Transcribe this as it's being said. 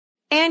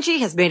Angie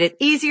has made it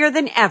easier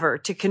than ever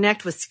to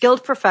connect with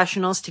skilled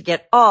professionals to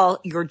get all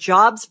your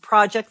jobs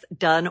projects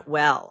done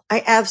well.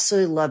 I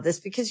absolutely love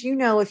this because,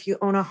 if you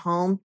own a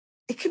home,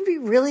 it can be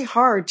really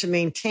hard to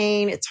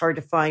maintain. It's hard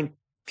to find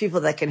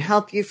people that can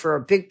help you for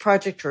a big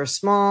project or a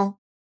small.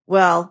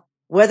 Well,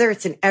 whether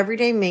it's in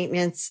everyday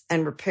maintenance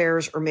and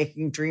repairs or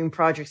making dream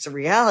projects a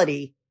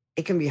reality,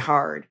 it can be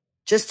hard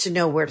just to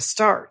know where to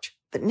start.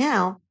 But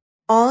now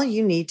all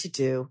you need to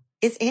do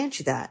is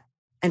Angie that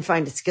and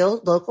find a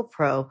skilled local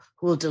pro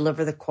who will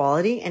deliver the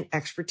quality and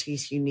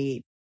expertise you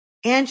need.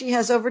 Angie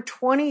has over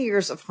 20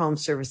 years of home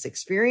service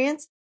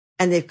experience,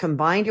 and they've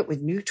combined it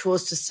with new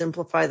tools to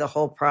simplify the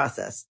whole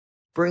process.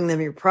 Bring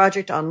them your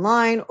project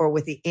online or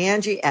with the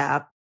Angie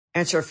app,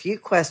 answer a few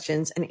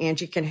questions, and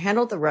Angie can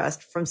handle the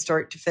rest from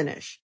start to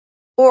finish.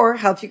 Or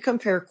help you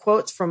compare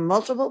quotes from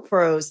multiple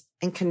pros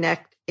and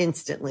connect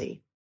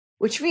instantly,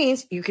 which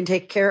means you can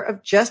take care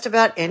of just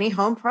about any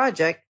home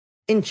project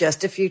in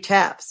just a few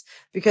taps.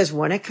 Because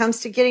when it comes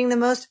to getting the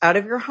most out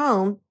of your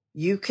home,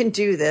 you can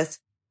do this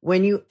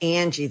when you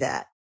Angie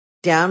that.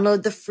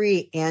 Download the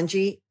free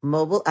Angie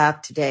mobile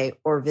app today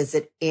or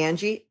visit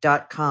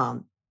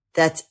Angie.com.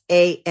 That's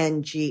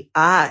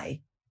ANGI.com.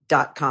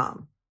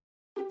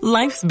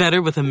 Life's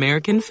better with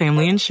American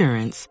Family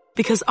Insurance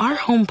because our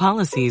home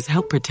policies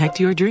help protect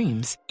your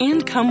dreams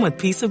and come with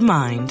peace of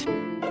mind.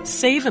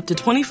 Save up to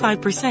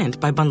 25%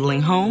 by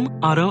bundling home,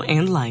 auto,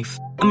 and life.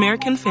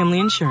 American Family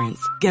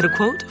Insurance. Get a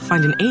quote,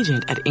 find an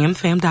agent at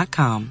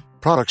amfam.com.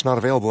 Products not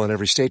available in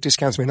every state.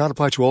 Discounts may not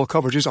apply to all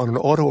coverages on an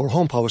auto or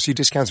home policy.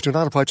 Discounts do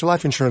not apply to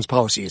life insurance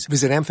policies.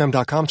 Visit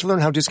amfam.com to learn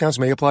how discounts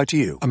may apply to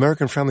you.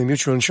 American Family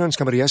Mutual Insurance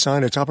Company, SI,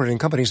 and its operating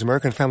companies,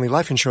 American Family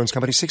Life Insurance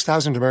Company,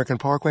 6000 American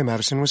Parkway,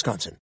 Madison,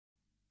 Wisconsin.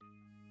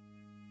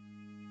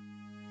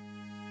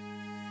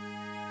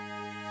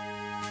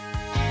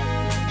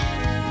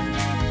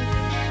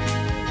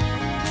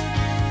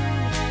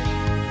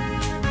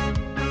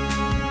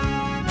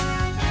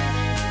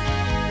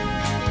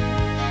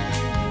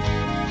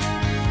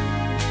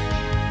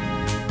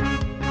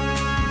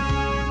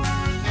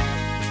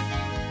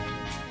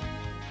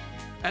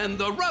 And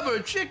the rubber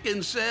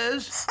chicken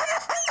says,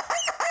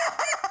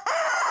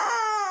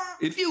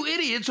 if you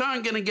idiots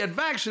aren't going to get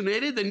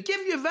vaccinated, then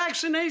give your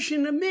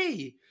vaccination to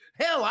me.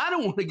 Hell, I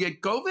don't want to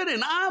get COVID,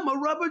 and I'm a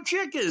rubber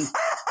chicken.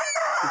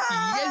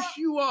 Yes,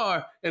 you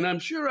are. And I'm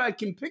sure I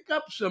can pick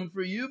up some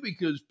for you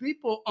because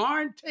people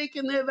aren't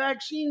taking their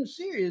vaccine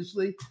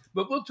seriously.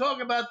 But we'll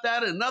talk about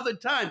that another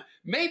time.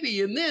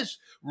 Maybe in this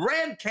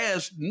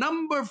Radcast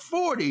number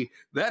 40.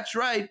 That's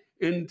right,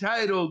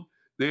 entitled,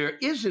 There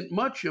Isn't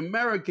Much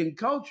American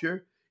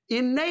Culture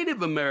in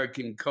Native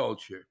American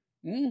Culture.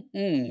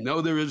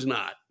 No, there is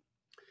not.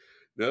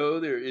 No,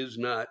 there is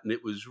not. And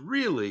it was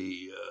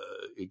really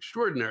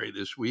extraordinary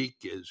this week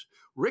as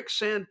Rick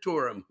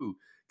Santorum, who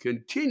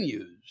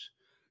continues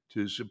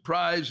to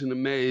surprise and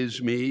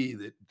amaze me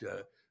that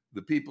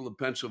the people of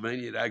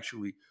Pennsylvania had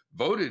actually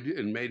voted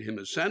and made him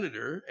a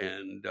senator.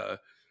 And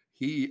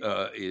he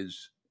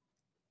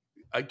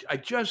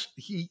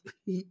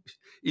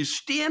is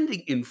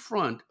standing in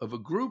front of a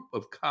group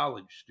of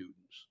college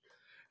students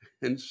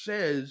and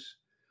says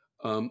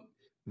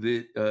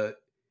that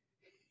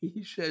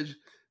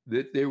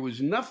there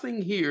was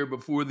nothing here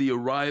before the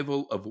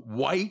arrival of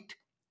white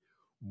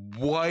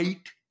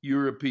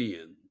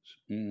Europeans.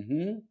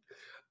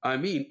 I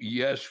mean,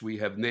 yes, we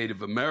have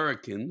Native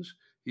Americans,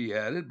 he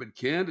added, but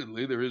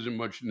candidly, there isn't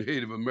much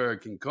Native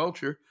American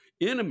culture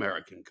in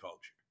American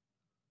culture.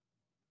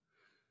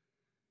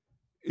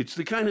 It's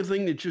the kind of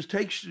thing that just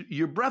takes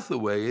your breath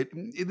away.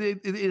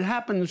 It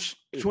happens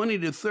 20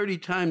 to 30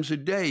 times a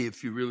day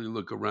if you really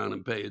look around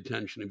and pay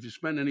attention. If you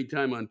spend any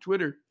time on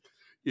Twitter,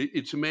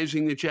 it's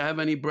amazing that you have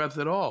any breath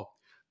at all.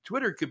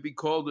 Twitter could be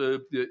called a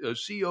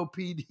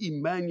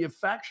COPD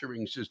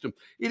manufacturing system.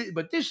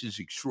 But this is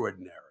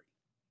extraordinary.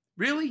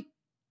 Really?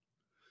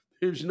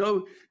 There's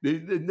no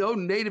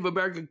Native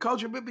American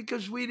culture, but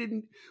because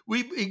we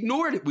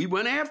ignored it. We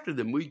went after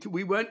them. We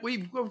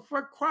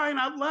for crying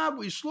out loud,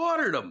 we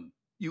slaughtered them.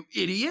 You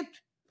idiot.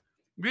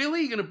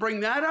 Really? You're going to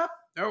bring that up?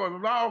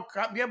 Oh,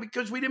 yeah,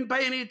 because we didn't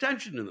pay any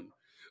attention to them.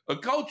 A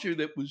culture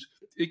that was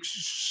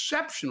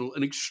exceptional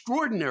and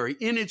extraordinary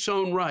in its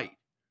own right.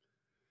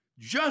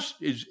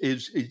 Just is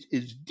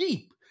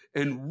deep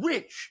and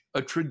rich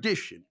a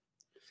tradition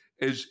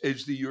as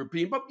the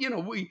European. But,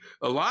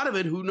 a lot of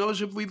it, who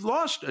knows if we've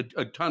lost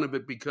a ton of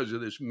it because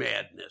of this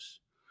madness.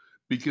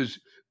 Because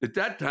at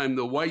that time,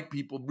 the white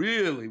people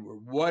really were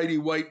whitey,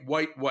 white.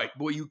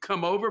 Boy, you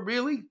come over,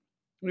 really?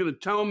 You're going to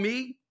tell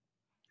me,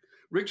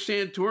 Rick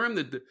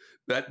Santorum,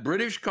 that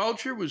British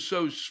culture was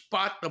so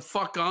spot the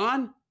fuck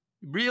on?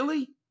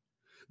 Really?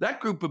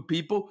 That group of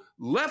people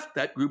left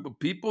that group of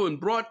people and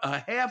brought a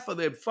half of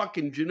their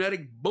fucking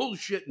genetic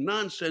bullshit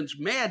nonsense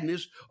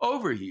madness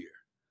over here.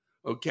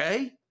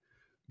 Okay?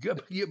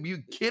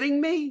 You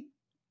kidding me?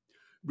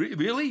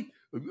 Really?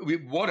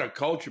 What a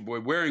culture,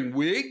 boy. Wearing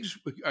wigs?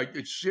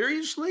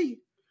 Seriously?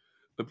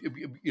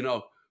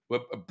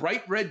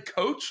 Bright red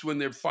coats when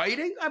they're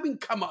fighting? I mean,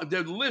 come on.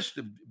 Their list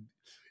of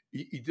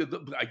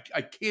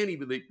I can't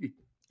even,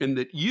 and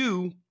that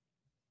you're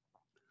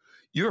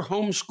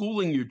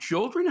homeschooling your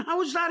children.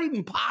 How is that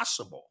even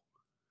possible?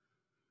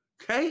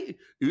 Okay,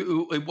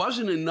 it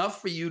wasn't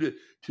enough for you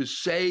to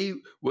say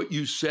what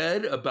you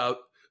said about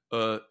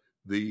the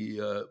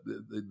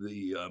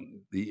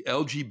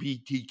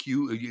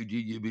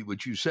LGBTQ,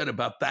 what you said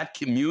about that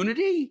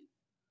community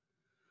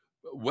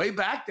way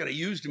back that I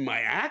used in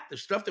my act, the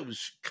stuff that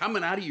was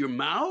coming out of your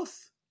mouth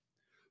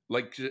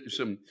like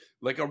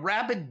a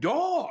rabid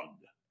dog.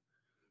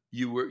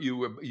 You were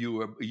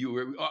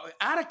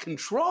out of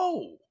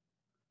control,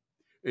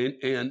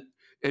 and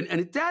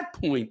at that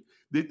point,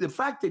 the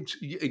fact that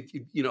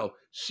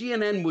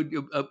CNN would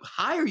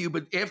hire you,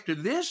 but after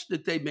this,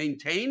 that they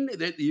maintain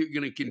that you're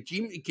going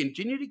to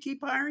continue to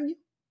keep hiring you.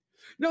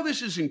 No,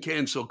 this isn't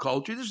cancel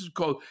culture. This is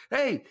called,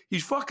 hey,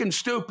 he's fucking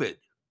stupid.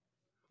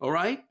 All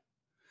right.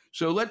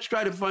 So let's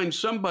try to find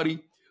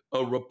somebody,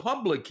 a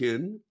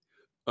Republican,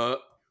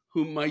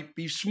 who might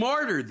be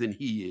smarter than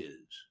he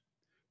is,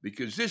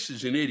 because this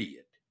is an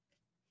idiot.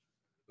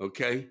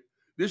 Okay.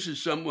 This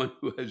is someone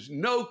who has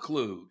no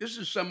clue. This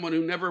is someone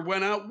who never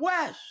went out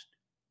west.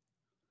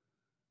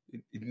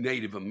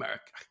 Native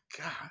America.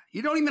 God,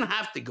 you don't even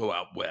have to go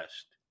out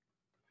west.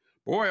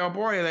 Boy, oh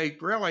boy, they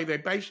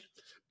based,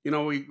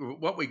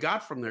 what we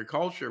got from their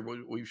culture,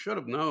 we should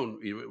have known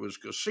it was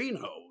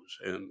casinos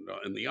and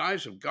in the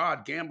eyes of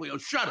God, gambling. Oh,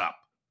 shut up,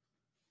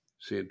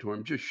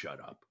 Santorum, just shut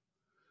up.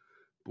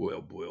 Boy,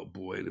 oh boy, oh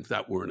boy. And if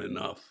that weren't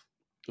enough,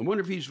 I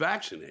wonder if he's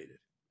vaccinated.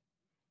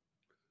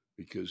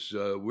 Because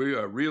we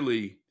are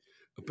really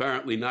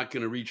apparently not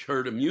going to reach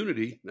herd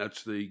immunity.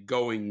 That's the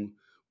going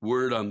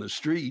word on the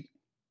street.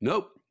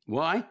 Nope.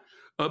 Why?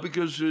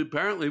 Because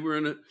apparently we're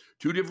in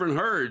two different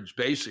herds,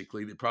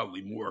 basically. There are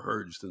probably more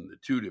herds than the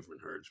two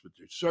different herds, but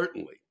there's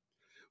certainly,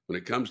 when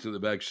it comes to the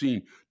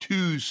vaccine,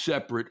 two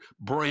separate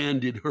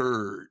branded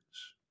herds.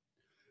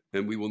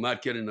 And we will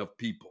not get enough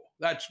people.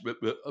 That's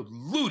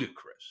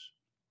ludicrous.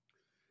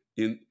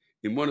 In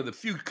one of the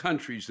few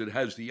countries that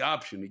has the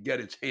option to get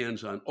its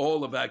hands on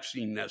all the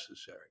vaccine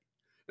necessary.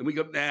 And we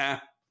go, nah,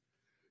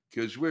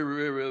 because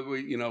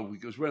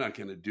because we're not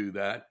going to do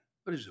that.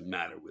 What is the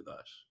matter with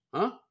us?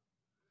 Huh?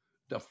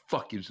 The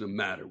fuck is the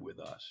matter with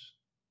us?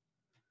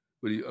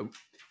 I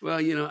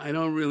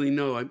don't really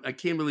know. I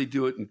can't really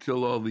do it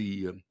until I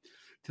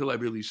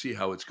really see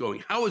how it's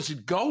going. How is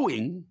it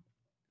going?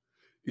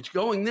 It's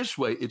going this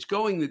way. It's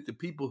going that the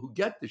people who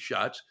get the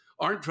shots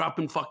aren't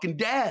dropping fucking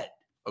dead,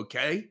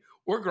 okay?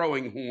 Or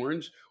growing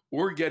horns,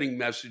 or getting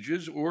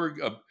messages, or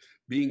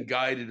being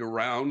guided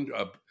around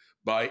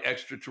by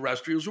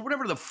extraterrestrials, or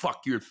whatever the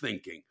fuck you're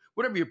thinking,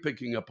 whatever you're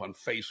picking up on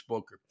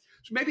Facebook.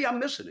 So maybe I'm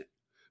missing it.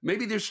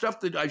 Maybe there's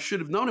stuff that I should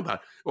have known about.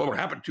 Well, it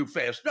happened too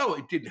fast. No,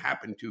 it didn't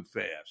happen too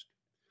fast.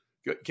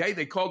 Okay,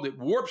 they called it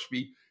warp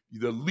speed.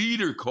 The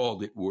leader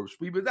called it warp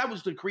speed, but that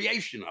was the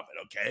creation of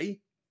it,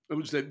 okay? It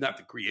was not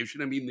the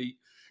creation. I mean, the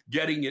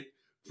getting it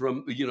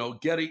from,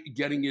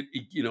 getting it,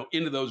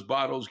 into those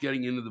bottles,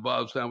 getting into the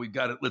bottles. Now we've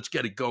got it. Let's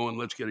get it going.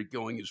 Let's get it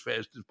going as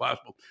fast as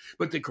possible.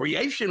 But the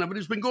creation of it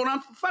has been going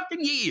on for fucking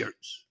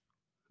years.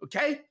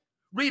 Okay?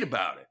 Read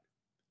about it.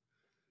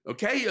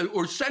 Okay?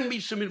 Or send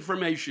me some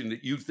information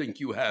that you think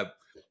you have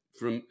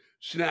from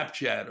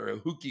Snapchat or a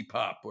Hookie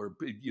Pop or,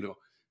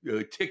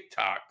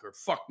 TikTok or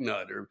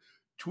Fucknut or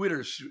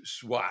Twitter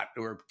SWAT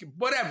or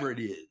whatever it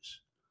is.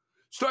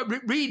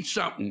 Read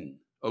something.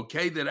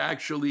 Okay, that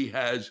actually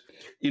has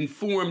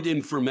informed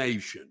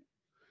information,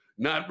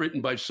 not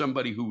written by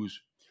somebody who's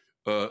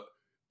a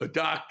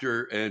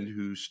doctor and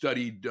who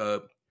studied,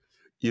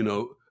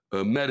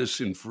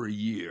 medicine for a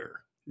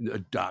year. A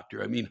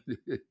doctor, I mean,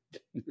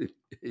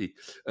 a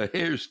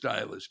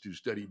hairstylist who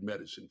studied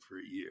medicine for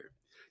a year.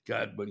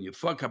 God, when you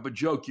fuck up a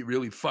joke, you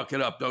really fuck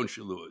it up, don't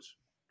you, Lewis?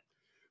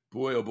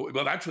 Boy, oh boy.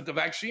 Well, that's what the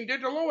vaccine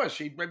did to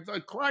Lewis.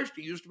 Christ,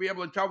 he used to be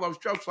able to tell those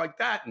jokes like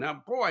that.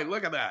 Now, boy,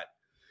 look at that.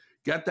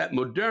 Got that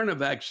Moderna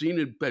vaccine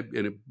and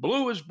it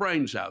blew his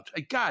brains out.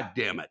 God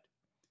damn it.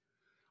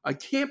 I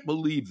can't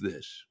believe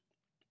this.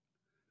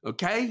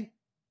 Okay?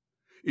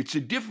 It's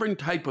a different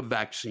type of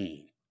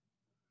vaccine.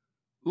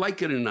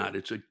 Like it or not,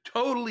 it's a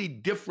totally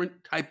different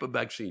type of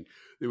vaccine.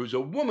 There was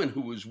a woman who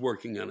was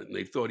working on it and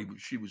they thought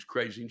she was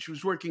crazy. And she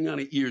was working on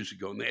it years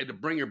ago and they had to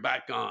bring her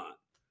back on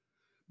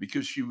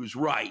because she was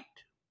right.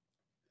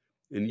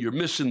 And you're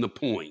missing the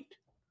point.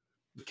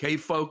 Okay,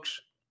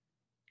 folks?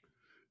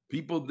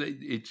 People,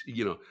 it's,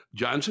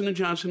 Johnson &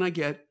 Johnson, I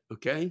get,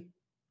 okay?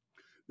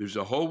 There's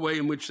a whole way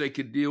in which they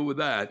could deal with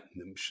that.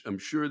 I'm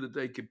sure that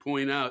they could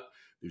point out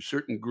there's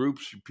certain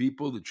groups of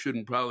people that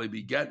shouldn't probably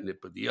be getting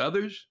it, but the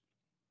others,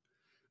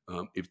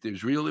 if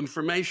there's real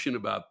information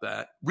about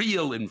that,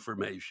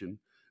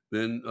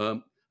 then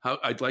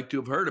I'd like to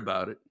have heard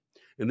about it,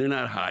 and they're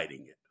not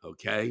hiding it,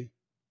 okay?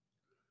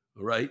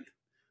 All right?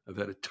 I've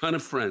had a ton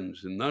of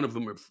friends, and none of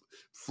them are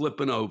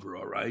flipping over,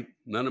 all right?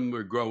 None of them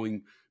are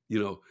growing...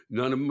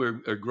 none of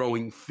them are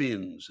growing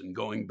fins and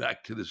going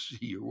back to the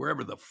sea or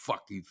wherever the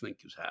fuck you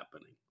think is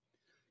happening.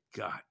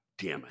 God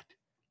damn it.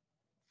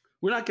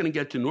 We're not going to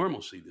get to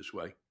normalcy this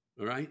way,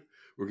 all right?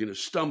 We're going to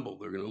stumble.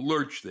 They're going to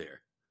lurch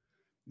there.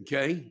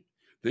 Okay?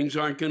 Things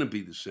aren't going to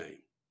be the same.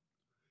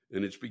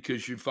 And it's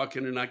because you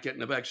fucking are not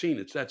getting a vaccine.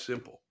 It's that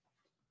simple.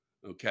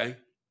 Okay?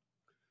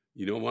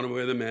 You don't want to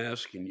wear the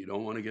mask and you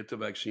don't want to get the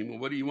vaccine. Well,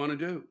 what do you want to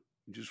do?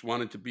 You just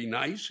want it to be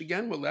nice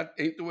again? Well, that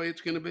ain't the way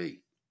it's going to be.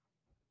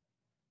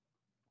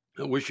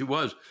 I wish it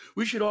was.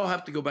 We should all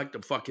have to go back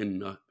to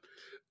fucking,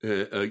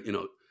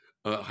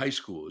 high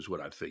school is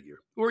what I figure.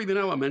 Or even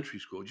elementary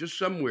school. Just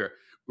somewhere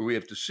where we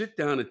have to sit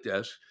down at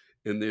desks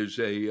and there's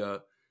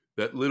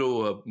that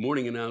little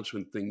morning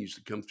announcement thing used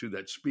to come through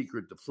that speaker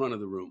at the front of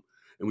the room.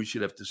 And we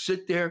should have to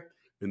sit there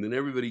and then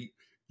everybody,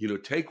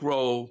 take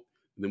roll.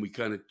 And then we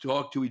kind of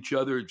talk to each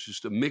other. It's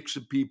just a mix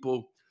of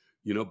people,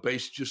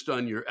 based just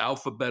on your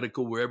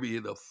alphabetical, wherever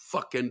you the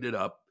fuck ended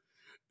up,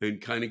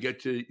 and kind of get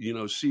to,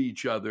 see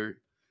each other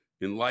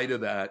in light of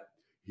that.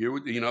 Here,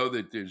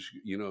 that there's,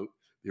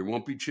 there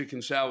won't be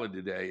chicken salad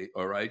today,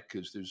 all right,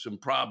 because there's some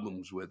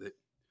problems with it.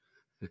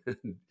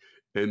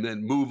 And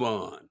then move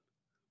on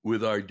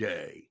with our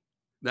day.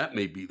 That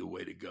may be the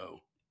way to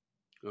go,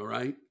 all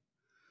right?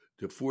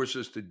 To force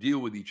us to deal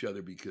with each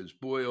other because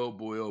boy, oh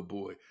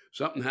boy,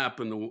 something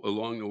happened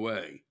along the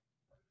way.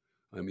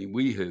 I mean,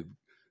 we have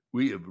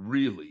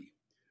really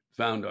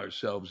found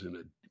ourselves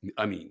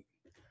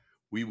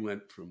we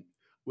went from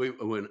when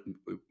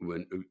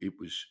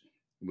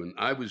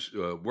I was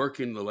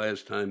working the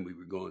last time, we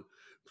were going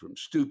from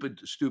stupid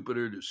to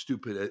stupider to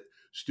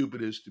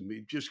stupidest to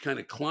me, just kind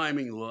of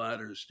climbing the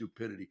ladder of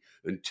stupidity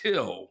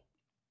until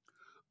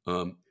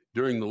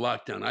during the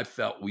lockdown, I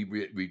felt we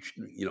reached,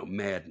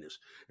 madness.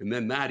 And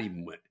then that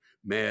even went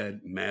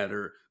maddening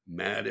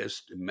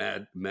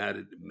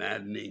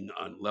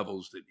on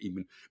levels that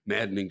even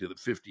maddening to the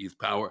 50th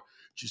power,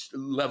 just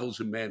levels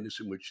of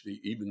madness in which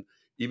even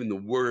the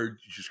word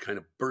just kind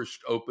of burst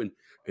open.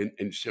 And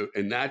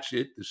that's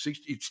it.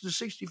 It's the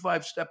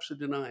 65 steps of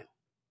denial.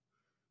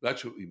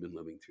 That's what we've been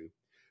living through.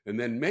 And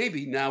then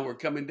maybe now we're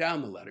coming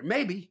down the ladder.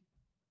 Maybe.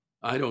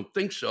 I don't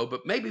think so,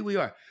 but maybe we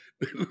are.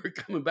 We're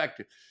coming back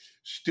to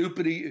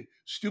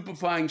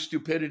stupefying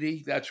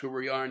stupidity. That's where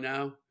we are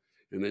now.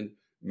 And then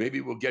maybe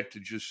we'll get to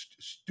just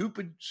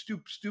stupidness,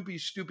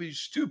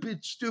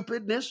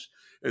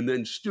 and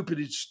then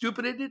stupidity,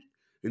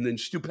 and then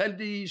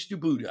stupidity,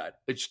 stupidity.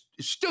 It's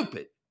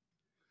stupid.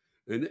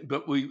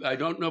 But I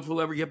don't know if we'll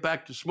ever get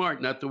back to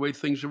smart, not the way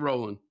things are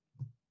rolling.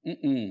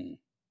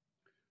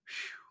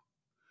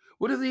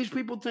 What do these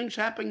people think's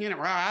happening in it?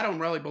 Well, I don't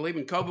really believe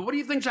in COVID. What do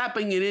you think's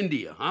happening in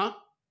India, huh?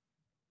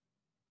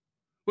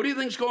 What do you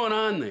think's going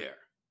on there?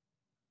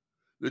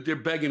 That they're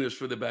begging us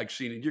for the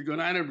vaccine, and you're going,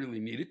 I don't really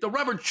need it. The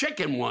rubber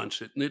chicken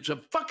wants it, and it's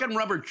a fucking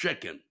rubber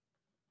chicken.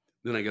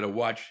 Then I got to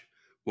watch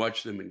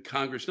them in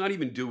Congress not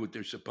even do what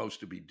they're supposed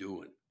to be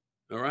doing.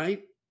 All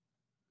right?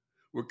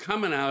 We're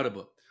coming out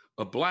of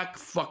a black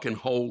fucking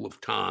hole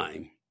of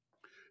time.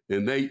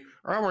 And they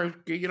don't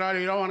want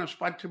to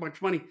spend too much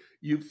money.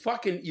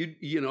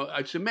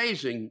 It's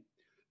amazing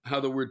how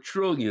the word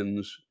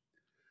trillions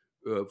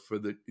for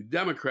the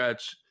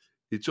Democrats,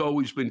 it's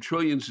always been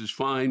trillions is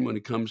fine when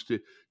it comes to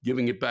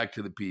giving it back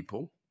to the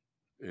people.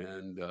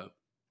 And,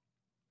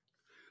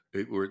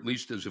 or at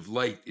least as of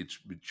late, it's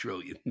been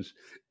trillions.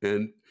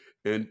 And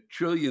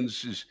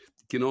trillions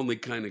can only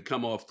kind of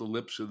come off the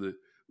lips of the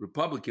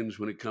Republicans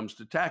when it comes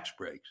to tax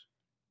breaks.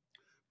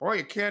 Boy,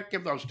 you can't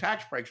give those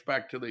tax breaks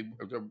back to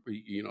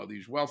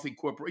these wealthy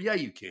corporate. Yeah,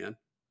 you can.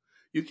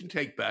 You can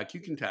take back. You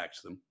can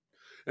tax them.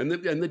 And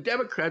the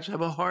Democrats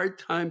have a hard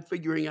time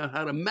figuring out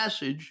how to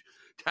message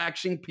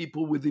taxing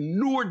people with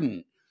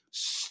inordinate,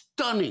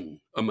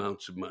 stunning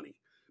amounts of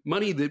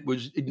money that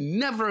was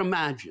never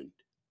imagined,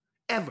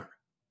 ever.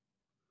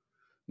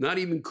 Not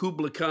even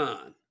Kubla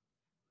Khan.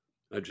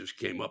 I just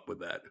came up with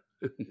that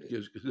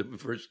just because the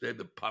first day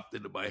that popped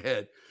into my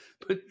head.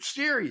 But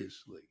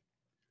seriously.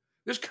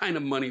 This kind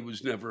of money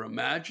was never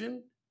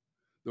imagined.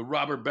 The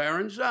robber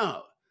barons,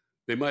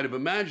 they might have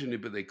imagined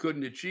it, but they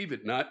couldn't achieve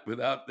it, not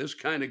without this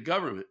kind of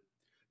government,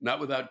 not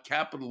without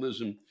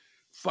capitalism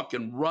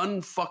fucking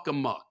run fuck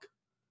amok.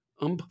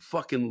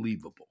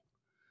 Unfucking-leavable.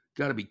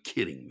 Got to be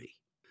kidding me.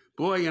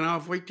 Boy,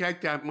 if we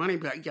take that money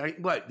back,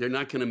 what, they're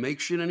not going to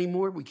make shit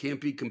anymore? We can't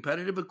be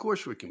competitive? Of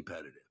course we're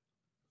competitive.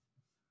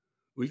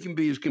 We can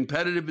be as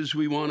competitive as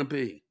we want to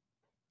be.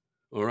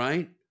 All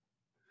right?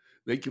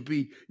 They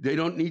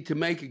don't need to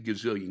make a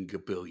gazillion,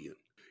 gabillion.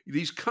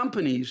 These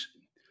companies,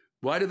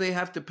 why do they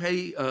have to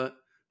pay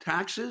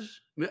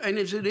taxes? And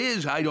as it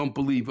is, I don't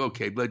believe,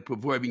 okay, but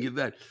before I even get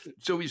that,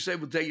 so we say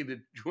we'll take it to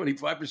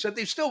 25%,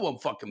 they still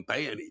won't fucking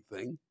pay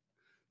anything.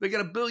 They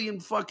got 1 billion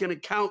fucking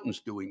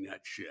accountants doing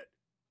that shit.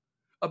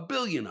 1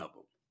 billion of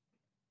them.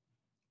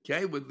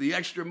 Okay, with the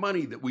extra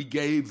money that we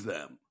gave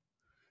them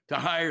to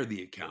hire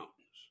the accountants.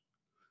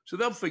 So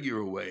they'll figure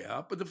a way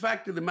out. But the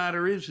fact of the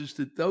matter is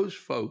that those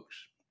folks,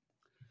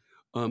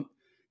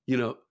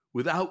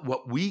 without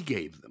what we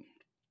gave them,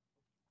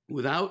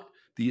 without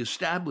the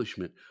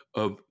establishment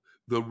of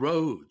the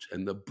roads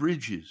and the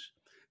bridges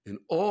and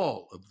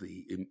all of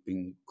the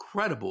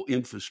incredible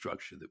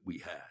infrastructure that we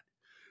had,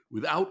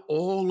 without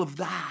all of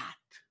that,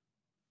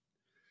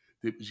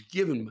 that was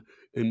given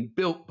and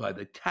built by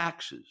the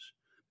taxes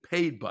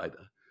paid by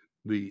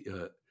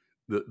the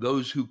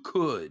those who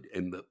could,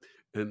 and the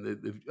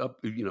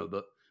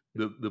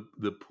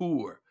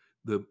poor,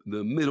 the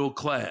middle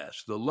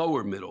class, the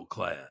lower middle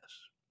class,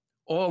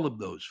 all of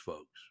those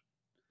folks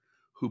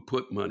who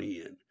put money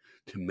in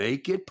to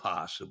make it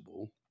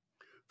possible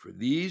for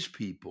these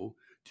people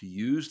to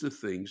use the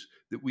things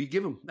that we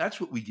give them.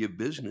 That's what we give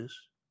business.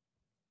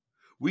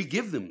 We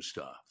give them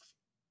stuff.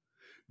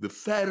 The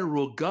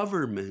federal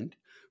government,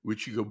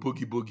 which you go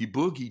boogie, boogie,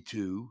 boogie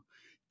to,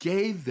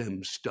 gave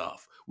them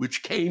stuff,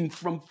 which came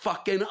from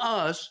fucking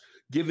us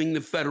giving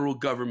the federal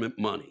government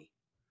money.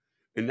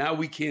 And now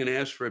we can't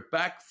ask for it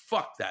back?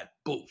 Fuck that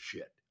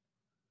bullshit.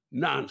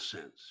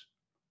 Nonsense.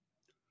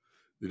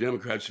 The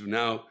Democrats have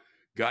now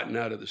gotten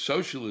out of the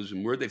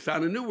socialism word. They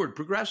found a new word,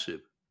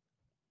 progressive.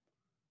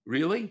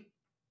 Really?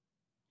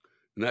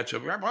 And that's boy,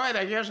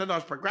 those are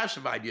those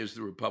progressive ideas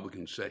the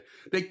Republicans say.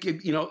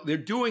 They're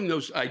doing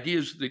those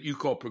ideas that you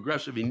call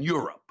progressive in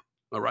Europe,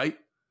 all right?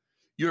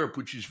 Europe,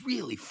 which is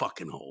really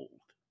fucking old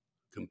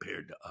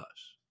compared to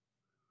us.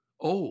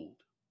 Old.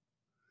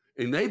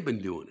 And they've been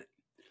doing it.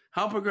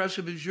 How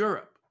progressive is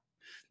Europe?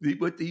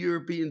 What the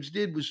Europeans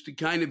did was to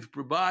kind of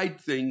provide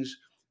things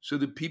so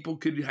that people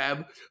could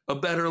have a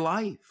better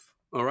life,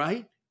 all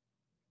right?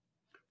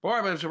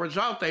 Boy, but as a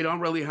result, they don't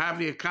really have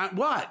the account.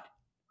 What?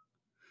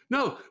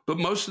 No, but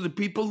most of the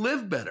people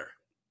live better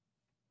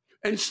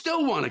and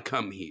still want to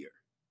come here.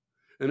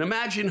 And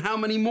imagine how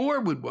many more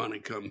would want to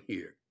come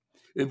here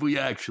if we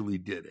actually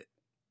did it.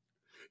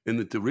 And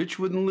that the rich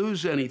wouldn't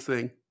lose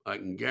anything. I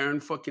can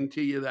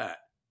guarantee you that.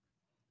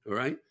 All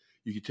right?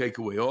 You could take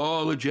away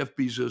all of Jeff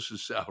Bezos'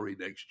 salary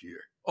next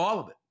year. All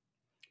of it.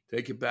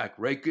 Take it back.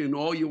 Rake in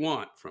all you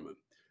want from him.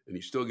 And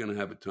he's still going to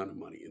have a ton of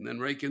money. And then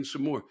rake in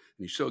some more. And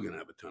he's still going to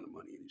have a ton of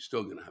money. And he's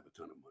still going to have a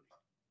ton of money.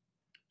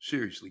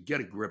 Seriously,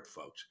 get a grip,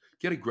 folks.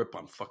 Get a grip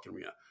on fucking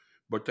reality.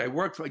 But they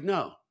worked for,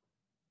 no.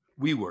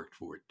 We worked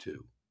for it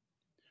too.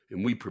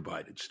 And we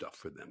provided stuff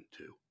for them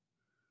too.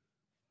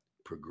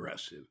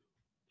 Progressive.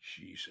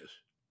 Jesus.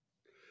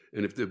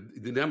 And if the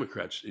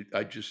Democrats,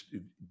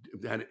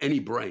 had any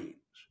brains,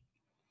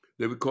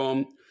 they would call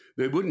them,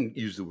 they wouldn't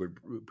use the word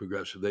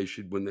progressive. They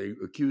should, when they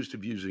accused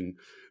of using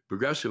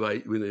progressive,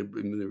 when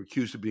they're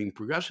accused of being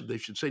progressive, they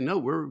should say,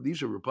 no,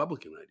 these are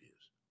Republican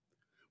ideas.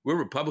 We're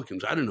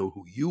Republicans. I don't know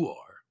who you are,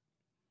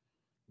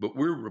 but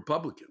we're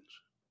Republicans.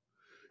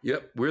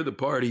 Yep, we're the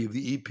party of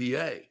the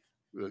EPA,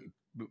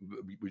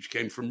 which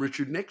came from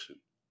Richard Nixon.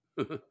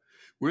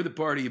 We're the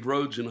party of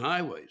roads and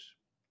highways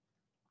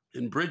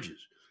and bridges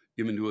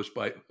given to us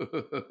by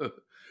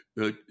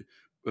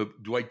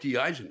Dwight D.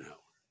 Eisenhower.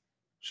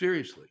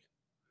 Seriously.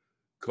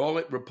 Call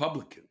it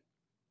Republican.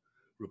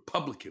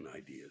 Republican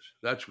ideas.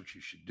 That's what you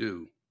should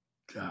do.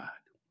 God.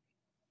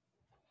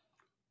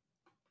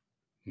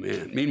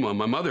 Man. Meanwhile,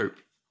 my mother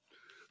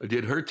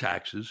did her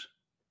taxes.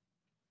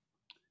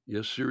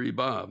 Yes, sirree,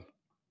 Bob.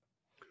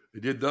 I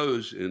did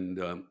those, and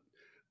I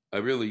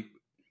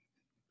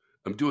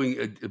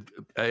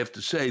have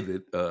to say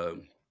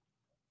that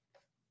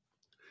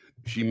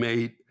she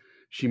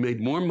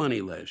made more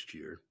money last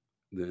year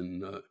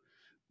than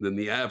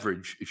the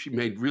average. She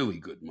made really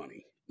good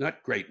money,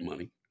 not great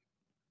money,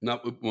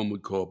 not what one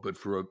would call, but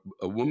for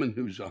a woman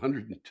who's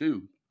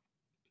 102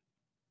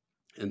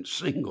 and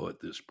single at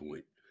this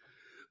point,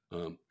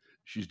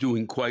 she's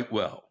doing quite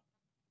well,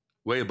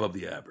 way above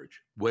the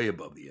average.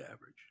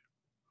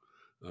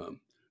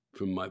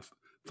 From my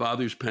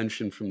father's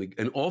pension,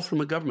 and all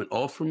from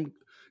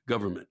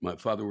government. My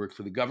father worked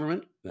for the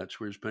government. That's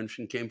where his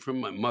pension came from.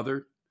 My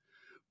mother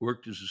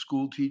worked as a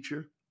school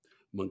teacher,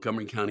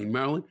 Montgomery County,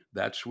 Maryland.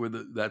 That's where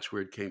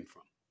it came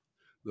from.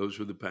 Those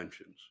were the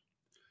pensions,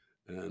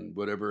 and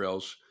whatever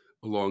else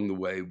along the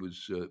way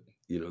was,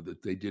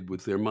 that they did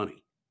with their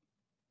money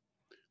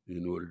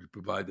in order to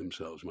provide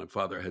themselves. My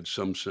father had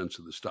some sense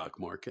of the stock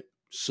market,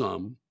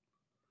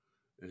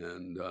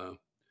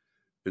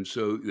 and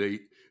so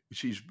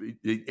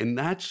and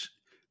that's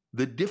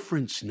the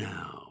difference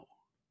now.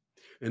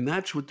 And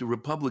that's what the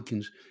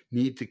Republicans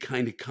need to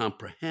kind of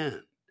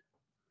comprehend.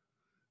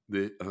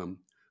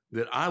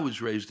 That I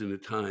was raised in a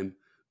time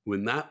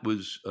when that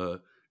was,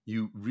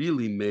 you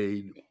really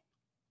made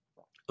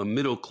a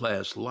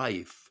middle-class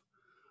life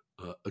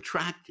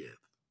attractive.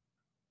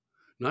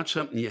 Not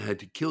something you had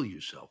to kill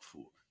yourself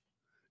for.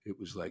 It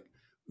was like,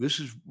 this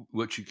is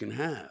what you can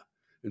have.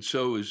 And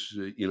so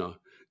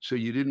so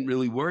you didn't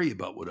really worry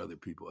about what other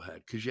people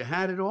had because you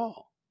had it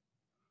all,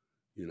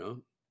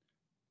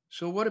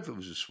 So what if it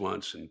was a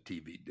Swanson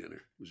TV dinner?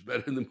 It was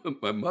better than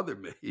what my mother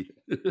made.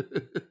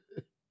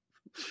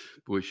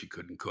 Boy, she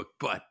couldn't cook.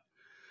 But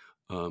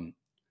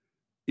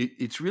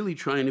it's really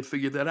trying to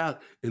figure that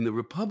out. And the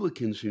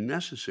Republicans are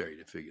necessary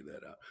to figure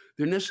that out.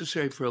 They're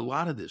necessary for a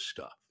lot of this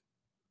stuff.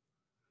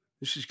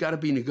 This has got to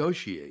be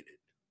negotiated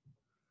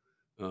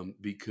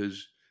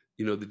because,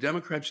 the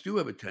Democrats do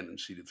have a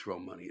tendency to throw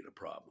money at a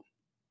problem.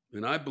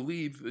 And I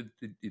believe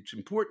it's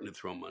important to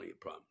throw money at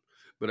problems.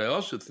 But I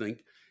also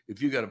think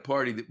if you got a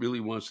party that really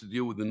wants to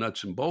deal with the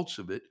nuts and bolts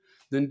of it,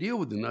 Then deal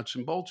with the nuts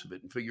and bolts of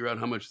it and figure out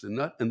how much the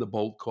nut and the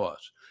bolt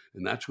costs.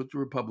 And that's what the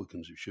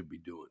Republicans should be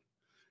doing.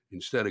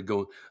 Instead of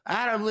going,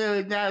 I don't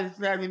really know, it's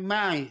not in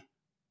mine.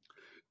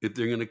 If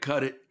they're going to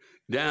cut it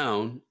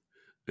down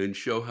and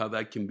show how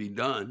that can be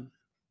done,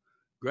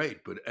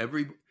 great. But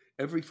every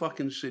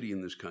fucking city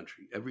in this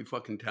country, every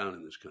fucking town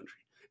in this country,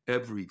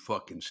 every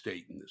fucking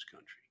state in this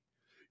country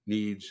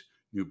needs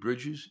new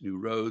bridges, new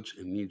roads,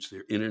 and needs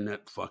their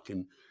internet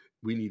fucking.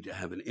 We need to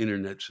have an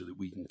internet so that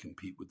we can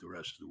compete with the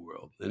rest of the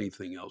world.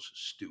 Anything else is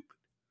stupid.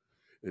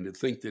 And to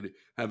think that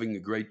having a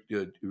great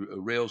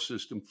rail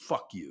system,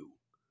 fuck you.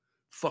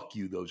 Fuck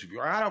you, those of you.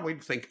 I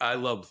don't think I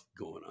love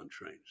going on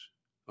trains.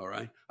 All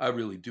right? I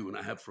really do, and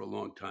I have for a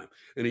long time.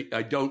 And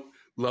I don't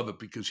love it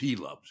because he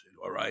loves it,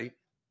 all right?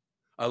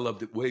 I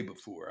loved it way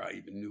before I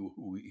even knew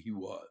who he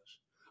was.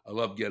 I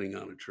love getting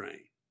on a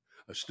train.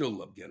 I still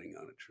love getting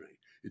on a train.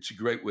 It's a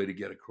great way to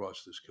get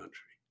across this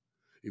country.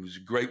 It was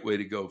a great way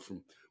to go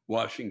from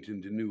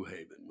Washington to New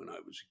Haven when I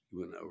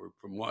were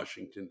from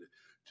Washington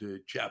to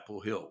Chapel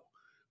Hill.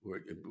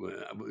 Where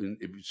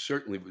it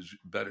certainly was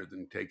better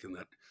than taking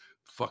that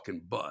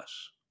fucking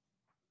bus.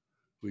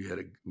 We had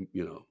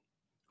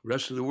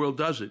rest of the world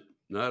does it,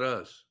 not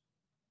us.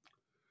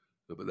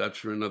 But that's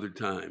for another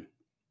time.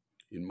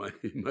 In my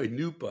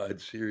new pod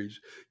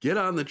series, get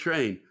on the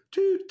train,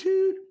 toot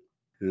toot.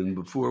 And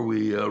before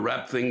we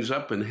wrap things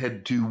up and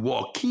head to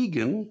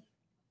Waukegan,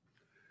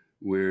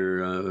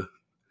 where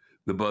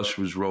the bus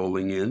was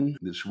rolling in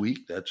this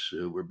week,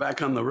 we're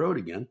back on the road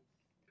again.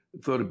 I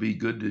thought it'd be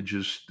good to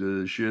just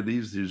share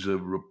these. There's a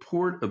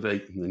report of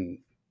and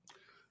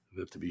I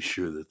have to be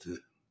sure that the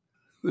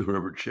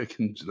rubber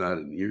chicken's not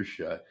in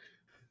earshot.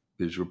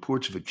 There's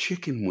reports of a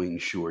chicken wing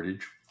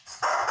shortage.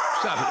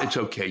 Stop it. It's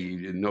okay.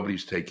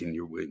 Nobody's taking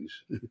your wings.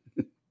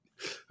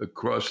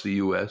 Across the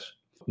U.S.,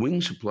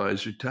 wing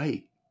supplies are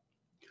tight,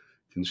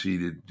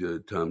 conceded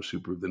Tom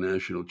Super of the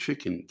National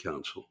Chicken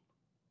Council,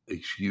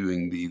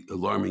 eschewing the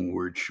alarming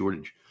word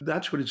shortage.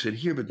 That's what it said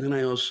here, but then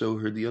I also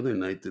heard the other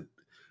night that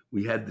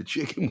we had the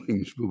chicken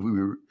wings, but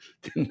we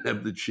didn't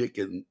have the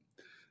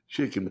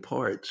chicken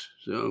parts.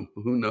 So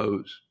who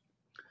knows?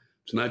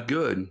 It's not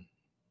good.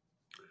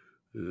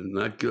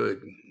 Not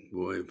good.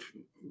 Boy,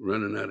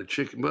 running out of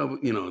chicken. Well,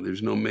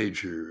 there's no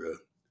major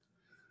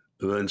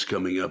events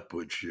coming up,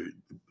 which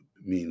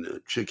mean a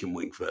chicken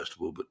wing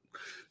festival, but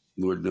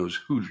Lord knows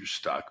Hooters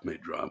stock may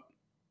drop.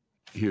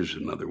 Here's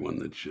another one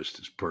that's just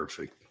as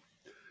perfect.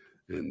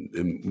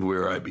 And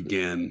where I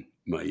began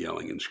my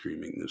yelling and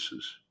screaming, this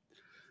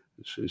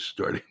is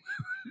starting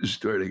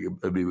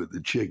with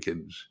the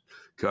chickens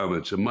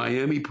comments. A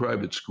Miami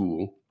private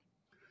school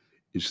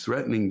is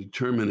threatening to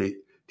terminate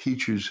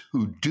teachers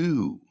who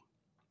do,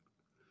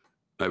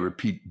 I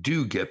repeat,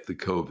 do get the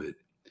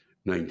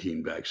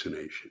COVID-19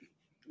 vaccination.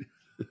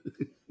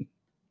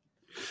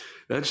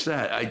 That's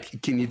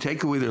that. Can you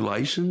take away their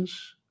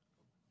license?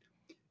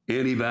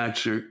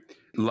 Anti-vaxxer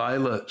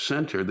Lila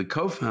Center, the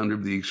co-founder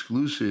of the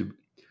exclusive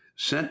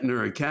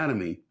Centner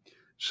Academy,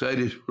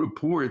 cited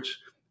reports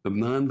of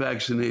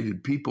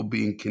non-vaccinated people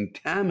being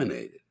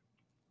contaminated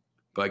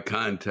by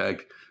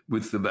contact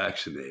with the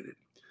vaccinated,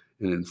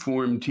 and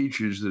informed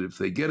teachers that if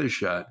they get a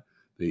shot,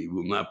 they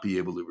will not be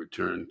able to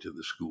return to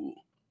the school.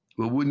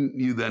 Well, wouldn't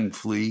you then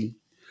flee,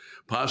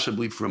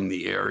 possibly from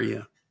the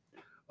area?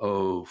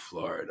 Oh,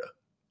 Florida.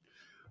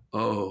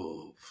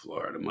 Oh,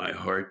 Florida, my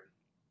heart.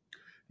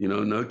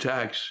 No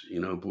tax.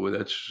 Boy,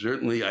 that's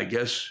certainly, I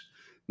guess,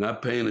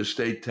 not paying a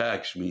state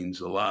tax means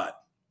a lot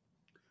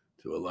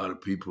to a lot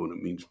of people, and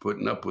it means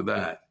putting up with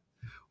that.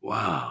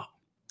 Wow.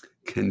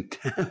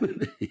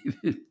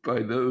 Contaminated by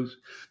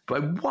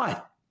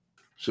what?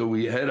 So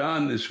we head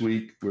on this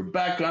week. We're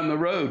back on the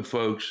road,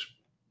 folks,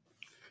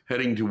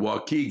 heading to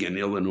Waukegan,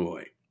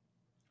 Illinois.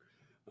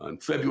 On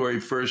February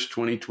 1st,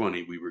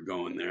 2020, we were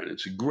going there, and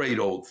it's a great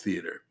old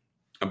theater.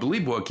 I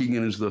believe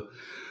Waukegan is the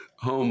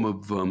home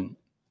of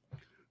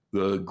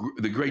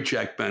the great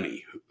Jack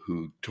Benny,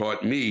 who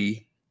taught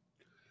me,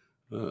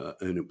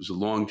 and it was a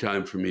long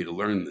time for me to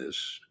learn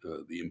this,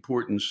 the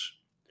importance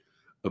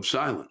of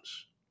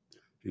silence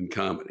in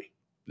comedy.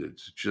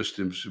 It's just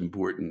as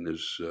important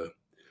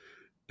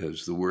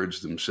as the words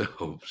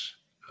themselves.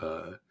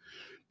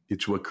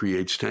 It's what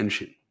creates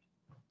tension.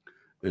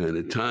 And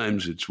at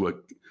times it's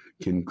what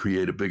can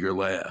create a bigger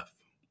laugh.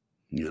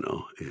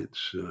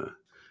 It's,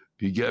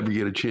 if you ever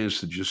get a chance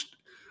to just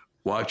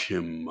watch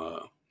him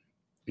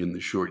in the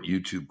short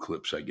YouTube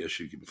clips, I guess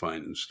you can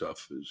find and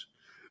stuff, is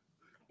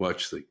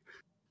watch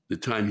the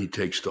time he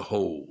takes to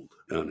hold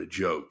on a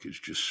joke is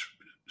just,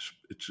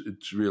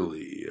 it's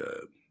really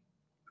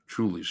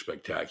truly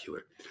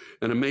spectacular.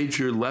 And a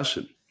major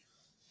lesson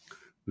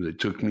that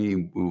took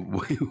me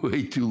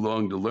way too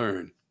long to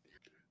learn.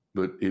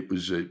 But it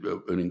was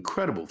an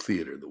incredible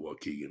theater, the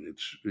Waukegan.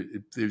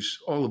 There's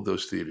all of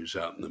those theaters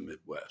out in the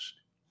Midwest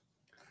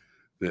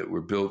that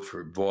were built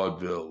for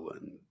vaudeville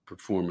and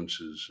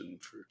performances,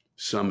 and for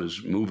some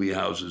as movie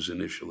houses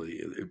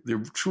initially. They're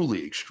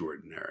truly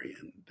extraordinary.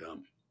 And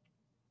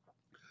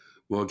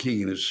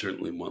Waukegan is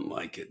certainly one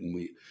like it. And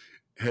we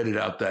headed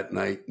out that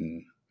night,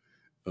 and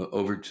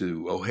over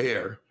to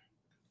O'Hare.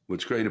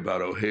 What's great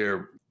about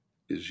O'Hare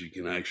is you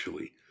can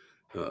actually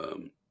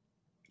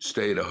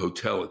stay at a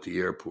hotel at the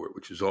airport,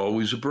 which is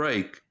always a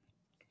break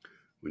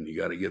when you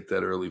got to get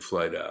that early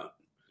flight out.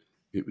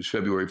 It was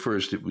February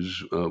 1st. It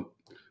was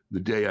the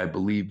day, I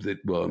believe,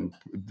 that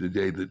the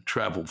day that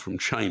travel from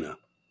China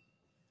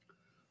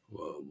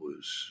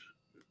was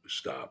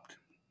stopped.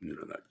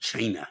 Not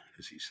China,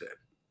 as he said.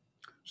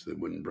 So they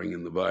wouldn't bring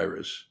in the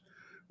virus,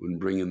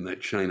 wouldn't bring in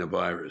that China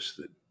virus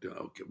that,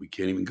 okay, we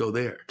can't even go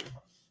there.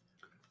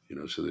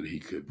 So that he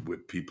could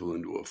whip people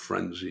into a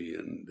frenzy,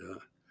 and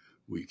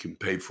we can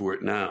pay for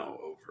it now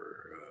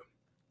over,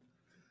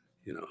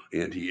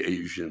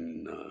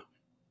 anti-Asian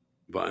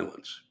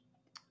violence.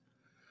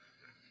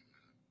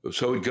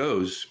 So it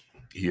goes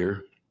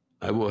here.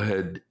 I will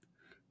head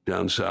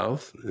down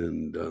south,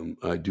 and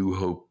I do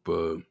hope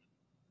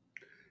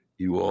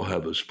you all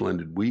have a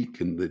splendid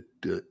week, and that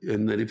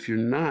if you're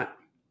not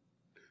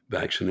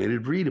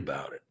vaccinated, read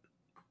about it.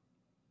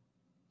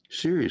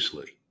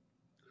 Seriously.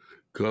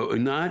 Go,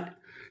 not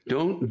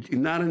on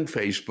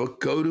Facebook.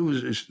 Go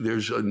to,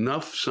 there's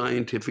enough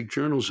scientific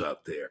journals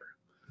out there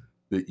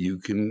that you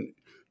can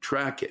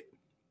track it,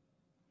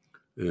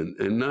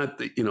 and not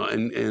the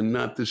and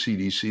not the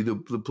CDC.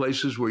 The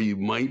places where you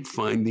might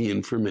find the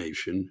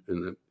information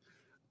and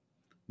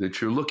that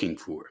you're looking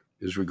for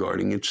is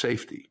regarding its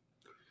safety,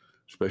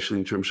 especially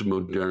in terms of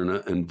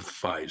Moderna and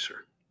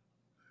Pfizer.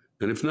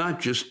 And if not,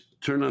 just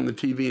turn on the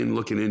TV and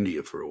look in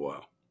India for a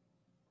while.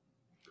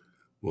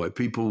 Why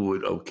people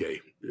would, okay,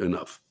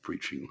 enough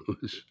preaching,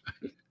 Louis.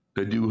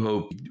 I do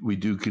hope we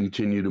do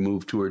continue to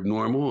move toward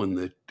normal, and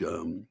that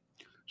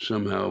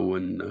somehow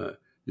when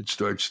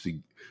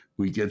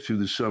we get through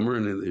the summer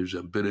and there's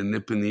a bit of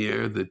nip in the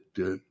air,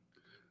 that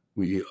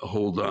we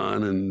hold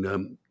on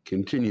and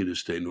continue to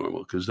stay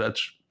normal, because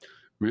that's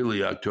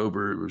really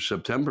October or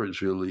September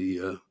is really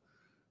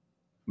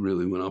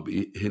when I'll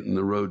be hitting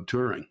the road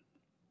touring.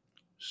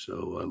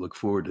 So I look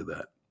forward to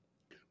that.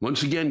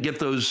 Once again, get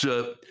those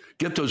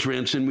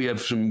rants in. We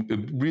have some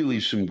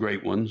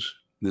great ones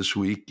this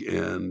week,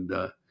 and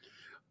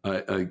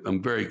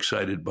I'm very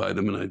excited by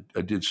them. And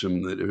I did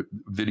some that are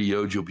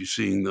videoed. You'll be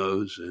seeing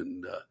those,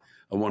 and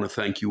I want to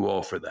thank you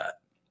all for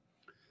that.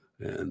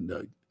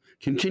 And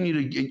continue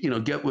to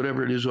get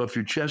whatever it is off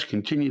your chest.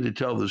 Continue to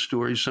tell the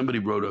stories. Somebody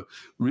wrote a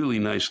really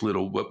nice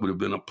little what would have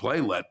been a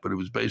playlet, but it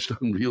was based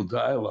on real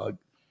dialogue.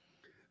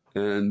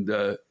 And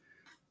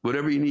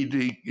whatever you need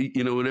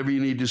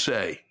to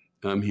say,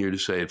 I'm here to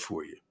say it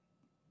for you.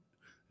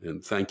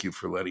 And thank you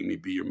for letting me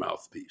be your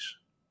mouthpiece.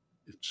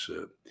 It's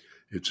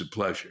a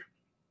pleasure.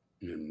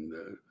 And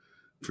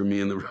for me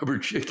and the rubber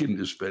chicken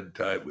to spend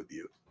time with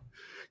you.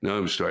 Now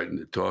I'm starting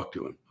to talk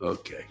to him.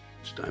 Okay,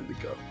 it's time to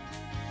go.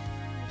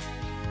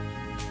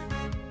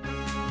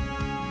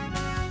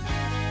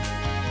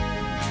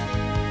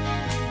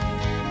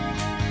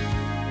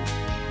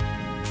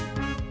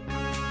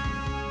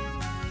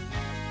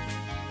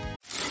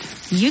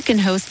 You can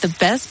host the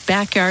best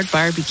backyard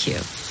barbecue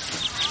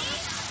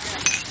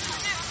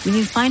when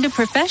you find a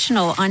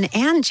professional on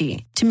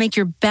Angie to make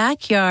your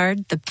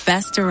backyard the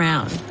best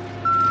around.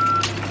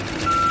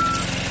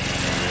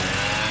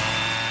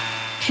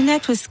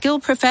 Connect with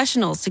skilled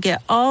professionals to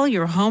get all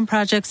your home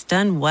projects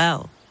done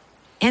well.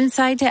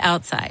 Inside to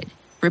outside,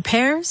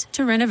 repairs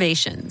to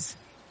renovations.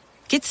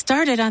 Get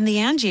started on the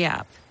Angie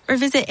app or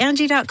visit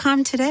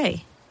Angie.com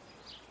today.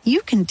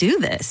 You can do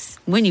this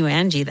when you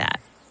Angie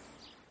that.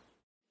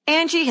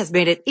 Angie has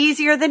made it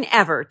easier than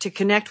ever to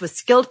connect with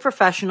skilled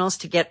professionals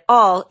to get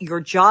all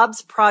your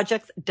jobs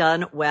projects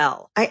done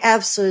well. I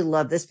absolutely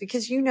love this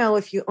because,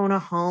 if you own a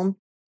home,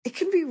 it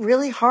can be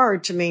really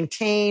hard to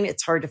maintain.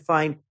 It's hard to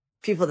find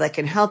people that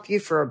can help you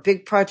for a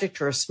big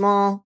project or a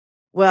small.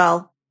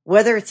 Well,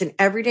 whether it's in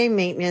everyday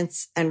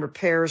maintenance and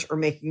repairs or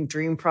making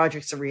dream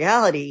projects a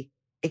reality,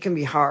 it can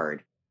be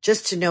hard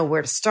just to know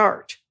where to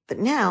start. But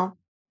now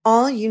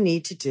all you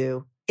need to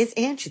do is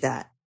Angie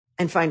that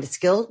and find a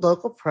skilled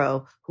local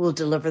pro who will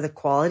deliver the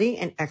quality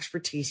and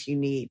expertise you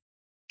need.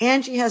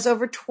 Angie has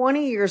over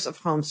 20 years of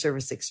home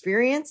service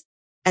experience,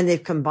 and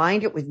they've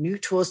combined it with new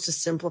tools to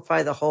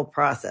simplify the whole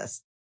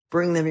process.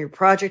 Bring them your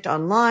project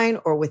online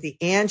or with the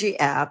Angie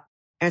app,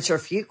 answer a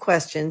few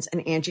questions,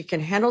 and Angie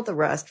can handle the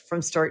rest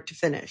from start to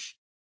finish.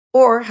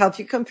 Or help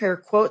you compare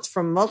quotes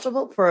from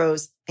multiple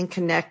pros and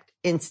connect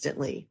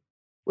instantly,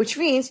 which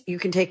means you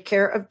can take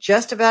care of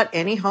just about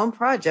any home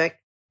project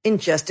in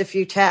just a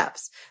few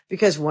taps.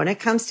 Because when it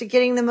comes to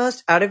getting the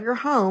most out of your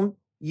home,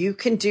 you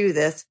can do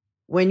this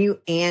when you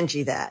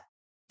Angie that.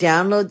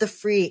 Download the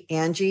free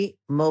Angie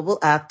mobile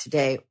app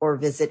today or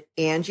visit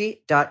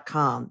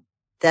Angie.com.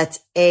 That's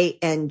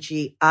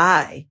ANGI.com.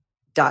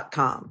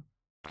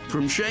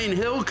 From Shane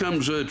Hill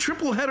comes a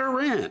triple header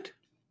rant.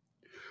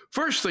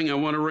 First thing I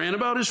want to rant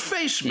about is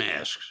face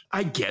masks.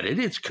 I get it.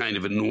 It's kind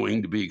of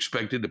annoying to be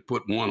expected to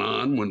put one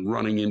on when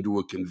running into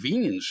a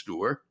convenience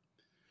store.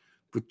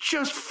 But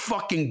just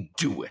fucking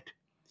do it.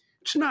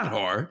 It's not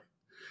hard.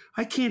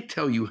 I can't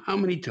tell you how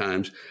many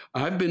times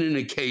I've been in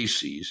a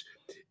Casey's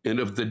And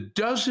of the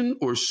dozen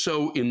or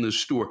so in the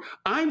store,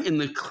 I'm in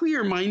the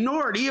clear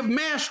minority of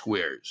mask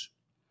wearers.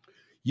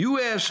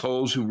 You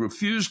assholes who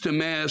refuse to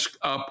mask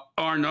up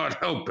are not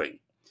helping.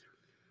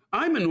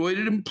 I'm annoyed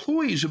at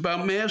employees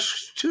about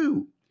masks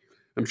too.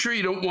 I'm sure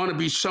you don't want to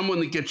be someone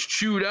that gets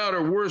chewed out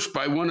or worse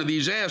by one of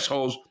these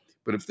assholes,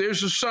 but if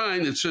there's a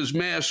sign that says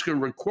masks are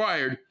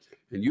required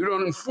and you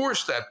don't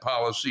enforce that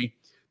policy,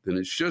 then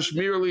it's just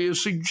merely a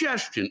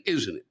suggestion,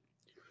 isn't it?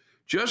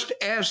 Just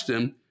ask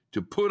them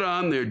to put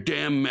on their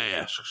damn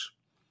masks.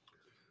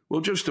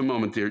 Well, just a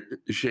moment there,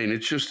 Shane.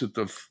 It's just that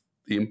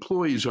the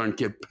employees aren't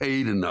get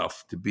paid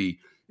enough to be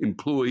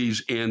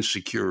employees and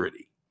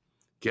security,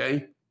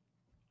 okay?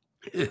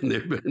 And there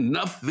have been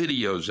enough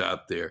videos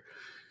out there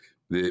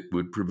that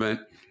would prevent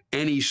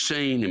any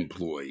sane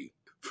employee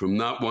from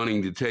not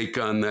wanting to take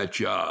on that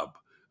job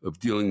of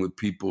dealing with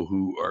people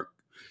who are,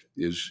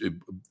 is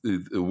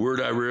the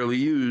word I rarely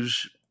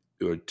use,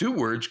 or two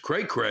words,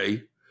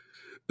 cray-cray,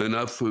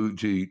 enough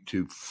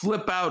to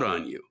flip out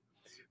on you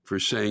for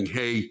saying,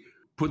 hey,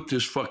 put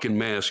this fucking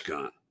mask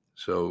on.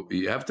 So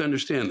you have to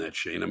understand that,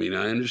 Shane. I mean,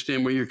 I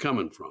understand where you're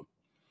coming from.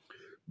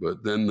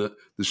 But then the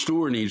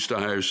store needs to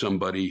hire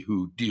somebody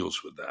who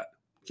deals with that,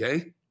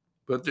 okay?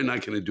 But they're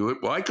not going to do it.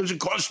 Why? Because it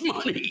costs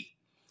money.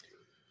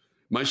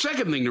 My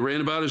second thing to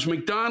rant about is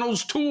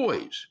McDonald's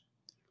toys.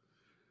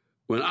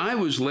 When I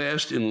was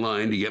last in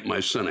line to get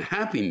my son a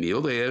Happy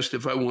Meal, they asked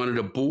if I wanted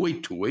a boy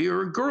toy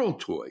or a girl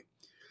toy,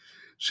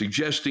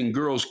 suggesting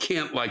girls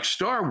can't like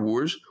Star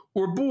Wars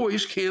or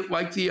boys can't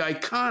like the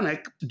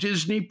iconic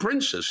Disney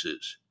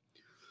princesses.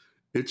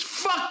 It's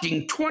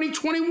fucking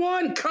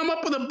 2021. Come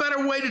up with a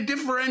better way to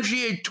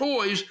differentiate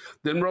toys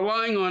than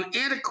relying on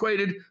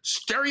antiquated,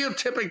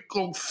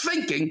 stereotypical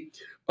thinking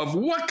of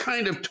what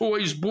kind of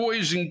toys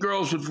boys and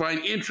girls would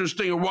find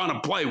interesting or want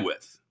to play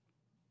with.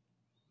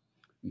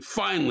 And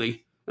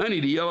finally, I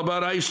need to yell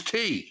about iced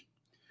tea.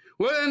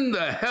 When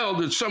the hell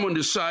did someone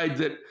decide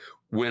that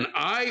when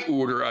I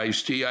order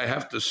iced tea, I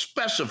have to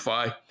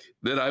specify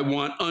that I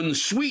want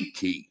unsweet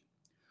tea?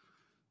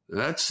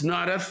 That's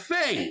not a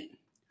thing.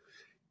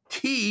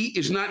 Tea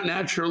is not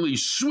naturally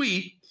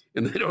sweet,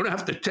 and they don't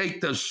have to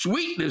take the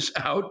sweetness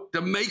out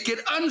to make it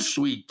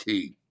unsweet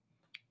tea.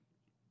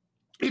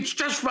 It's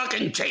just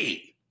fucking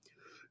tea.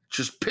 It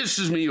just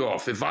pisses me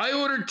off. If I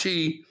order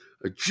tea,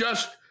 I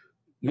just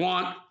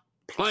want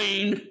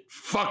plain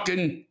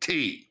fucking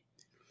tea.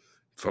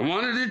 If I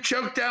wanted to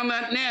choke down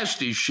that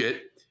nasty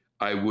shit,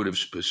 I would have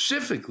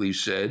specifically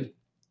said,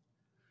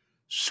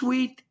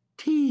 sweet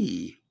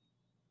tea.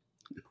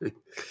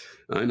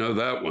 I know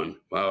that one.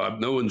 Wow,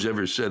 no one's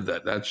ever said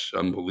that. That's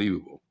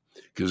unbelievable.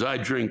 Because I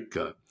drink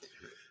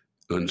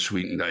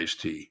unsweetened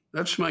iced tea.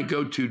 That's my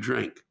go-to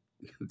drink.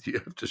 You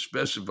have to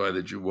specify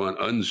that you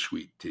want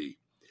unsweet tea.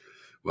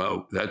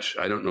 Well,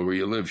 I don't know where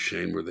you live,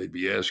 Shane, where they'd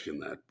be asking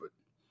that, but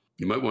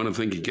you might want to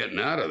think of getting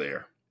out of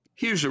there.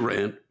 Here's a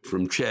rant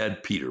from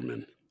Chad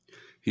Peterman.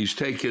 He's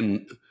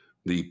taken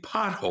the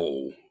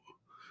pothole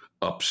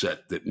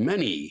upset that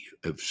many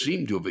have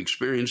seemed to have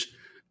experienced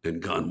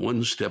and gone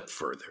one step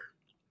further.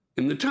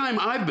 In the time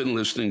I've been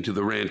listening to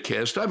the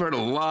Rantcast, I've heard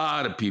a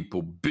lot of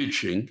people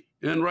bitching,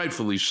 and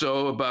rightfully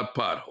so, about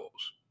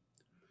potholes.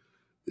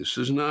 This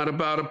is not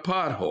about a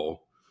pothole,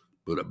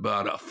 but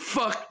about a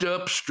fucked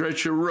up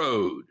stretch of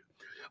road.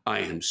 I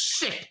am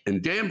sick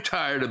and damn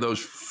tired of those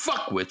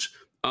fuckwits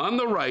on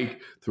the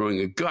right throwing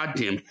a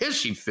goddamn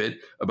hissy fit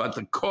about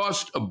the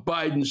cost of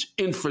Biden's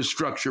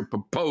infrastructure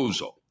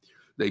proposal.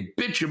 They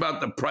bitch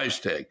about the price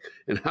tag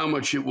and how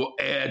much it will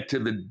add to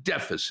the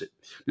deficit,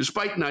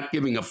 despite not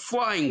giving a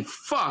flying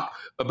fuck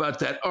about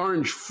that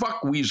orange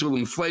fuckweasel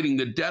inflating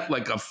the debt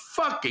like a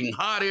fucking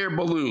hot air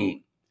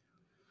balloon.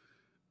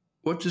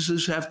 What does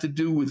this have to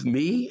do with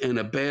me and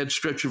a bad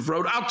stretch of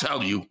road? I'll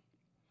tell you.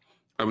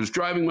 I was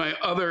driving my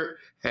other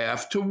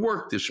half to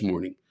work this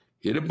morning,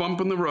 hit a bump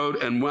in the road,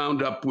 and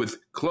wound up with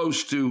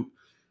close to,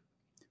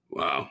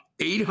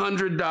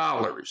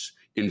 $800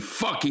 in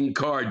fucking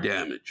car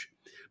damage.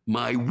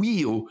 My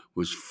wheel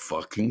was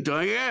fucking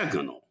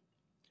diagonal.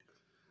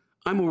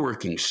 I'm a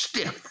working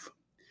stiff.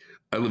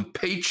 I live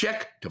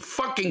paycheck to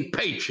fucking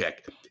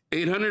paycheck.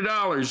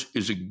 $800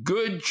 is a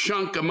good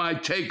chunk of my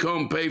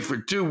take-home pay for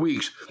 2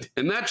 weeks,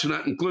 and that's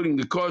not including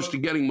the cost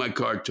of getting my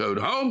car towed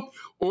home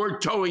or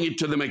towing it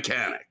to the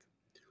mechanic.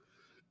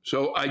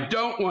 So I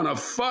don't want to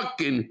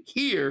fucking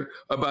hear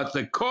about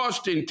the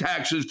cost in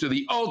taxes to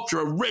the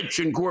ultra-rich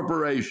and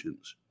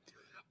corporations.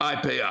 I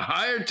pay a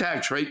higher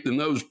tax rate than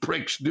those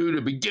pricks do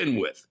to begin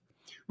with.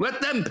 Let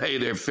them pay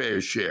their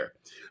fair share.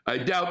 I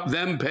doubt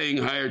them paying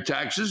higher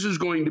taxes is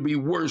going to be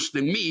worse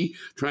than me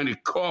trying to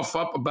cough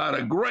up about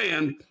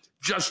 $1,000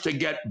 just to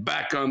get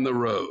back on the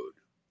road.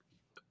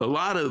 A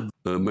lot of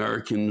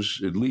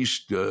Americans, at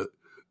least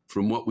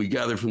from what we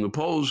gather from the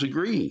polls,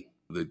 agree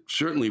that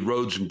certainly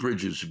roads and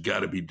bridges have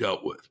got to be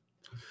dealt with.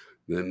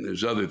 Then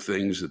there's other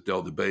things that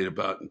they'll debate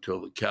about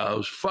until the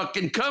cows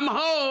fucking come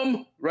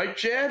home. Right,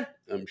 Chad?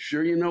 I'm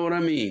sure you know what I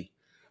mean.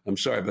 I'm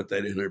sorry about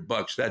that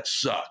 $800. That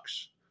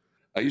sucks.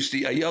 I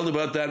yelled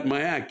about that in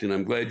my act, and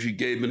I'm glad you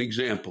gave an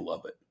example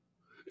of it.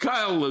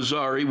 Kyle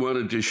Lazari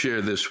wanted to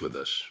share this with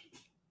us.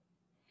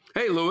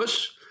 Hey,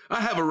 Lewis,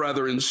 I have a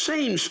rather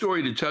insane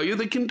story to tell you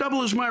that can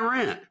double as my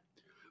rant.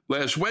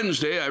 Last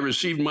Wednesday, I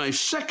received my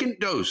second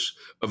dose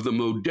of the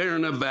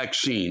Moderna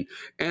vaccine.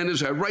 And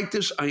as I write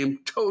this, I am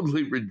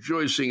totally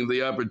rejoicing in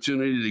the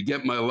opportunity to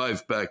get my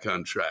life back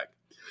on track.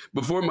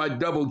 Before my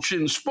double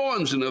chin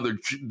spawns another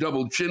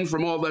double chin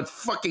from all that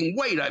fucking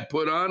weight I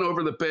put on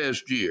over the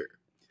past year.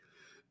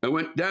 I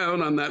went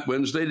down on that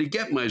Wednesday to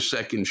get my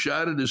second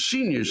shot at a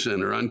senior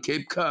center on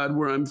Cape Cod,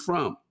 where I'm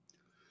from.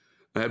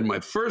 I had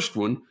my first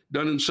one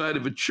done inside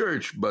of a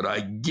church, but I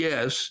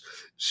guess,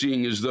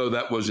 seeing as though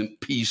that wasn't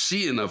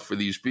PC enough for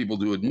these people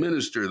to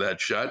administer that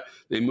shot,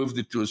 they moved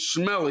it to a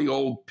smelly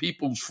old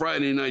People's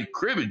Friday Night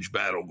Cribbage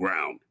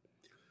battleground.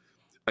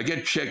 I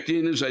get checked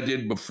in as I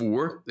did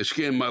before. They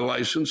scan my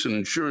license and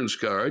insurance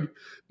card,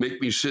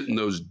 make me sit in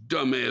those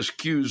dumbass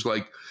queues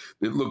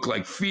that look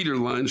like feeder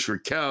lines for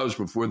cows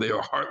before they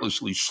are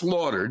heartlessly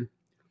slaughtered.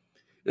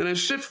 And I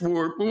sit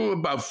for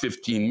about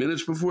 15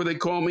 minutes before they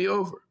call me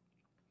over.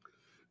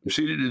 I'm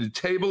seated at a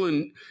table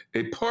in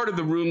a part of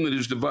the room that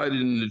is divided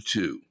into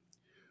two.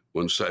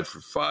 One side for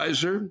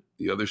Pfizer,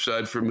 the other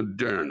side for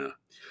Moderna.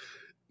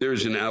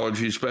 There's an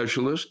allergy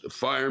specialist, a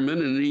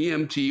fireman, and an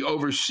EMT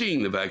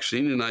overseeing the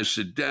vaccine, and I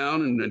sit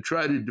down and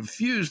try to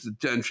diffuse the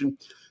tension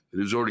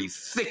that is already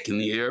thick in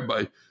the air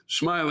by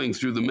smiling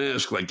through the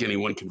mask like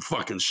anyone can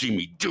fucking see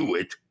me do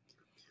it,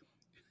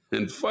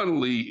 and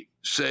funnily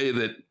say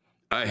that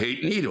I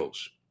hate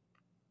needles.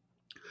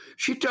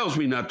 She tells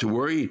me not to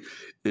worry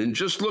and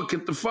just look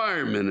at the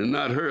fireman and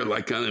not her,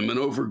 like I'm an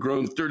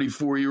overgrown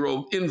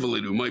 34-year-old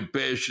invalid who might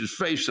bash his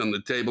face on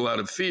the table out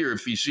of fear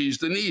if he sees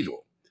the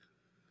needle.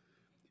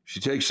 She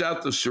takes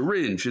out the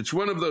syringe. It's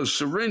one of those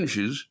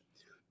syringes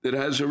that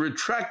has a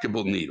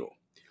retractable needle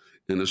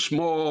and a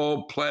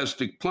small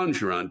plastic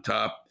plunger on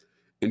top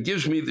and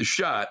gives me the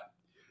shot,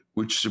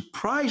 which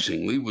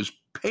surprisingly was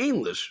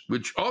painless,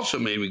 which also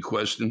made me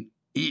question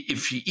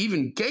if she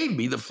even gave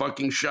me the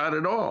fucking shot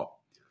at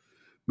all.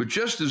 But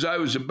just as I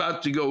was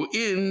about to go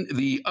in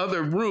the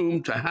other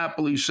room to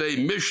happily say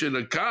mission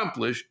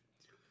accomplished,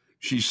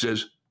 she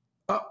says,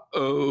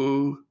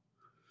 uh-oh,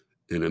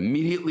 and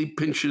immediately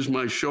pinches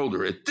my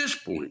shoulder. At this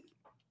point,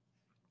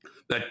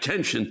 that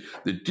tension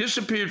that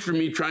disappeared from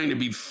me trying to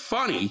be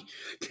funny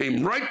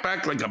came right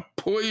back like a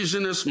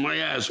poisonous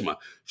miasma.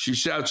 She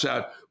shouts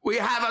out, "We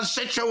have a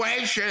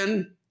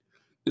situation."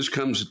 This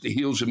comes at the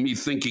heels of me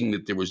thinking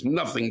that there was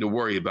nothing to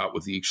worry about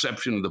with the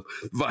exception of the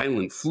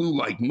violent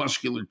flu-like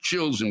muscular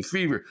chills and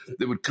fever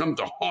that would come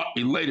to haunt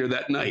me later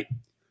that night.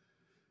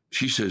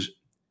 She says,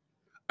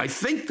 "I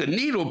think the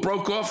needle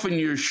broke off in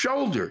your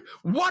shoulder."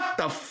 What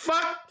the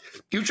fuck?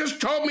 You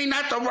just told me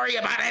not to worry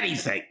about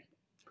anything.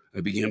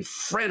 I began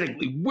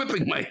frantically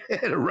whipping my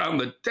head around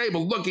the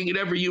table, looking at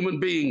every human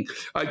being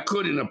I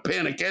could in a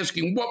panic,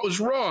 asking what was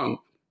wrong.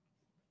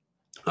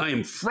 I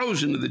am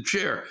frozen to the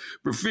chair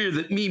for fear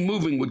that me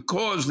moving would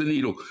cause the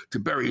needle to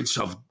bury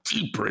itself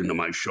deeper into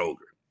my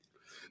shoulder.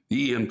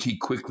 The EMT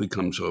quickly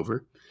comes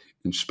over,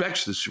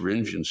 inspects the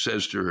syringe, and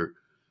says to her,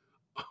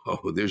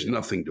 "Oh, there's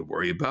nothing to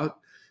worry about.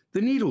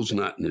 The needle's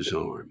not in his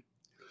arm."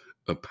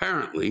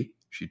 Apparently,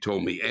 she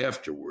told me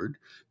afterward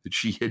that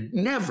she had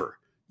never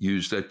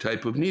used that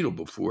type of needle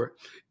before,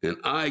 and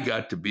I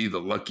got to be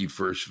the lucky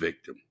first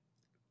victim.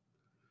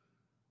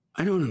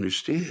 I don't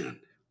understand.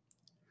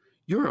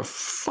 You're a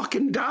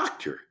fucking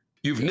doctor.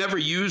 You've never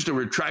used a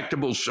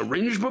retractable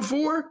syringe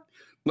before,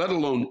 let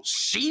alone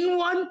seen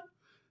one?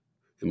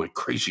 Am I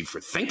crazy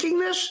for thinking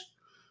this?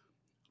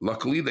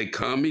 Luckily, they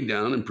calm me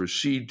down and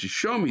proceed to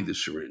show me the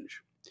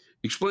syringe,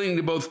 explaining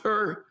to both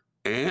her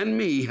and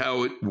me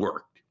how it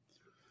worked.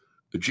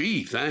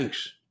 Gee,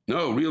 thanks.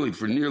 No, really,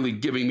 for nearly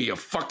giving me a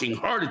fucking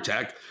heart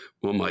attack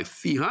while my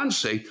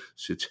fiancé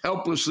sits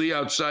helplessly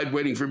outside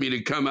waiting for me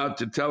to come out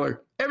to tell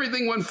her,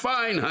 "Everything went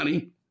fine,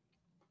 honey."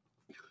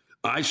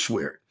 I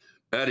swear,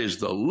 that is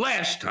the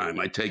last time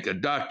I take a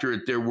doctor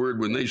at their word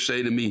when they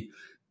say to me,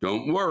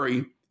 "Don't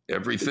worry,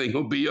 everything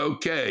will be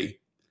okay."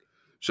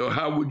 So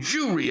how would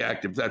you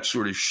react if that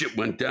sort of shit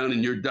went down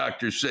and your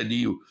doctor said to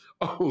you,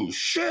 "Oh,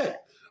 shit,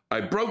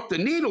 I broke the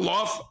needle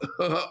off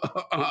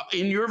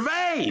in your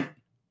vein"?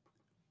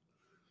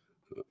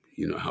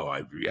 You know how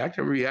I'd react.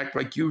 I react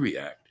like you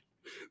react.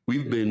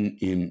 We've been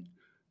in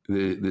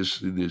this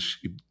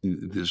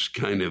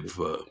kind of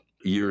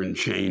year and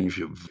change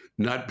of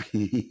not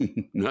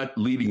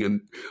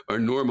leading our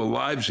normal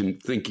lives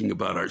and thinking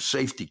about our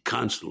safety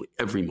constantly,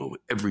 every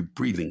moment, every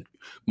breathing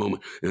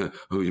moment. Am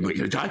I going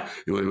to die?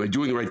 Am I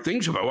doing the right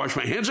things? Have I washed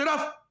my hands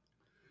enough?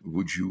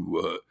 Would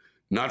you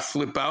not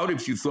flip out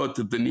if you thought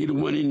that the needle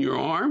went in your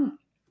arm?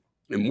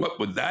 And what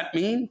would that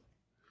mean?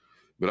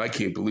 But I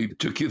can't believe it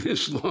took you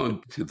this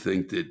long to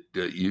think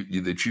that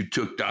you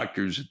took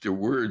doctors at their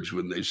words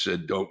when they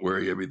said, "Don't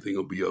worry, everything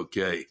will be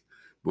okay."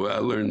 Boy, I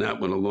learned that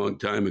one a long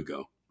time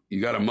ago.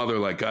 You got a mother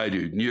like I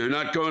do. You're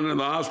not going to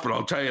the hospital,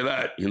 I'll tell you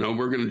that.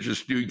 We're going to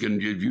just, you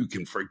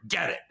can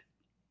forget it.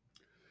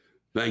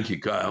 Thank you,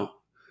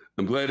 Kyle.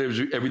 I'm glad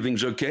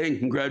everything's okay, and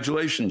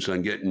congratulations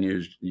on getting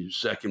your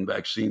second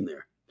vaccine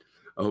there.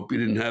 I hope you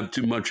didn't have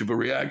too much of a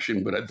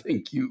reaction, but I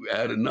think you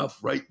had enough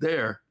right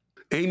there.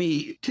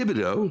 Amy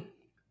Thibodeau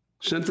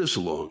sent this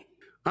along.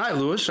 Hi,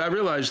 Lewis. I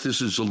realize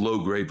this is a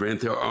low-grade rant.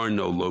 There are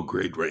no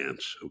low-grade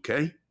rants,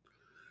 okay?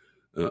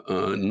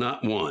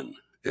 Not one.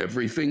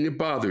 Everything that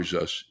bothers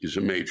us is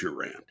a major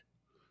rant,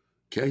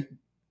 okay?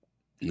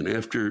 And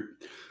after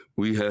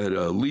we had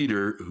a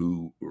leader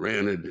who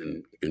ranted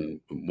and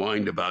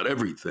whined about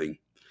everything,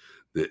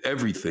 that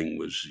everything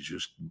was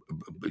just,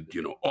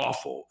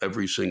 awful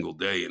every single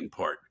day in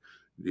part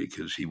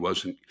because he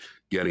wasn't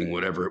getting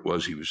whatever it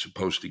was he was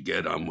supposed to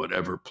get on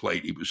whatever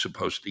plate he was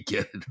supposed to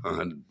get it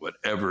on,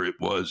 whatever it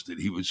was that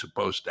he was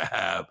supposed to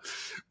have,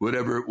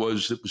 whatever it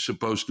was that was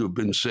supposed to have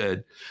been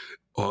said.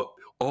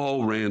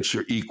 All rants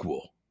are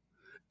equal.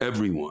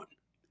 Everyone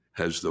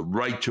has the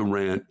right to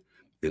rant,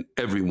 and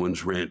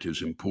everyone's rant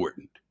is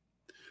important.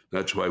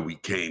 That's why we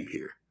came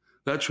here.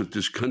 That's what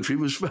this country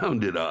was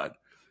founded on.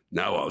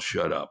 Now I'll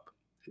shut up,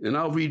 and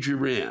I'll read your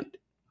rant.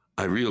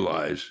 I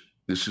realize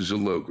this is a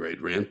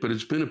low-grade rant, but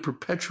it's been a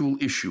perpetual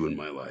issue in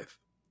my life.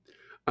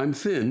 I'm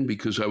thin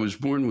because I was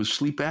born with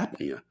sleep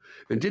apnea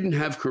and didn't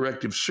have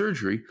corrective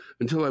surgery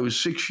until I was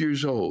 6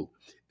 years old,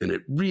 and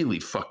it really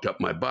fucked up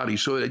my body,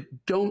 so I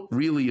don't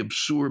really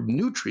absorb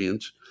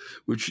nutrients,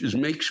 which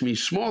makes me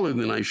smaller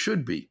than I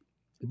should be,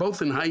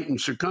 both in height and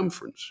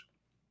circumference.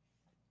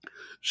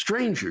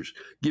 Strangers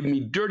give me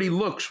dirty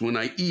looks when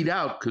I eat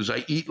out because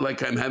I eat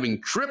like I'm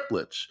having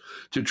triplets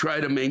to try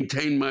to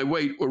maintain my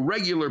weight, or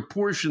regular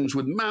portions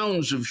with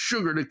mounds of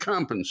sugar to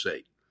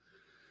compensate.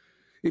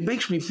 It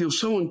makes me feel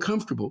so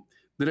uncomfortable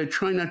that I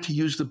try not to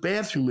use the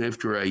bathroom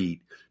after I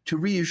eat to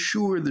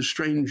reassure the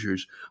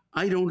strangers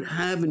I don't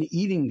have an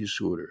eating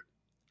disorder.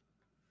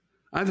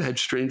 I've had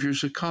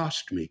strangers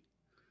accost me.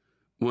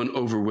 One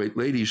overweight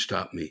lady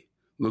stopped me,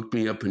 looked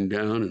me up and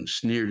down, and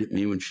sneered at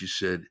me when she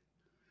said,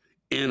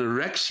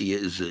 "Anorexia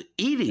is an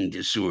eating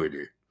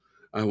disorder."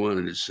 I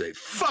wanted to say,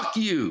 "Fuck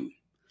you,"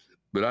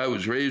 but I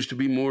was raised to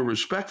be more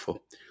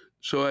respectful.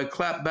 So I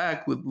clapped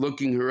back with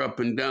looking her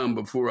up and down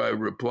before I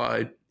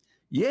replied,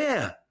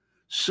 "Yeah,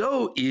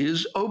 so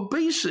is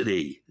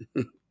obesity."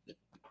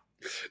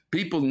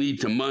 People need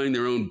to mind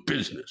their own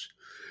business.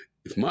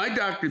 If my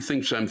doctor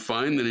thinks I'm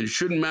fine, then it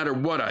shouldn't matter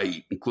what I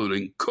eat,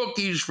 including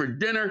cookies for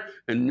dinner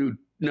and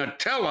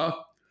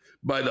Nutella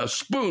by the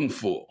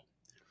spoonful.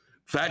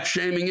 Fat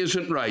shaming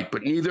isn't right,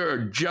 but neither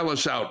are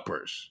jealous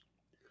outbursts.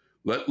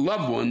 Let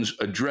loved ones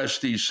address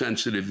these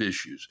sensitive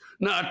issues,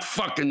 not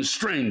fucking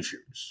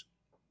strangers.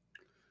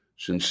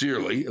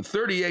 Sincerely, a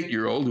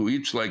 38-year-old who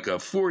eats like a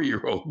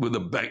 4-year-old with a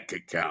bank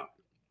account.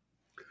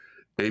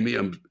 Amy,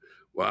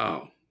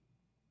 wow,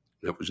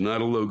 that was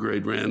not a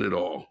low-grade rant at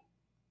all.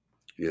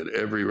 You had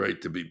every right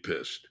to be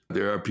pissed.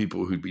 There are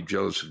people who'd be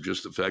jealous of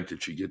just the fact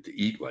that you get to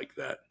eat like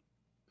that.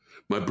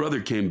 My brother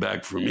came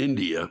back from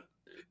India.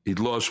 He'd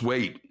lost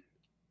weight,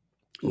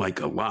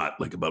 like a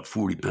lot, like about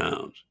 40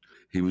 pounds.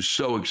 He was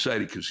so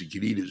excited because he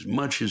could eat as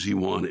much as he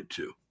wanted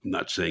to. I'm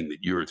not saying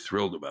that you're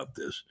thrilled about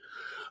this,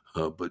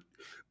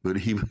 but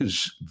he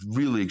was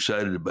really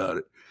excited about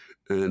it.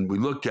 And we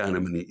looked at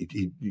him, and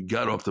he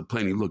got off the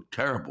plane. He looked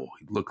terrible.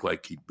 He looked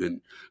like he'd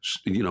been,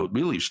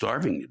 really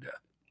starving to death.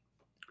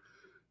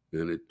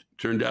 And it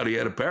turned out he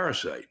had a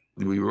parasite.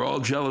 We were all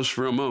jealous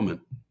for a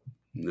moment.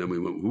 And then we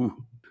went,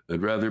 ooh,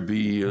 I'd rather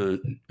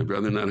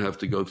not have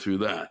to go through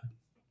that.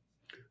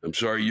 I'm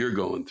sorry you're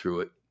going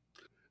through it.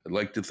 I'd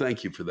like to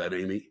thank you for that,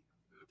 Amy.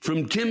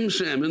 From Tim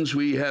Salmons,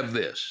 we have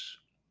this.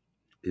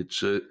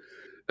 It's a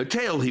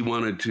tale he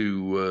wanted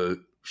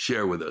to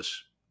share with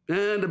us,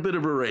 and a bit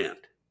of a rant.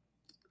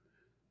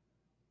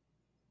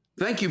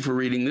 Thank you for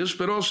reading this,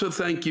 but also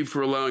thank you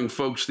for allowing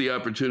folks the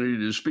opportunity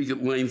to speak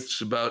at lengths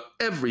about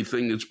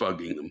everything that's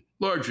bugging them,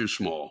 large or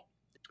small.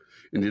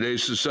 In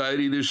today's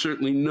society, there's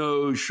certainly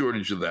no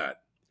shortage of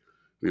that.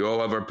 We all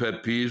have our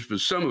pet peeves, but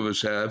some of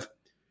us have,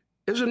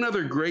 as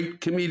another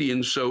great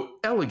comedian so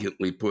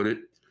elegantly put it,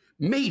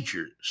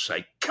 major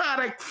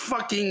psychotic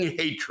fucking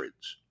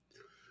hatreds.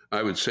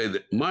 I would say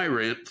that my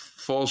rant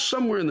falls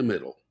somewhere in the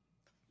middle,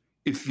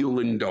 if you'll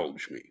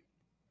indulge me.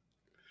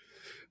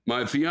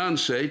 My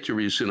fiance,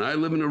 Teresa, and I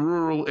live in a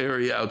rural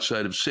area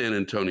outside of San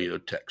Antonio,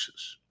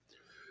 Texas.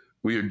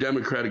 We are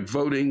democratic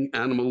voting,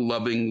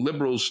 animal-loving,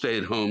 liberal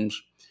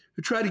stay-at-homes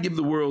who try to give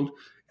the world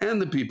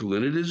and the people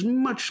in it as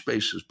much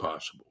space as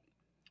possible,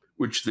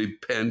 which the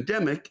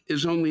pandemic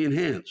has only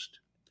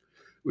enhanced.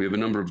 We have a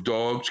number of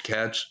dogs,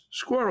 cats,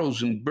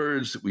 squirrels, and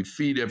birds that we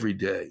feed every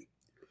day.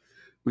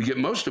 We get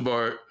most of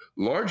our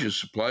largest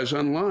supplies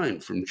online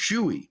from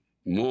Chewy,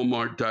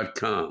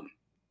 Walmart.com.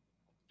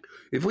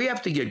 If we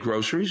have to get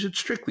groceries, it's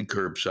strictly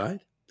curbside.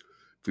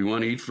 If we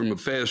want to eat from a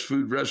fast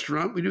food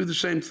restaurant, we do the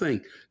same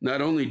thing.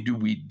 Not only do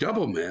we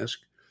double mask,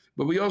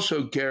 but we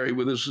also carry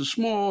with us a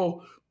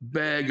small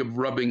bag of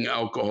rubbing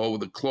alcohol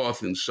with a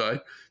cloth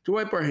inside to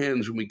wipe our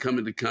hands when we come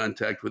into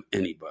contact with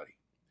anybody.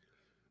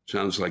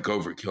 Sounds like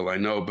overkill, I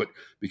know, but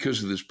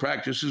because of this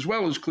practice, as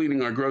well as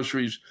cleaning our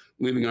groceries,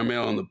 leaving our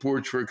mail on the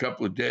porch for a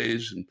couple of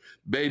days, and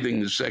bathing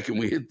the second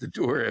we hit the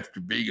door after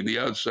being in the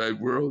outside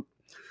world,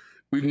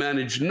 we've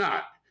managed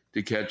not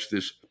to catch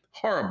this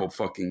horrible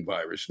fucking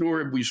virus,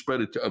 nor have we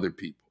spread it to other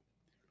people.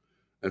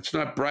 That's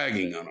not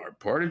bragging on our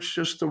part. It's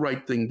just the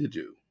right thing to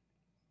do.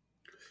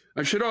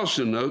 I should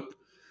also note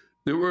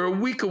that we're a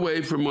week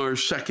away from our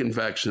second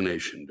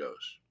vaccination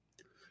dose.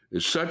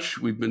 As such,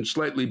 we've been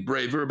slightly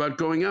braver about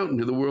going out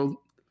into the world.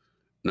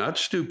 Not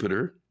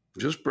stupider,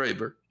 just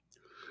braver.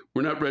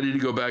 We're not ready to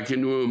go back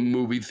into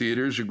movie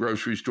theaters or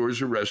grocery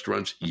stores or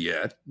restaurants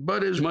yet,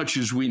 but as much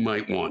as we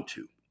might want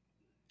to.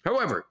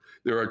 However,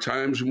 there are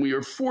times when we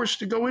are forced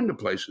to go into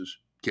places.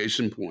 Case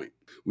in point,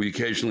 we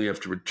occasionally have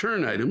to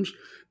return items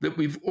that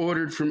we've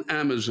ordered from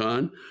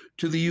Amazon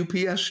to the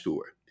UPS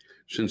store.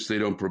 Since they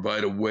don't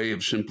provide a way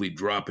of simply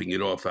dropping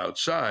it off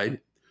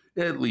outside,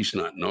 at least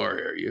not in our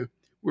area,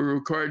 we're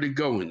required to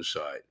go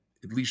inside,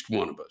 at least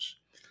one of us.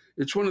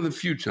 It's one of the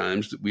few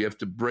times that we have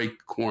to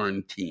break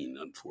quarantine,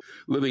 unfortunately.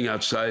 Living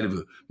outside of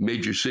a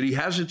major city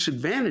has its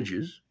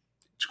advantages.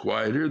 It's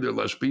quieter, there are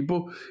less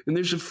people, and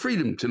there's a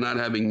freedom to not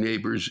having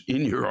neighbors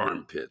in your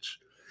armpits.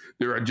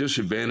 There are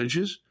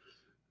disadvantages,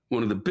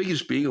 one of the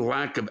biggest being a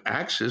lack of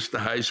access to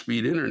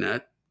high-speed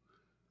internet.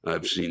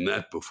 I've seen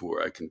that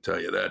before, I can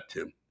tell you that,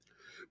 Tim.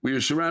 We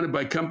are surrounded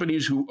by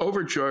companies who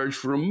overcharge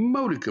for a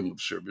modicum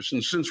of service,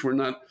 and since we're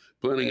not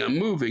planning on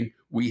moving,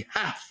 we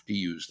have to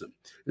use them.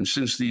 And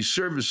since these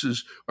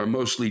services are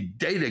mostly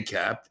data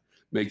capped,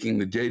 making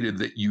the data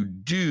that you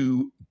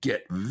do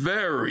get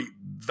very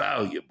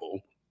valuable,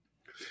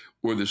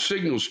 or the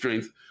signal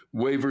strength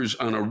wavers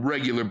on a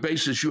regular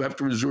basis, you have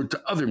to resort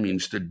to other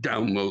means to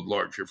download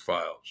larger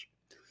files.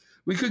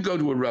 We could go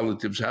to a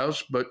relative's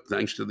house, but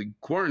thanks to the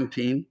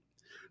quarantine,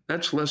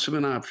 that's less of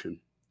an option.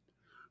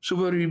 So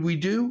what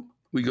do?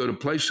 We go to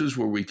places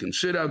where we can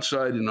sit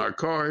outside in our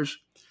cars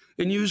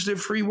and use their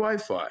free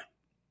Wi-Fi.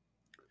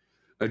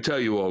 I tell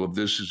you all of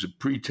this as a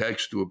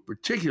pretext to a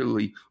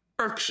particularly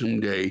irksome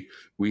day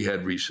we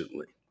had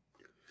recently.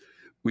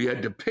 We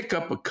had to pick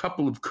up a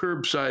couple of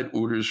curbside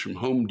orders from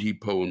Home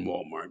Depot and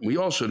Walmart. We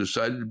also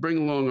decided to bring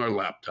along our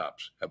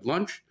laptops, have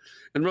lunch,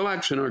 and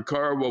relax in our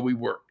car while we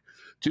worked.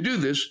 To do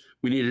this,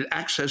 we needed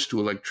access to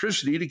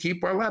electricity to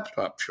keep our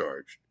laptop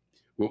charged.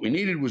 What we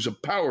needed was a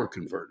power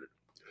converter,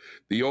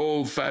 the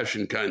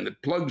old-fashioned kind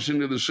that plugs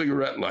into the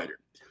cigarette lighter.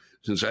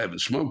 Since I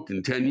haven't smoked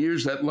in 10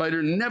 years, that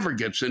lighter never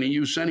gets any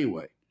use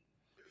anyway.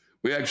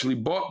 We actually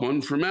bought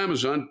one from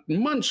Amazon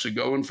months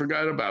ago and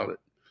forgot about it.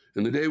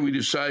 And the day we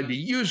decided to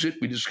use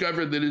it, we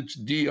discovered that it's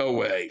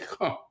DOA.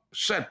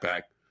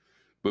 Setback,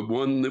 but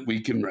one that we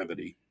can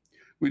remedy.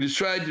 We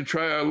decided to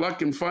try our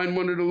luck and find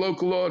one at a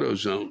local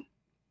AutoZone.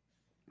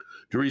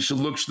 Teresa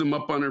looks them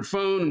up on her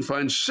phone and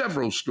finds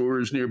several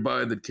stores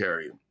nearby that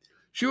carry them.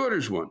 She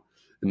orders one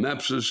and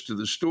maps us to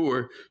the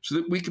store so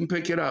that we can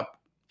pick it up.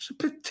 It's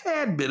a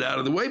tad bit out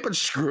of the way, but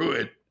screw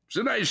it. It's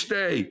a nice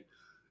day,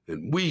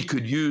 and we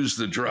could use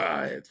the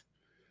drive.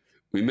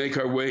 We make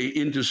our way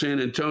into San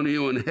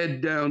Antonio and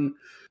head down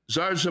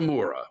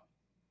Zarzamora.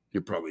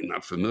 You're probably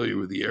not familiar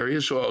with the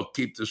area, so I'll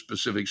keep the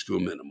specifics to a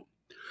minimum.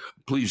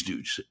 Please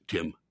do,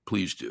 Tim.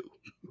 Please do.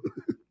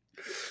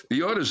 The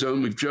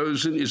AutoZone we've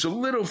chosen is a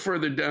little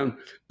further down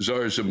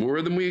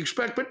Zarzamora than we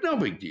expect, but no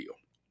big deal.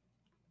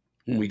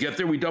 When we get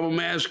there, we double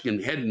mask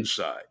and head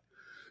inside.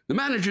 The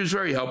manager is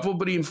very helpful,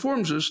 but he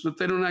informs us that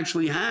they don't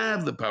actually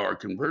have the power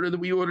converter that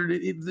we ordered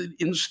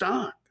in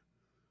stock.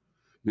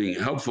 Being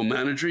a helpful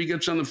manager, he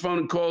gets on the phone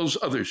and calls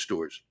other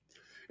stores.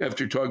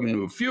 After talking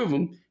to a few of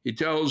them, he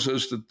tells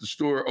us that the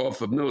store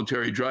off of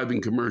Military Drive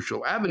and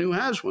Commercial Avenue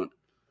has one.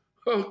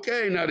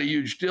 Okay, not a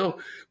huge deal.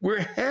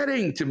 We're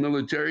heading to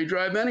Military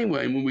Drive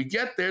anyway. When we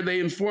get there, they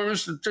inform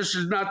us that this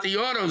is not the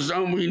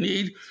AutoZone we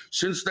need,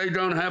 since they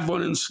don't have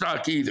one in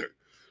stock either.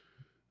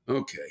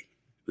 Okay,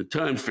 the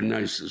time for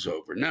nice is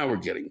over. Now we're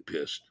getting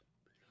pissed.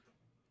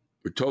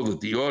 We're told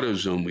that the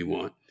AutoZone we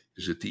want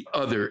is at the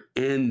other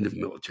end of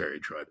Military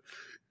Drive.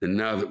 And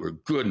now that we're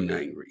good and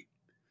angry,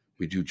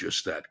 we do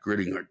just that,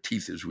 gritting our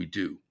teeth as we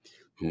do.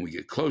 When we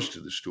get close to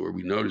the store,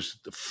 we notice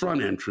that the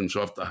front entrance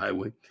off the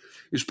highway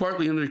is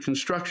partly under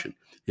construction,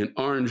 and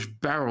orange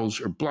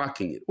barrels are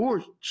blocking it,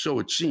 or so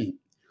it seemed.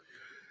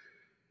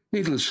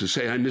 Needless to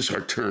say, I miss our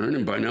turn,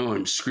 and by now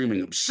I'm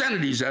screaming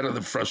obscenities out of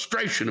the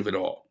frustration of it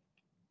all.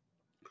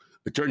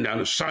 I turn down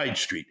a side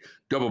street,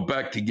 double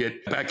back to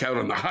get back out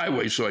on the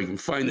highway so I can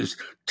find this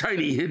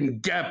tiny hidden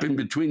gap in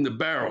between the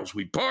barrels.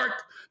 We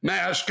park,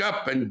 mask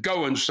up, and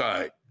go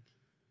inside.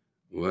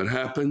 What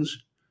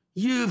happens?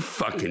 You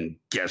fucking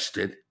guessed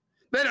it.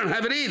 They don't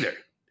have it either.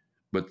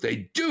 But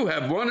they do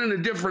have one in a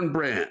different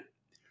brand.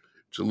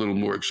 It's a little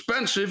more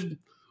expensive.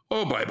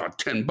 By about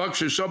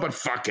 $10 or so, but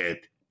fuck it.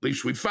 At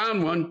least we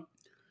found one.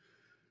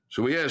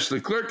 So we asked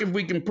the clerk if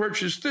we can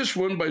purchase this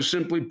one by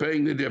simply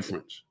paying the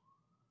difference.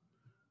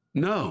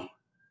 No,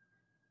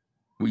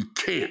 we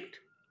can't.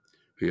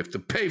 We have to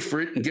pay for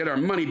it and get our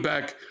money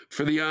back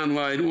for the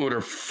online order.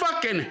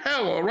 Fucking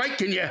hell, all right?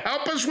 Can you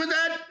help us with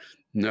that?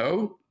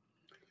 No.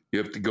 You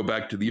have to go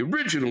back to the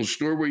original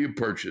store where you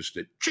purchased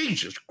it.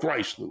 Jesus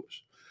Christ,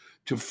 Lewis.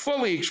 To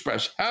fully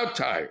express how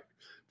tired,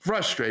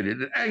 frustrated,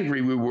 and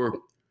angry we were,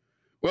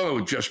 well, it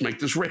would just make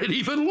this rant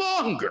even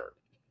longer.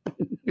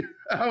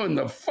 How in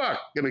the fuck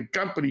can a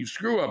company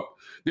screw up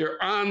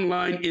their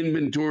online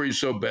inventory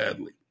so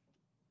badly?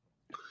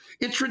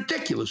 It's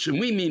ridiculous. And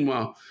we,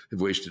 meanwhile,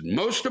 have wasted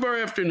most of our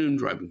afternoon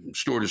driving from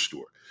store to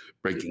store,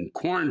 breaking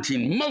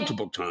quarantine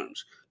multiple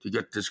times to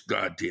get this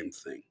goddamn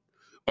thing.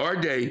 Our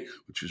day,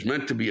 which was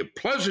meant to be a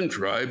pleasant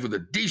drive with a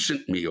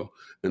decent meal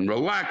and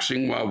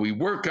relaxing while we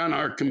work on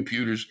our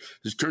computers,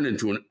 has turned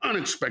into an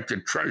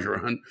unexpected treasure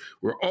hunt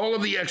where all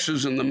of the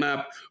X's on the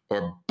map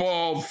are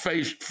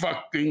bald-faced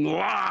fucking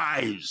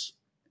lies.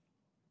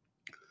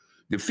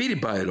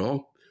 Defeated by it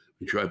all,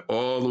 we drive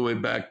all the way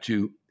back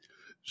to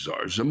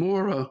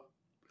Zarzamora.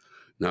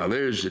 Now,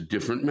 there's a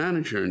different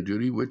manager on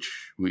duty,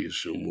 which we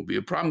assume will be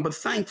a problem, but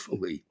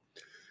thankfully,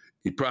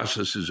 he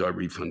processes our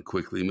refund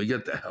quickly and we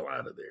get the hell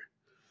out of there.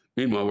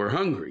 Meanwhile, we're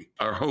hungry.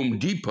 Our Home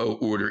Depot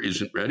order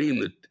isn't ready,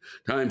 and the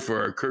time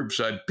for our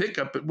curbside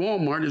pickup at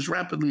Walmart is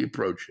rapidly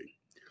approaching.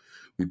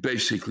 We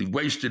basically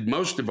wasted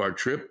most of our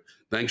trip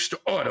thanks to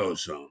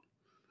AutoZone.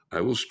 I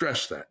will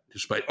stress that,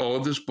 despite all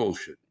of this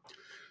bullshit,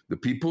 the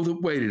people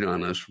that waited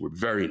on us were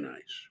very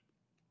nice.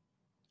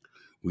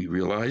 We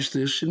realized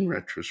this in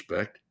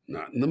retrospect,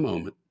 not in the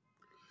moment.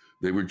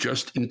 They were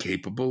just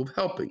incapable of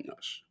helping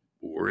us,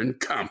 or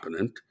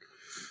incompetent.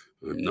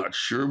 I'm not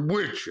sure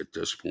which at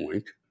this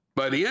point.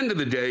 By the end of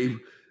the day,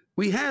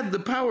 we had the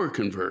power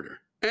converter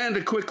and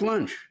a quick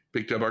lunch,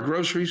 picked up our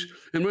groceries,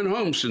 and went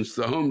home since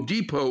the Home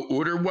Depot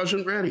order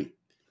wasn't ready,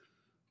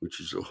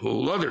 which is a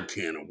whole other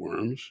can of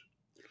worms.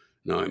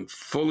 Now, I'm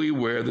fully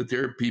aware that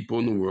there are people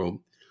in the world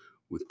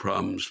with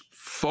problems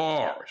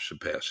far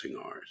surpassing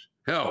ours.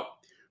 Hell,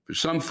 for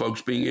some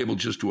folks, being able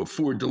just to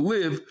afford to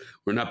live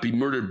or not be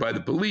murdered by the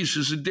police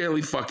is a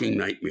daily fucking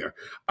nightmare.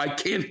 I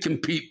can't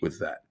compete with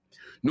that,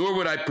 nor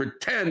would I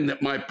pretend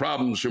that my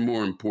problems are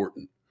more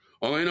important.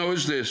 All I know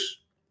is this.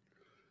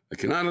 I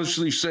can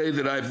honestly say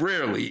that I've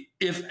rarely,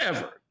 if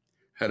ever,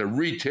 had a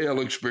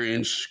retail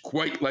experience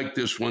quite like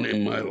this one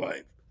in my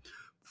life.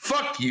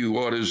 Fuck you,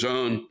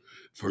 AutoZone,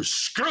 for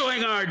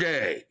screwing our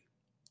day.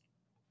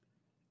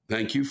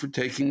 Thank you for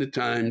taking the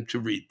time to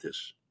read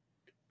this.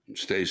 And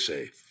stay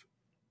safe.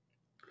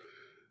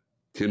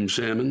 Tim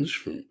Salmons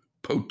from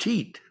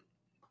Poteet,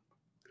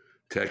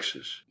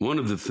 Texas. One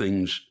of the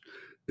things,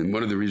 and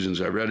one of the reasons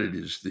I read it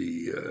is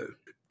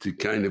to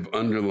kind of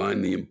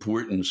underline the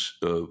importance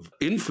of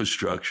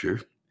infrastructure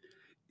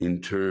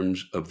in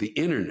terms of the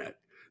internet,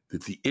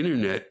 that the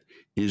internet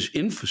is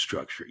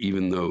infrastructure,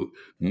 even though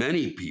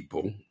many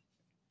people,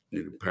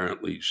 and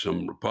apparently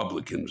some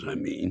Republicans,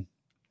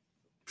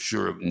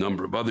 sure a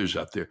number of others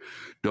out there,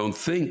 don't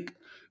think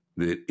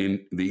that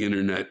the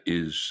internet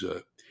is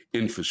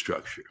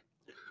infrastructure.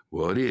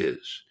 Well, it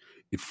is.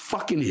 It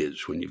fucking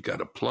is when you've got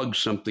to plug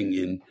something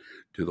in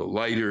to the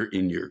lighter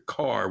in your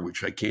car,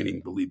 which I can't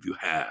even believe you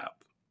have.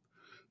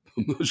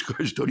 Most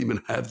cars don't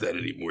even have that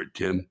anymore,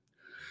 Tim.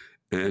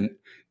 And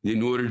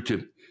in order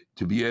to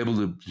be able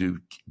to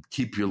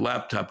keep your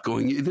laptop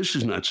going, this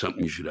is not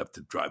something you should have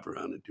to drive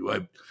around and do.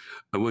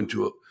 I went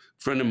to a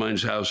friend of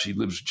mine's house. He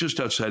lives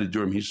just outside of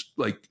Durham. He's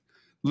like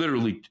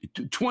literally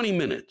 20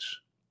 minutes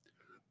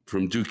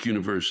from Duke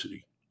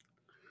University.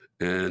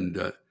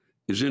 And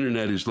his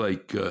internet is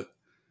like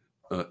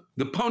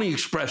the Pony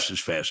Express is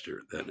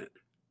faster than it.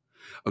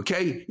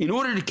 Okay? In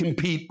order to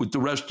compete with the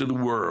rest of the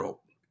world,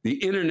 the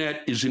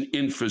internet is an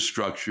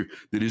infrastructure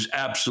that is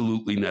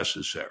absolutely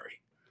necessary.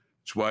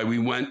 It's why we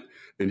went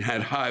and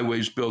had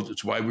highways built.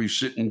 It's why we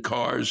sit in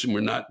cars and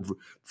we're not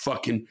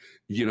fucking,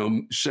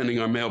 sending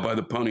our mail by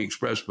the Pony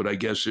Express. But I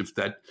guess if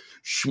that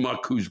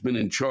schmuck who's been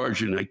in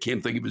charge, and I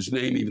can't think of his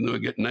name, even though I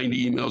get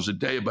 90 emails a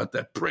day about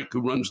that prick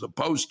who runs the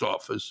post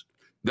office,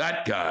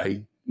 that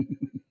guy,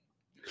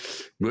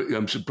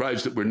 I'm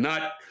surprised that we're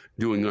not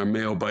doing our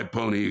mail by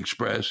Pony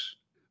Express.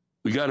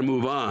 We got to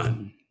move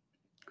on.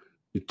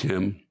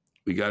 Tim,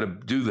 we got to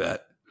do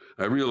that.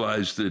 I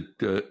realized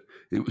that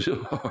it was a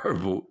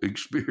horrible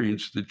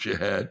experience that you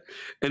had.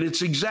 And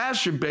it's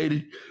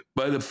exacerbated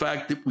by the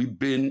fact that we've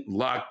been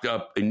locked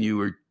up and you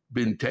have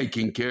been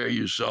taking care of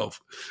yourself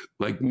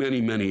like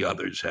many, many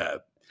others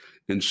have.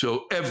 And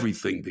so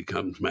everything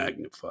becomes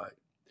magnified.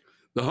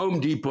 The Home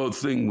Depot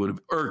thing would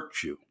have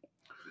irked you,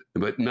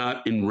 but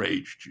not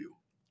enraged you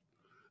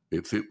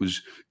if it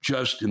was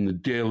just in the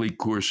daily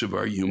course of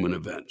our human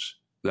events.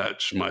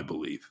 That's my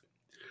belief.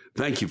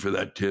 Thank you for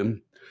that,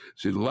 Tim.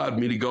 It allowed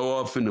me to go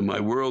off into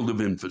my world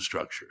of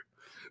infrastructure,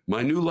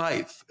 my new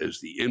life as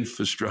the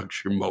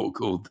infrastructure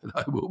mogul that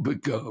I will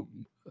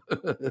become.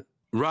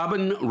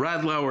 Robin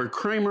Radlauer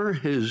Kramer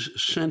has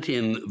sent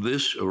in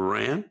this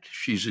rant.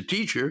 She's a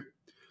teacher,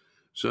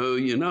 so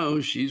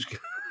she's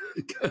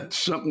got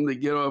something to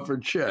get off her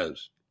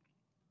chest.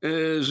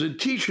 As a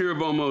teacher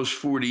of almost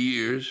 40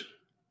 years,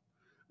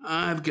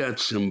 I've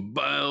got some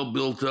bile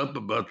built up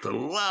about the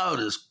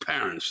loudest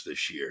parents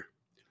this year.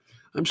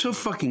 I'm so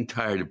fucking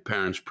tired of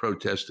parents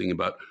protesting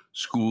about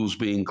schools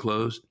being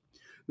closed.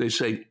 They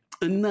say,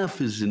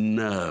 enough is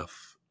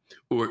enough.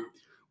 Or,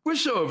 we're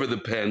so over the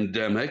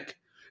pandemic,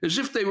 as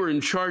if they were in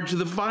charge of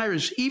the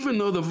virus, even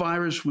though the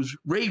virus was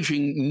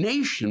raging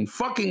nation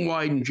fucking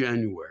wide in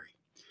January.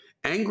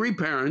 Angry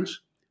parents,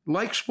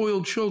 like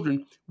spoiled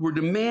children, were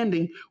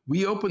demanding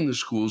we open the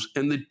schools,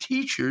 and the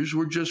teachers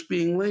were just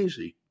being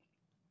lazy.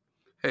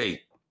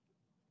 Hey,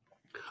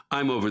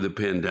 I'm over the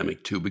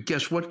pandemic too, but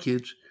guess what,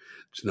 kids?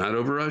 It's not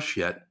over us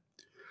yet.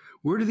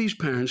 Where do these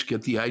parents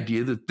get the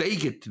idea that they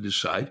get to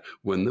decide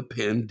when the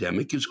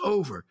pandemic is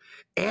over?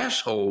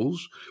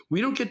 Assholes, we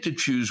don't get to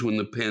choose when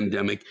the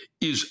pandemic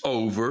is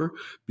over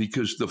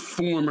because the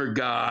former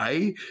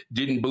guy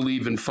didn't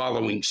believe in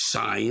following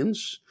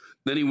science.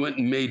 Then he went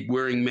and made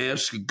wearing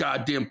masks a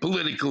goddamn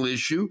political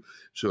issue.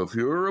 So if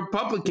you're a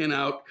Republican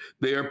out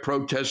there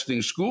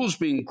protesting schools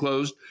being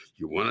closed,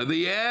 you're one of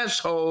the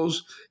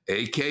assholes,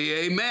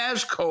 AKA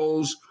mask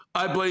holes.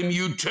 I blame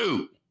you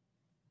too.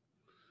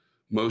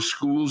 Most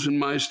schools in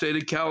my state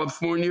of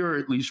California are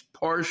at least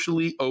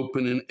partially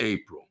open in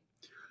April.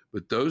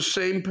 But those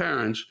same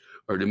parents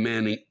are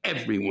demanding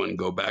everyone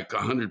go back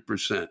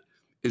 100%,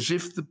 as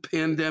if the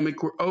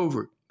pandemic were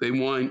over. They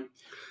whine,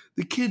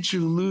 the kids are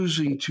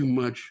losing too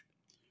much.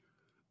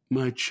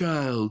 My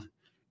child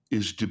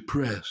is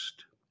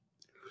depressed.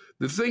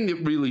 The thing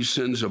that really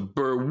sends a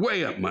burr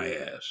way up my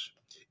ass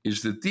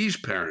is that these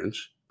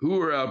parents who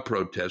are out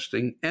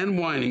protesting and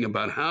whining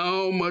about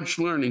how much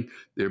learning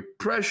their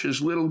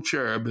precious little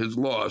cherub has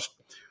lost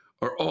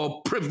are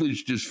all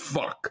privileged as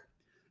fuck.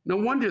 No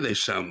wonder they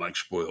sound like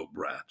spoiled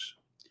brats.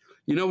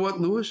 You know what,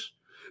 Lewis?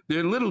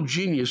 Their little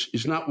genius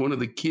is not one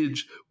of the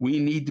kids we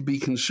need to be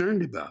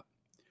concerned about.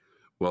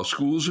 While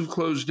schools have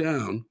closed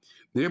down,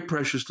 their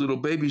precious little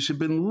babies have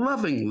been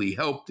lovingly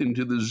helped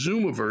into the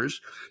Zoomiverse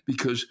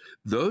because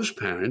those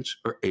parents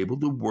are able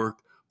to work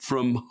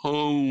from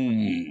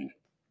home.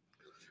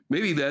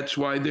 Maybe that's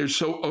why they're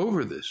so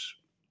over this.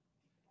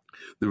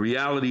 The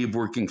reality of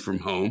working from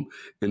home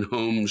and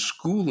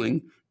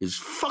homeschooling is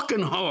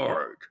fucking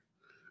hard.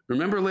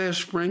 Remember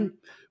last spring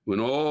when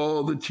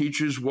all the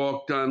teachers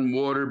walked on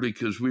water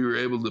because we were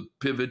able to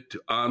pivot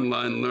to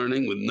online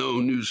learning with no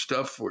new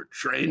stuff for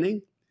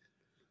training?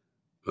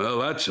 Well,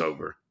 that's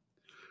over.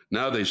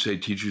 Now they say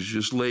teachers are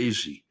just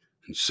lazy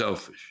and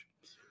selfish.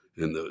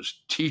 And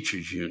those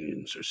teachers'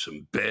 unions are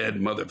some bad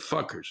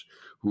motherfuckers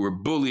who are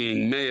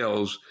bullying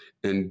males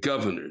and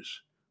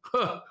governors.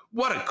 Huh,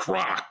 what a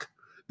crock.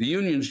 The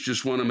unions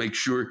just want to make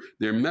sure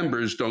their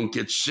members don't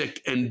get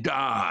sick and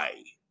die.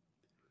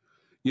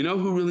 You know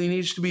who really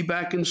needs to be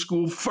back in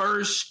school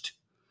first?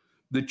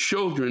 The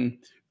children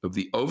of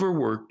the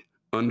overworked,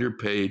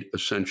 underpaid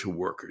essential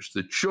workers.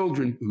 The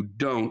children who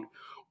don't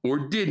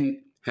or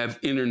didn't have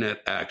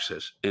internet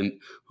access and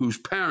whose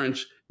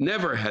parents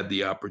never had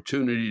the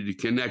opportunity to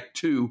connect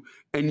to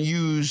and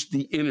use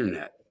the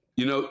internet.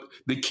 You know,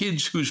 the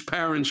kids whose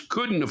parents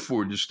couldn't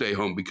afford to stay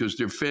home because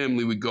their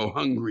family would go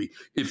hungry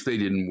if they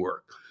didn't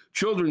work.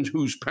 Children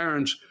whose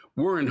parents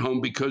weren't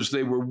home because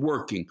they were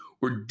working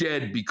or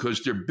dead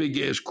because their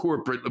big-ass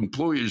corporate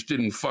employers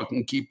didn't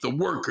fucking keep the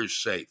workers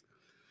safe.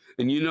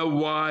 And you know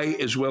why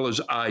as well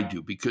as I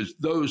do? Because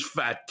those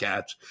fat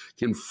cats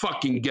can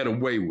fucking get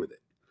away with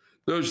it.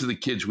 Those are the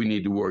kids we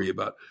need to worry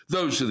about.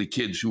 Those are the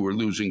kids who are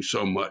losing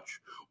so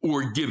much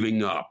or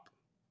giving up.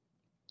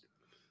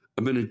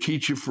 I've been a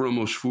teacher for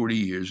almost 40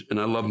 years, and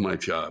I love my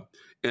job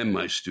and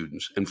my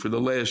students. And for the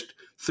last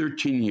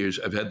 13 years,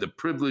 I've had the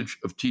privilege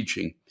of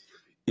teaching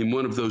in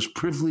one of those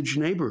privileged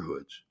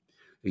neighborhoods.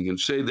 And can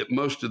say that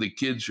most of the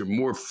kids are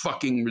more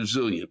fucking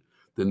resilient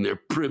than their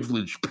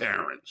privileged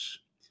parents.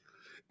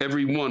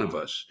 Every one of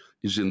us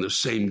is in the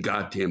same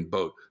goddamn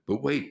boat.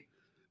 But wait,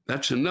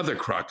 that's another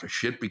crock of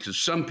shit because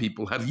some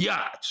people have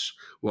yachts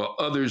while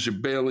others are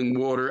bailing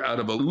water out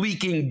of a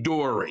leaking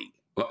dory.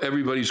 While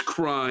everybody's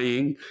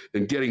crying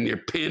and getting their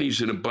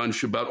panties in a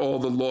bunch about all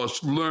the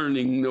lost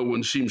learning, no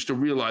one seems to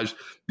realize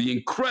the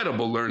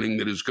incredible learning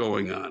that is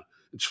going on.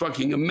 It's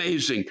fucking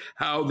amazing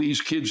how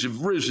these kids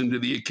have risen to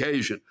the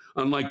occasion,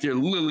 unlike their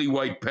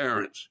lily-white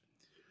parents.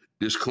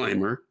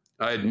 Disclaimer,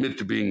 I admit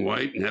to being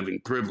white and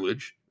having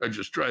privilege. I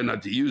just try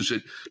not to use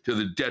it to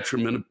the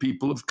detriment of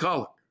people of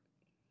color.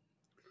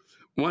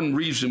 One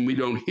reason we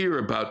don't hear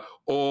about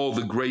all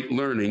the great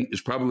learning is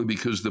probably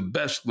because the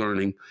best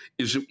learning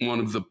isn't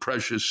one of the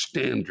precious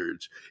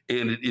standards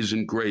and it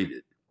isn't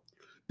graded.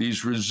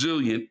 These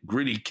resilient,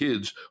 gritty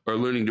kids are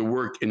learning to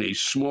work in a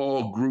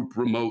small group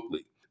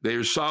remotely. They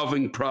are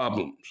solving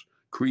problems,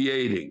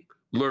 creating,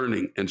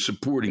 learning, and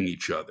supporting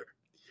each other.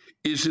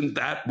 Isn't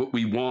that what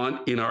we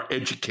want in our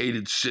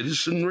educated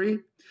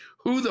citizenry?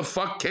 Who the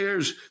fuck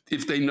cares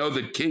if they know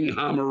that King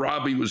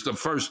Hammurabi was the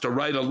first to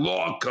write a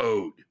law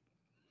code?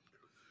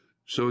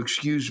 So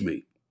excuse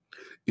me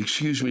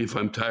if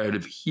I'm tired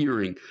of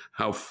hearing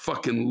how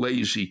fucking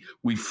lazy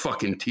we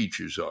fucking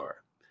teachers are.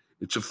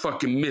 It's a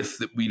fucking myth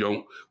that we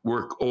don't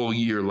work all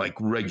year like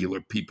regular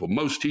people.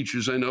 Most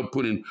teachers I know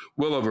put in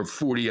well over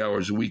 40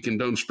 hours a week and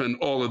don't spend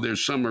all of their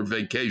summer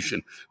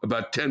vacation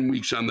about 10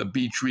 weeks on the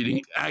beach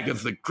reading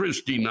Agatha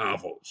Christie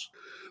novels.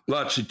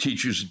 Lots of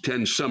teachers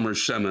attend summer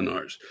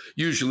seminars,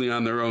 usually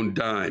on their own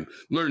dime,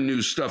 learn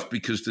new stuff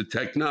because the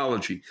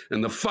technology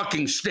and the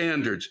fucking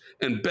standards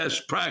and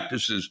best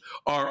practices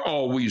are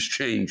always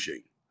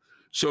changing.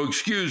 So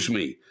excuse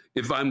me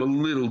if I'm a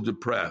little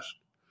depressed.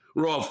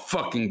 We're all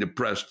fucking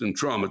depressed and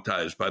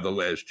traumatized by the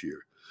last year.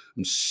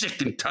 I'm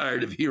sick and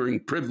tired of hearing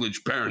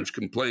privileged parents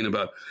complain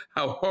about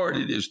how hard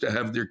it is to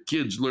have their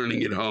kids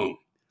learning at home.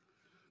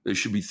 They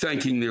should be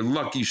thanking their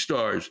lucky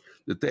stars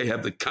that they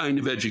have the kind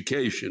of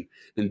education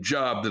and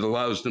job that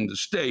allows them to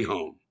stay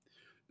home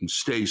and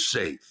stay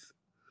safe,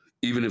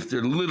 even if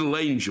their little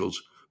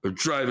angels are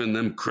driving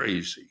them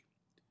crazy.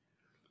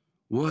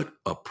 What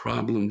a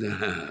problem to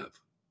have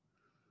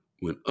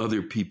when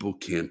other people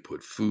can't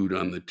put food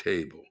on the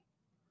table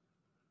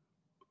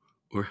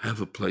or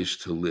have a place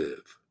to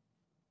live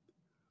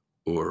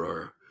or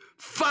are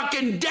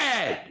fucking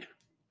dead.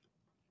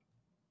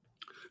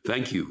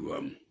 Thank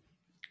you,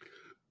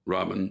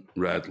 Robin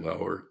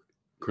Radlauer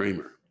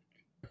Kramer,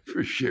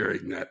 for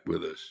sharing that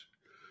with us.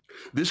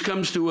 This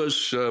comes to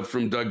us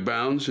from Doug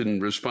Bounds in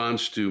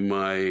response to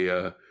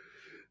my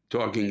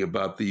talking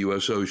about the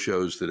USO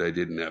shows that I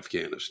did in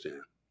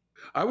Afghanistan.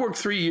 I worked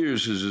 3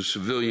 years as a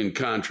civilian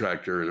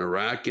contractor in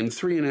Iraq and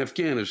 3 in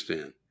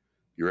Afghanistan.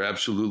 You're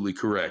absolutely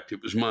correct.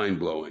 It was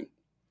mind-blowing.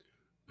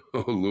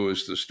 Oh,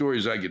 Lewis, the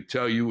stories I could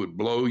tell you would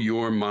blow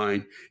your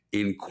mind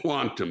in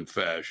quantum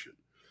fashion,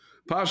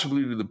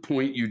 possibly to the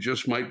point you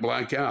just might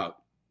black out.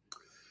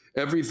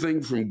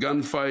 Everything from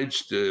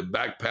gunfights to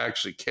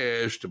backpacks of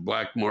cash to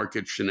black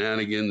market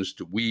shenanigans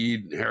to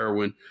weed and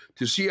heroin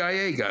to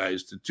CIA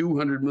guys to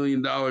 $200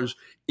 million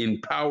in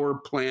power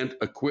plant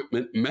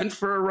equipment meant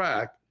for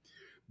Iraq.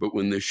 But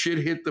when the shit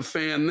hit the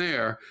fan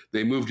there,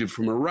 they moved it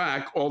from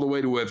Iraq all the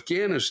way to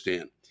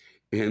Afghanistan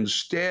and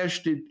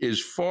stashed it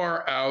as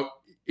far out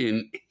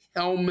in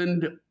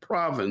Helmand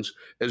province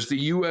as the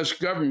U.S.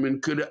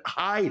 government could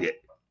hide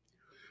it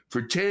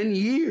for 10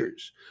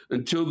 years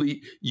until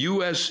the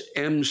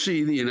USMC,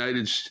 the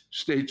United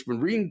States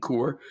Marine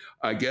Corps,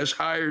 I guess,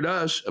 hired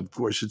us. Of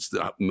course, it's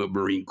the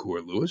Marine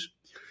Corps, Lewis.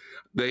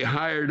 They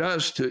hired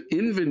us to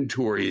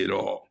inventory it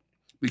all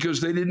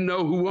because they didn't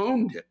know who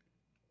owned it.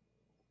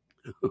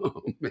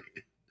 Oh, man,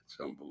 it's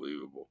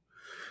unbelievable.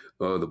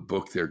 Oh, the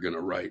book they're going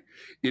to write.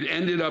 It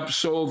ended up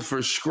sold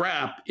for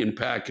scrap in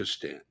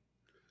Pakistan.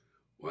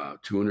 Wow,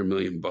 $200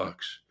 million.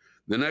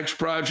 The next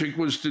project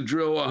was to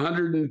drill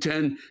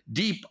 110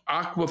 deep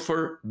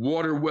aquifer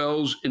water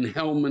wells in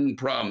Helmand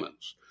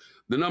province,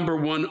 the number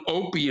 1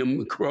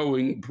 opium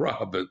growing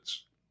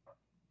province.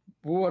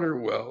 Water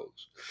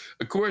wells.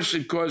 Of course,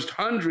 it cost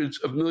hundreds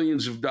of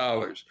millions of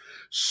dollars,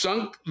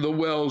 sunk the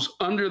wells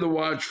under the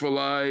watchful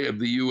eye of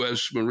the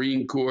U.S.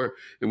 Marine Corps,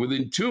 and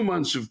within 2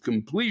 months of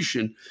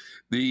completion,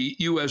 the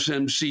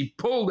USMC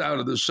pulled out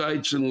of the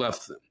sites and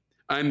left them.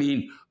 I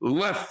mean,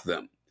 left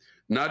them.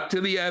 Not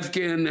to the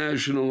Afghan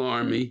National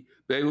Army.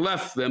 They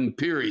left them,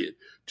 period,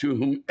 to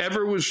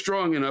whomever was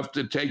strong enough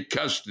to take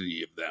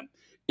custody of them.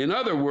 In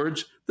other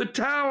words, the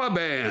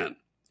Taliban.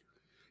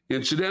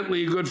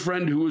 Incidentally, a good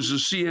friend who was a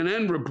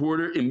CNN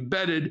reporter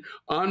embedded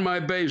on my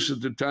base at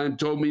the time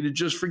told me to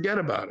just forget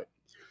about it.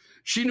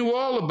 She knew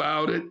all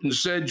about it and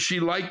said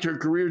she liked her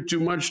career too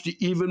much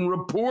to even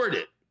report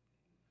it.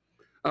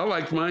 I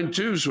liked mine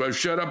too, so I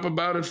shut up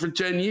about it for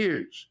 10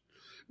 years.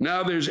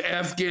 Now there's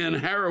Afghan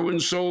heroin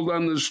sold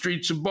on the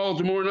streets of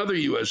Baltimore and other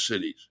U.S.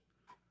 cities.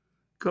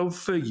 Go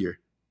figure.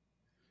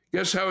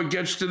 Guess how it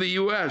gets to the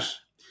U.S.?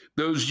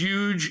 Those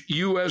huge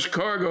U.S.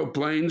 cargo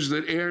planes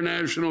that Air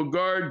National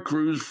Guard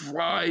crews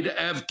fly to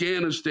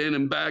Afghanistan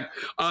and back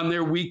on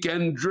their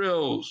weekend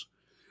drills.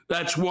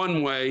 That's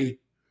one way.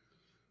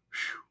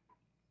 Whew.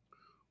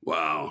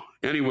 Wow.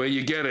 Anyway,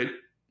 you get it.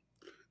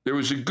 There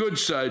was a good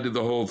side to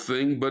the whole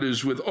thing, but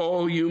as with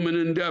all human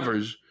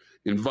endeavors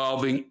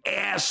involving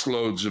ass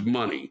loads of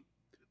money,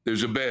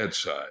 there's a bad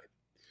side.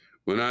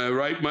 When I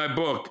write my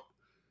book,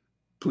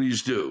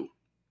 please do.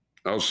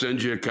 I'll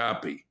send you a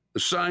copy, a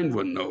signed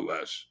one, no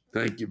less.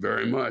 Thank you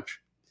very much.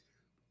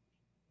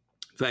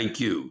 Thank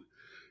you,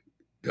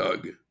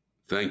 Doug.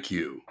 Thank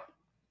you.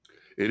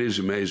 It is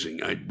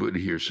amazing. I would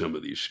hear some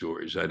of these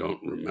stories. I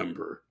don't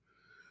remember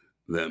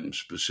them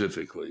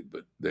specifically,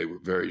 but they were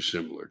very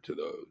similar to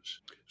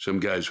those.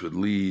 Some guys would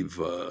leave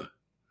the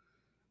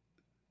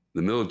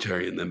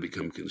military and then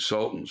become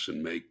consultants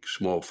and make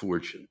small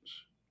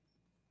fortunes.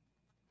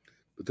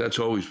 But that's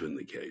always been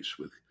the case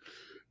with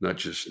not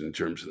just in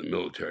terms of the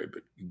military,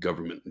 but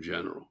government in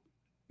general.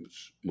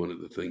 It's one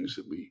of the things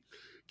that we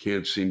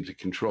can't seem to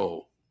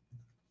control.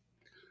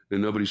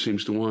 And nobody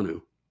seems to want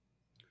to.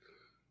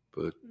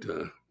 But,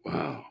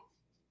 wow.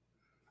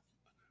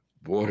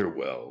 Water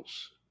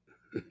wells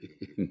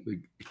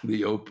in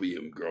the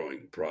opium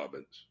growing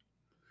province.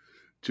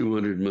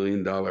 $200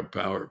 million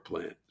power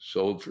plant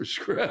sold for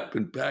scrap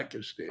in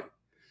Pakistan.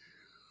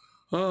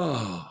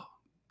 Oh,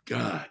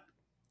 God.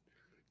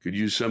 Could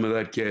use some of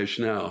that cash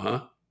now,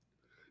 huh?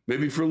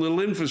 Maybe for a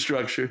little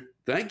infrastructure.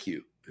 Thank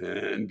you,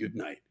 and good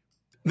night.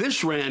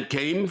 This rant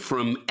came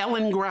from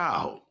Ellen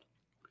Grau.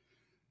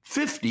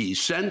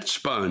 50-cent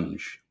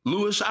sponge.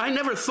 Lewis, I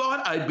never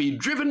thought I'd be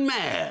driven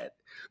mad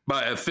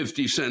by a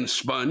 50-cent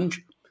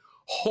sponge.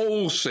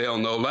 Wholesale,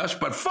 no less,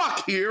 but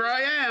fuck, here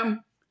I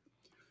am.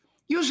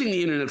 Using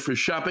the internet for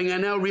shopping, I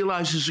now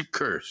realize is a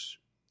curse.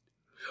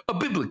 A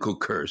biblical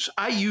curse.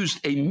 I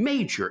used a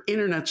major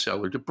internet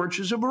seller to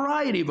purchase a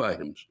variety of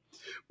items,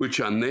 which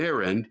on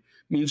their end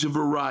means a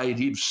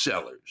variety of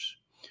sellers.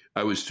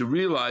 I was to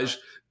realize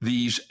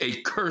these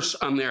a curse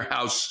on their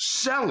house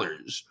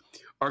sellers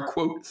are,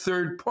 quote,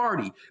 third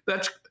party.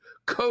 That's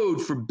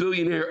code for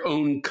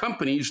billionaire-owned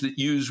companies that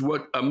use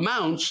what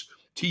amounts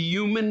to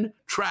human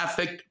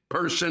trafficked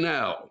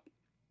personnel.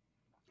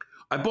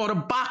 I bought a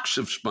box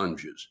of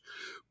sponges,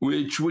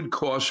 which would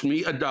cost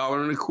me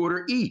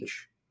 $1.25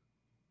 each.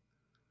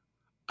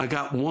 I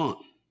got one.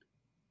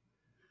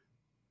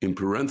 In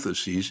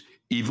parentheses,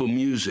 evil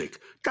music.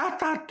 Da,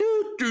 da,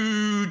 do,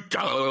 do,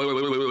 da.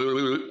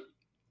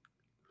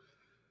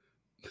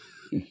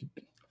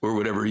 Or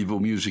whatever evil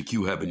music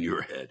you have in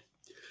your head.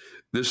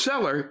 The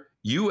seller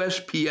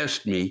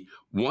USPS'd me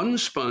one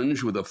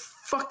sponge with a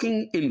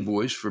fucking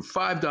invoice for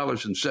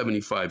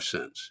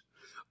 $5.75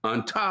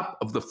 on top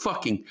of the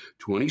fucking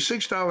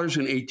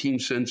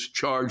 $26.18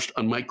 charged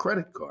on my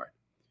credit card.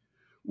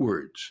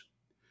 Words.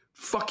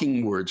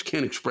 Fucking words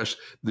can't express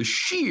the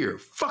sheer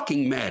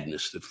fucking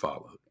madness that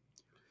followed.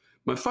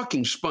 My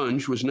fucking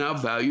sponge was now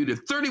valued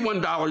at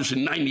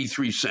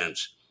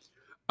 $31.93.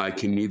 I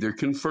can neither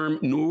confirm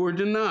nor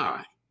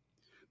deny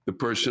the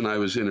person I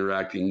was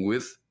interacting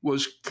with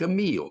was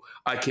Camille.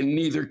 I can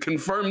neither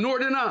confirm nor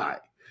deny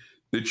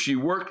that she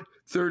worked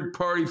third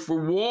party for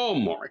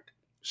Walmart,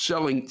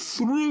 selling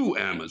through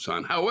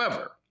Amazon.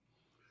 However,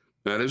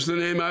 that is the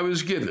name I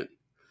was given.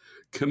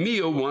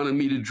 Camille wanted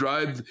me to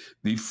drive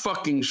the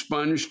fucking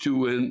sponge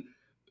to an,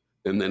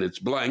 and then it's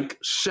blank,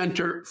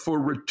 center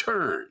for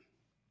return.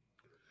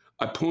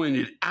 I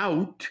pointed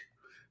out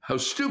how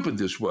stupid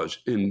this was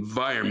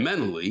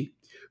environmentally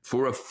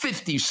for a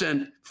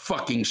 50-cent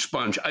fucking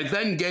sponge. I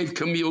then gave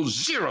Camille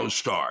 0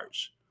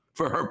 stars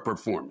for her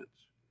performance.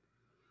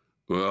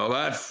 Well,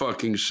 that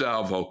fucking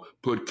salvo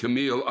put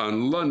Camille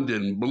on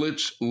London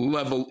Blitz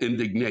level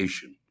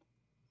indignation.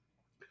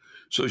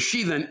 So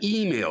she then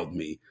emailed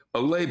me a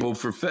label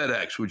for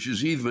FedEx, which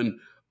is even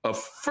a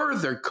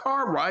further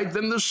car ride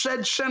than the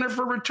said center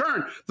for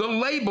return. The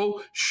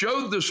label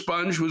showed the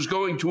sponge was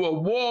going to a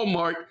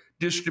Walmart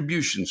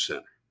distribution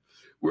center.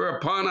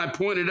 Whereupon I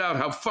pointed out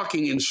how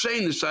fucking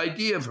insane this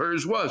idea of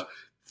hers was.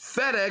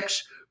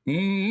 FedEx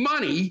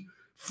money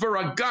for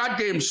a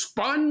goddamn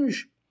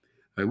sponge?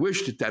 I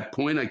wished at that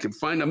point I could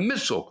find a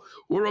missile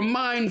or a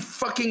mind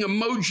fucking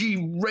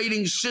emoji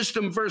rating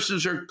system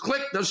versus her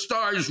click the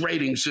stars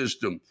rating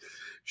system.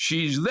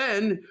 She's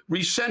then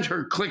resent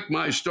her click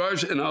my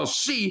stars and I'll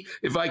see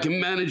if I can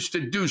manage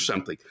to do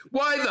something.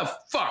 Why the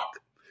fuck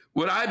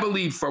would I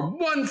believe for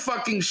one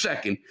fucking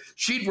second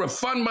she'd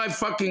refund my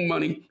fucking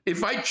money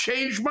if I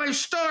changed my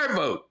star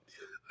vote?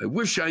 I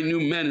wish I knew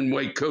men in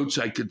white coats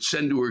I could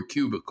send to her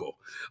cubicle.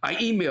 I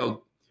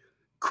emailed,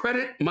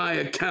 credit my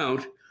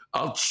account,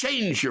 I'll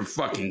change your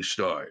fucking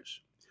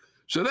stars.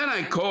 So then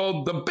I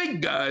called the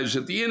big guys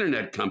at the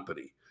internet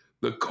company.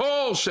 The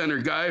call center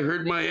guy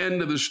heard my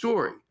end of the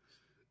story,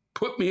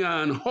 put me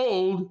on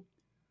hold,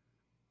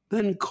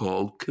 then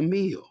called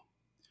Camille.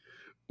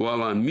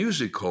 While on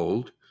music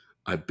hold,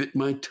 I bit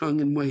my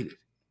tongue and waited.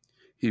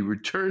 He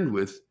returned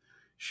with,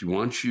 she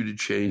wants you to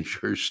change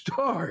her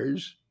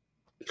stars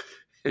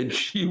and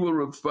she will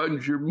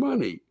refund your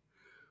money.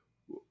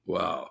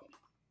 Wow.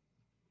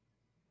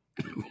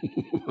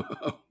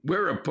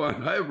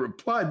 Whereupon I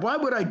replied, why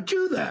would I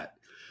do that?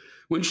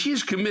 When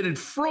she's committed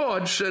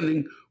fraud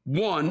sending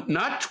one,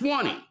 not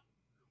 20,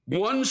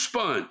 one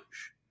sponge,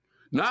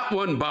 not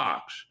one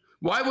box.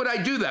 Why would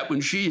I do that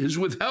when she has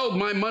withheld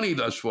my money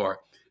thus far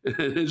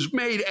and has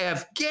made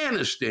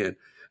Afghanistan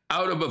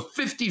out of a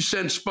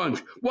 50-cent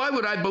sponge? Why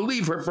would I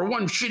believe her for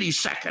one shitty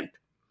second?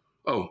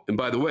 Oh, and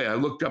by the way, I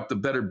looked up the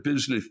Better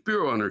Business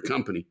Bureau on her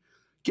company.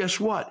 Guess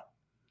what?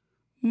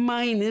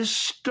 Minus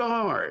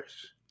stars.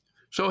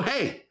 So,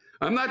 hey,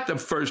 I'm not the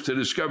first to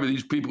discover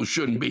these people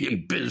shouldn't be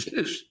in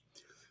business.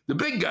 The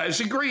big guys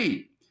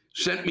agreed,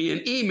 sent me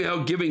an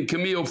email giving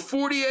Camille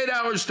 48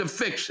 hours to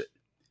fix it.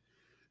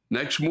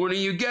 Next morning,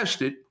 you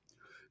guessed it,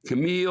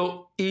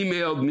 Camille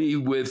emailed me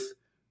with,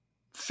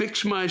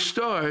 fix my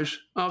stars,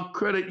 I'll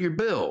credit your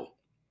bill.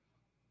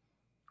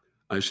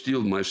 I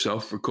steeled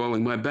myself for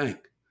calling my bank,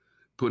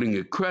 putting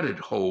a credit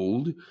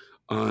hold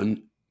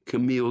on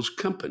Camille's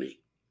company.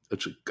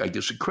 That's, I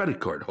guess, a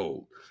credit card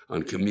hold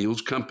on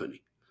Camille's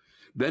company.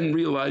 Then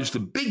realized the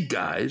big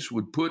guys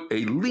would put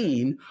a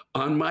lien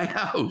on my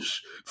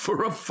house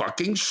for a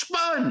fucking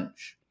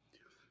sponge.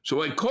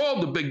 So I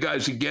called the big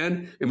guys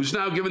again and was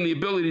now given the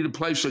ability to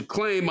place a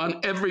claim on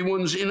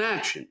everyone's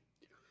inaction.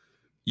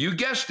 You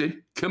guessed it,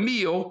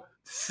 Camille,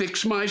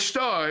 fix my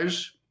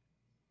stars.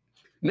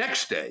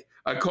 Next day,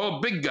 I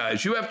called big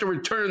guys. You have to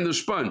return the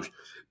sponge.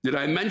 Did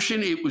I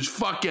mention it was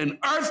fucking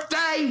Earth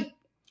Day?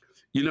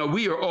 You know,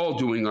 we are all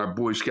doing our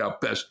Boy Scout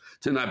best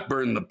to not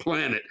burn the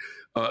planet.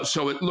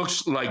 So it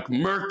looks like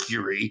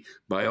Mercury,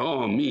 by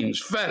all means.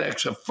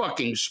 FedEx, a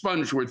fucking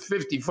sponge worth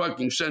 50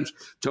 fucking cents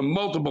to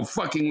multiple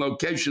fucking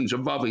locations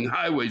involving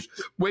highways,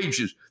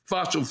 wages,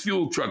 fossil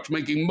fuel trucks,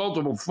 making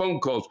multiple phone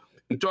calls,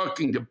 and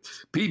talking to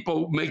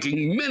people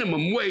making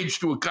minimum wage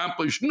to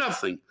accomplish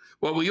nothing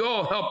while we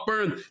all help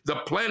burn the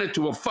planet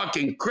to a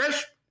fucking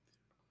crisp?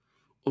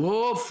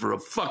 All for a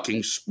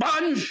fucking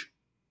sponge?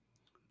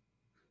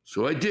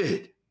 So I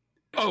did.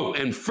 Oh,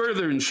 and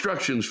further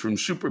instructions from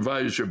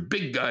Supervisor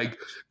Big Guy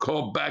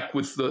called back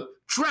with the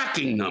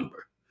tracking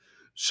number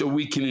so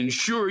we can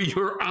ensure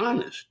you're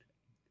honest.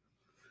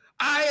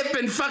 I have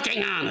been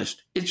fucking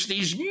honest. It's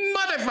these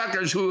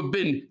motherfuckers who have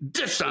been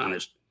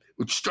dishonest,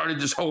 which started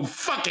this whole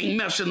fucking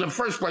mess in the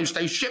first place.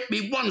 They shipped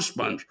me one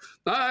sponge,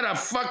 not a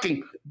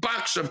fucking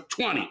box of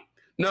 20.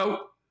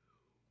 No,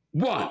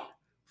 one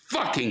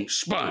fucking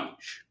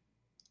sponge.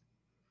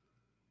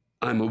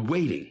 I'm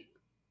awaiting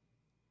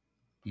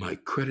my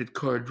credit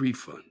card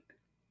refund.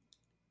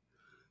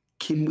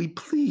 Can we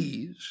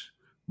please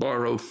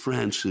borrow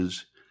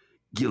France's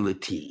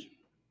guillotine?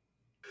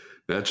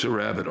 That's a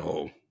rabbit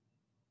hole.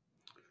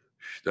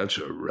 That's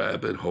a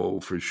rabbit hole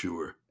for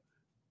sure.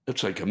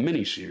 That's like a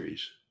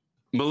miniseries.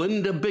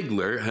 Melinda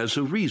Bigler has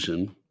a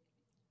reason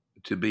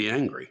to be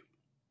angry.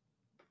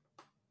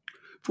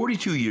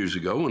 42 years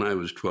ago, when I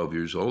was 12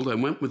 years old, I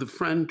went with a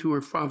friend to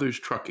her father's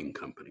trucking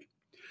company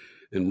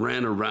and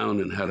ran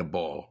around and had a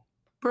ball,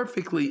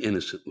 perfectly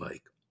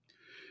innocent-like.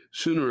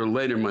 Sooner or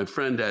later, my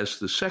friend asked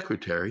the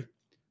secretary,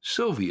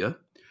 Sylvia,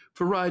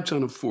 for rides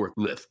on a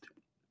forklift.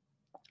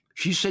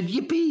 She said,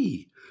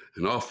 yippee,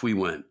 and off we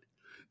went.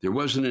 There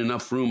wasn't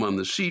enough room on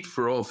the seat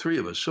for all three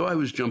of us, so I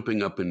was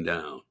jumping up and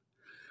down.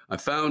 I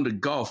found a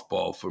golf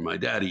ball for my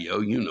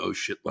daddy-o, you know,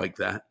 shit like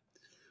that.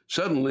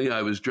 Suddenly,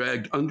 I was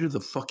dragged under the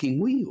fucking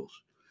wheels.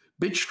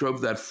 Bitch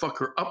drove that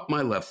fucker up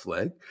my left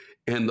leg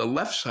and the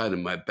left side of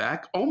my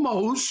back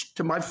almost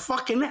to my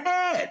fucking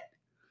head.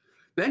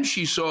 Then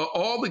she saw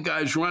all the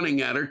guys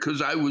running at her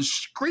because I was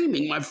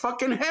screaming my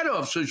fucking head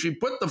off, so she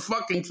put the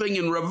fucking thing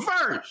in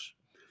reverse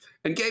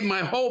and gave my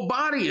whole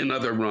body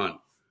another run.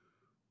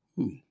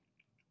 Ooh.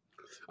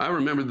 I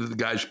remember that the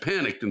guys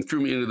panicked and threw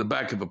me into the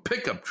back of a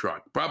pickup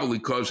truck, probably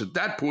because at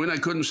that point I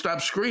couldn't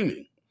stop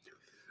screaming.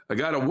 I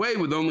got away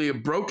with only a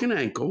broken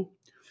ankle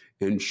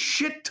and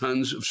shit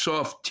tons of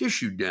soft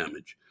tissue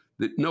damage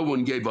that no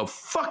one gave a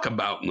fuck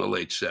about in the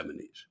late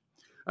 70s.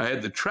 I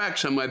had the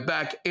tracks on my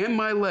back and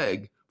my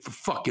leg for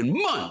fucking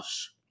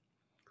months.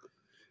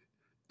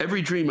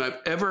 Every dream I've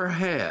ever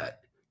had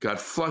got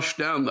flushed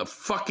down the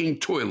fucking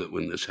toilet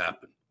when this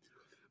happened.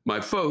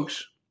 My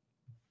folks,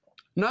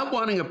 not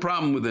wanting a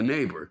problem with a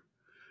neighbor,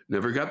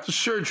 never got the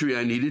surgery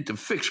I needed to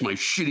fix my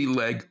shitty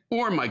leg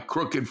or my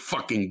crooked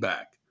fucking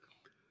back.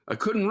 I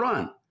couldn't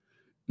run.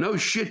 No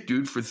shit,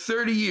 dude. For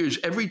 30 years,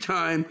 every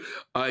time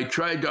I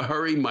tried to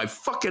hurry, my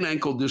fucking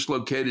ankle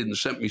dislocated and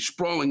sent me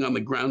sprawling on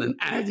the ground in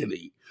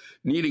agony,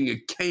 needing a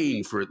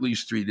cane for at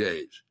least 3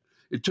 days.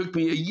 It took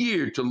me a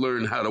year to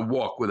learn how to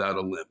walk without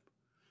a limp.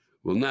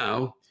 Well,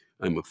 now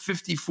I'm a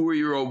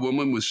 54-year-old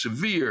woman with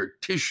severe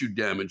tissue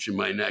damage in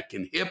my neck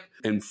and hip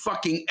and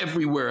fucking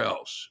everywhere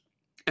else.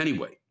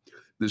 Anyway,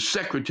 the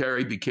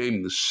secretary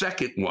became the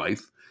second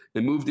wife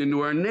and moved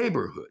into our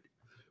neighborhood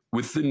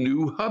with the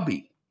new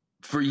hubby.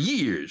 For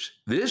years,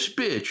 this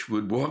bitch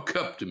would walk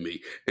up to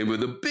me and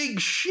with a big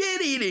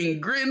shit-eating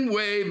grin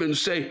wave and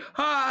say,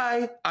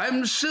 "Hi,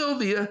 I'm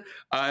Sylvia.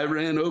 I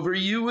ran over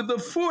you with a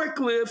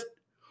forklift.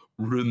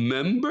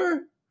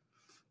 Remember?"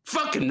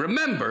 Fucking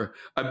remember.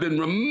 I've been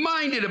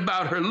reminded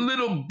about her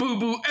little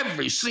boo-boo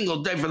every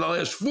single day for the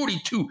last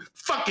 42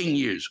 fucking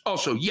years.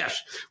 Also,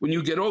 yes, when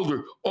you get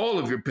older, all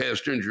of your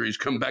past injuries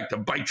come back to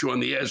bite you on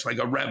the ass like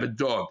a rabid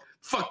dog.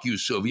 Fuck you,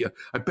 Sylvia.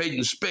 I paid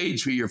in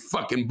spades for your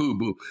fucking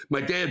boo-boo.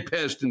 My dad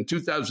passed in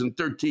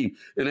 2013,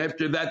 and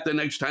after that, the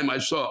next time I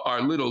saw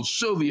our little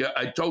Sylvia,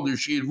 I told her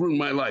she had ruined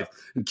my life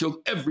and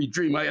killed every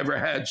dream I ever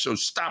had, so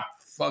stop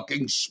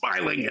fucking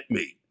smiling at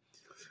me.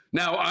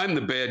 Now I'm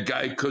the bad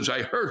guy because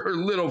I hurt her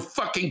little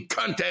fucking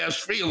cunt-ass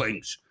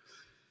feelings.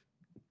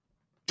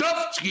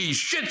 Duffski,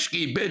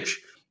 shitski, bitch,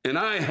 and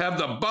I have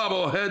the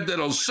bobblehead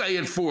that'll say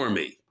it for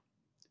me.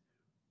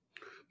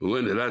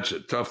 Melinda, that's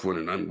a tough one,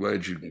 and I'm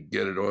glad you can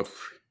get it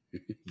off,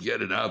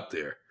 get it out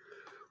there.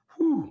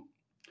 Whew.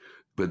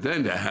 But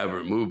then to have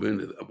her move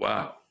into the,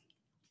 wow,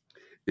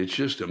 it's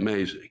just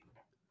amazing.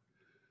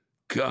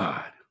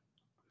 God.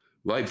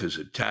 Life is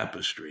a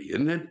tapestry,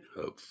 isn't it?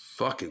 Of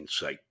fucking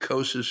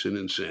psychosis and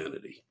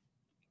insanity.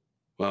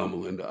 Well,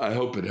 Melinda, I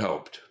hope it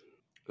helped.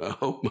 I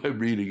hope my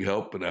reading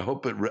helped, and I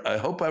hope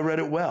I read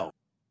it well.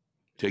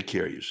 Take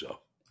care of yourself.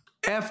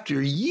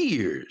 After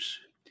years,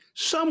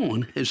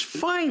 someone has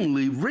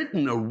finally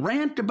written a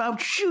rant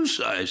about shoe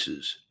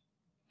sizes,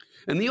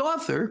 and the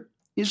author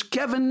is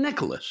Kevin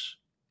Nicholas.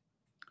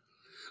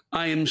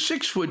 I am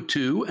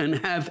 6'2" and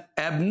have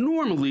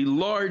abnormally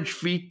large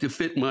feet to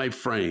fit my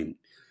frame.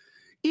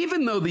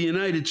 Even though the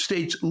United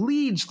States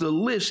leads the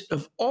list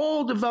of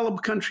all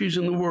developed countries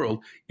in the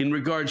world in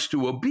regards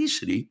to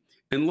obesity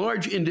and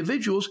large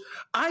individuals,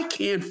 I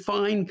can't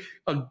find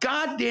a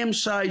goddamn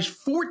size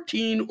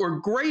 14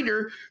 or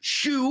greater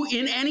shoe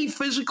in any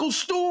physical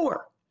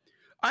store.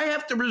 I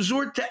have to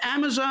resort to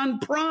Amazon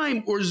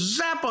Prime or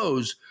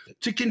Zappos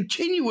to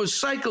continue a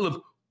cycle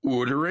of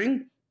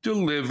ordering,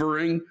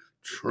 delivering,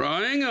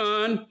 trying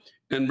on,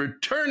 and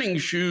returning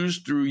shoes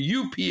through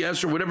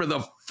UPS or whatever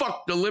the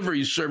fuck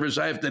delivery service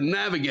I have to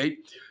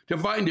navigate to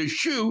find a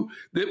shoe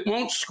that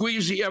won't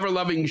squeeze the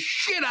ever-loving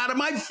shit out of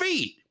my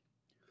feet.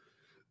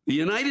 The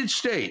United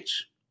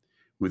States,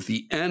 with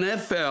the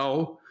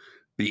NFL,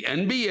 the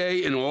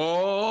NBA, and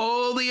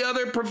all the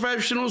other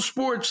professional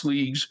sports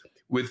leagues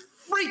with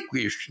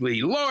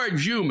freakishly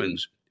large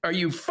humans. Are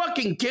you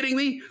fucking kidding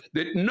me?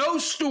 That no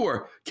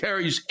store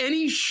carries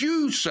any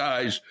shoe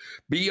size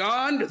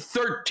beyond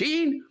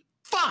 13?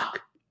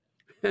 Fuck!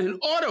 And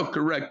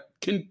autocorrect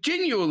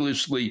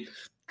continuously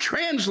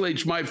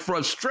translates my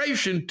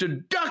frustration to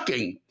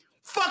ducking.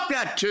 Fuck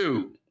that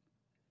too.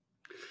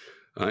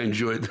 I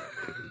enjoyed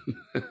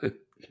that.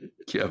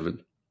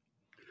 Kevin.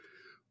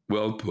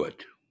 Well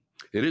put.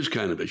 It is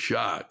kind of a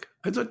shock.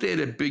 I thought they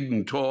had big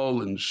and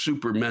tall and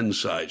super men's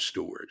size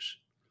stores.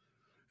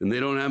 And they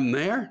don't have them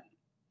there?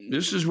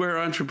 This is where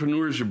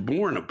entrepreneurs are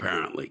born,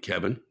 apparently,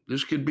 Kevin.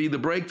 This could be the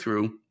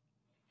breakthrough.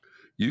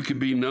 You could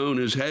be known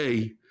as,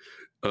 hey,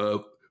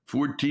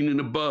 14 and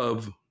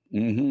above.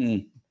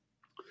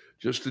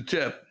 Just a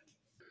tip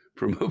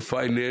from a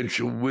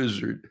financial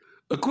wizard.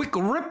 A quick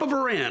rip of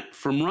a rant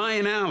from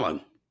Ryan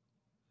Allen.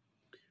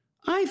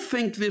 I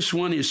think this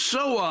one is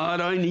so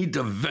odd I need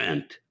to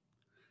vent.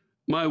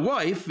 My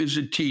wife is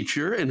a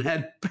teacher and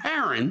had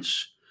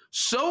parents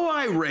so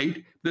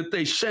irate that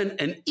they sent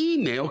an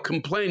email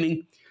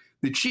complaining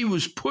that she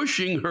was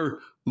pushing her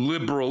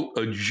liberal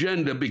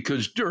agenda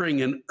because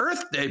during an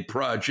Earth Day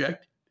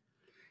project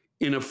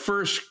in a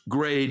first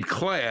grade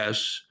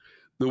class,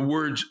 the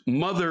words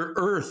Mother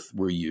Earth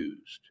were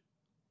used.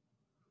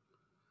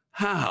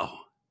 How?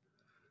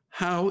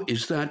 How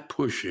is that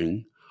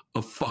pushing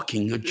a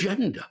fucking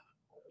agenda?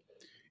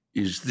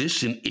 Is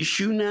this an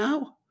issue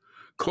now?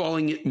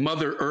 Calling it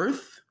Mother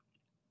Earth?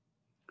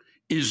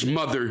 Is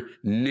Mother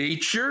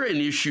Nature an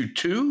issue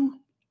too?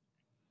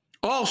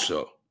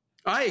 Also,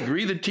 I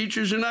agree that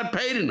teachers are not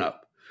paid enough.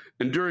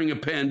 And during a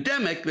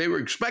pandemic, they were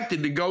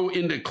expected to go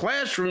into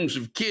classrooms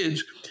of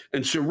kids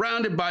and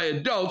surrounded by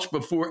adults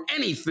before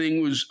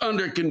anything was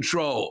under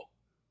control.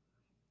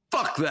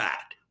 Fuck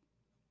that.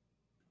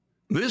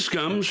 This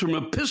comes from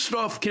a pissed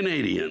off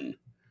Canadian,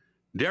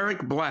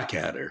 Derek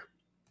Blackadder.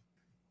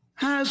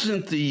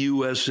 Hasn't the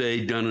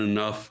USA done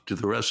enough to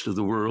the rest of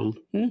the world?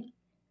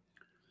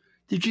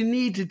 Did you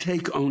need to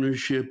take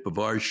ownership of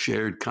our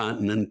shared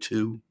continent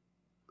too?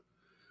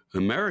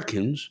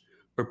 Americans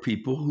are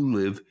people who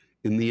live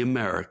in the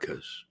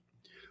Americas.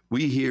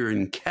 We here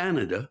in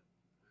Canada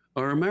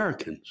are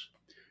Americans.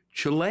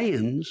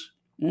 Chileans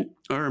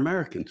are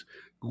Americans.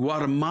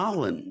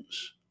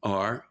 Guatemalans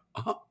are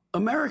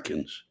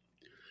Americans.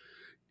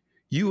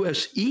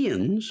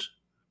 USians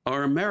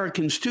are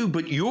Americans too,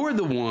 but you're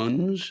the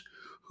ones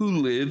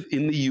who live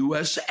in the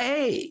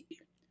USA.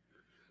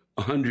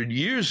 100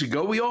 years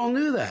ago, we all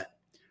knew that.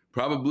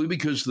 Probably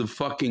because the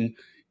fucking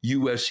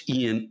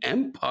USian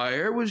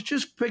empire was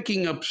just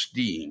picking up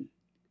steam.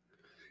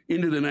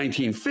 Into the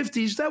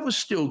 1950s, that was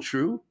still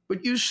true,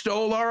 but you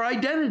stole our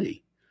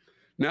identity.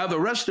 Now the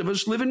rest of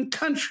us live in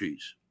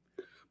countries,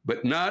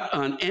 but not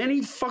on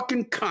any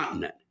fucking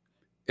continent.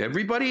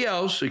 Everybody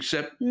else,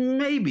 except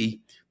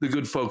maybe the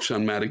good folks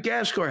on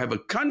Madagascar, have a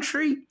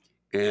country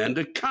and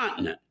a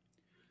continent.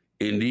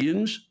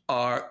 Indians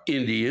are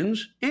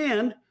Indians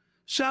and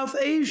South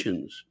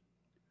Asians.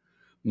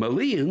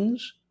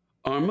 Malians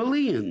are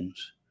Malians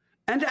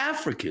and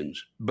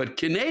Africans, but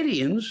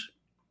Canadians,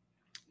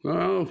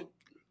 well,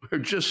 are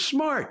just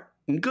smart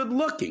and good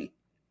looking.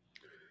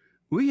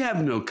 We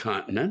have no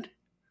continent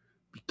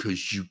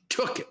because you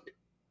took it.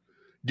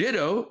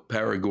 Ditto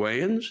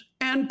Paraguayans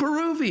and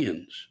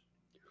Peruvians.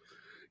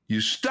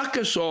 You stuck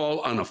us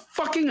all on a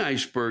fucking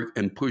iceberg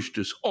and pushed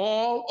us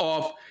all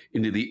off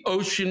into the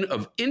ocean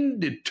of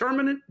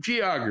indeterminate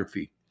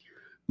geography,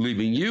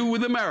 leaving you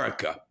with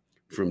America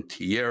from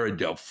Tierra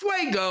del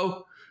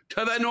Fuego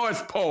to the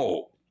North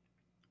Pole.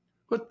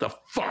 What the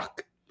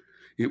fuck?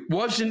 It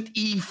wasn't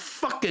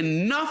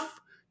fucking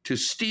enough to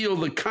steal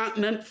the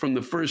continent from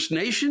the First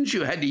Nations.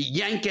 You had to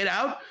yank it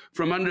out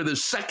from under the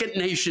Second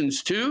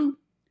Nations too?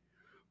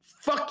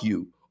 Fuck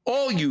you,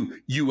 all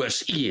you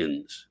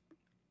USians.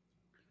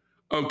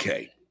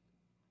 Okay,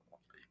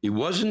 it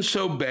wasn't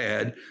so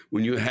bad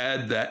when you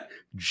had that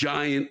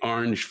giant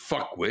orange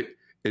fuckwit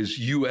as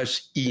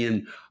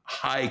USian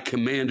High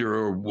Commander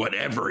or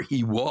whatever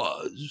he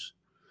was.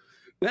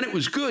 Then it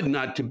was good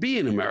not to be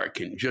an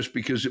American just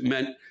because it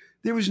meant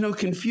there was no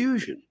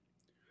confusion.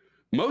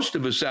 Most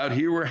of us out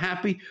here were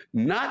happy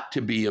not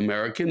to be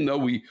American, though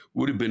we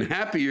would have been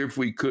happier if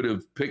we could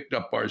have picked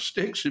up our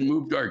sticks and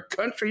moved our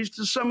countries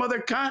to some other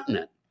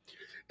continent.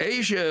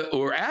 Asia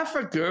or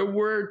Africa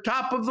were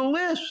top of the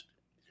list.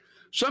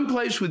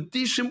 Someplace with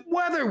decent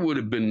weather would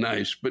have been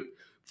nice, but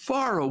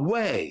far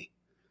away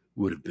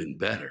would have been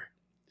better.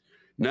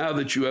 Now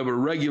that you have a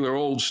regular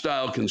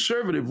old-style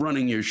conservative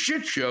running your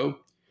shit show,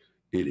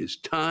 it is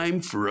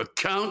time for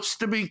accounts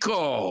to be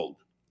called.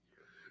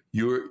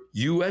 You're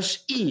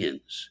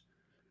USians.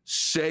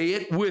 Say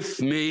it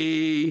with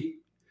me.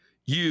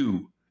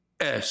 USians.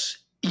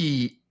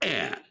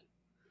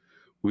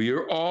 We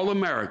are all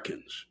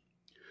Americans,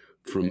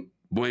 from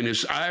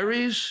Buenos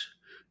Aires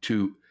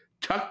to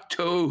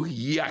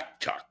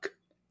Tuktoyaktuk.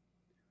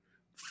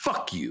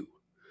 Fuck you,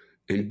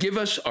 and give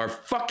us our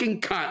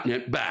fucking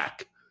continent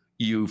back,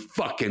 you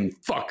fucking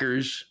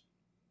fuckers.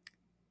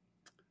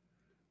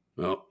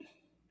 Well,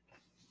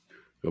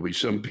 there'll be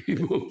some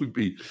people who would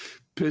be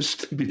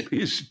pissed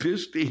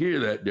to hear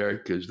that,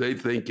 Derek, because they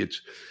think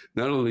it's,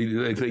 not only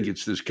do they think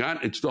it's this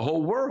continent, it's the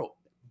whole world,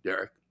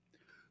 Derek.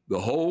 The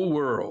whole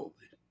world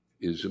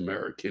is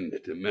American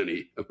to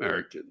many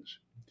Americans.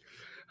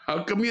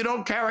 How come you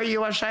don't carry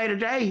USA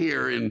Today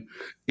here in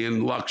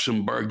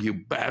Luxembourg, you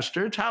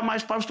bastards? How am I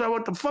supposed to know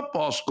what the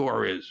football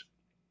score is?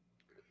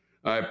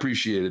 I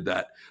appreciated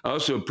that. I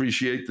also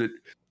appreciate that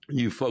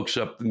you folks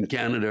up in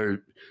Canada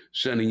are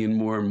sending in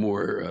more and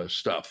more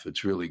stuff.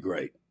 It's really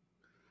great.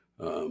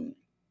 And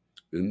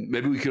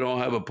maybe we could all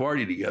have a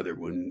party together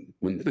when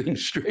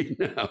things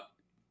straighten out.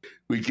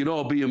 We can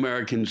all be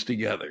Americans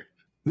together.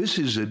 This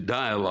is a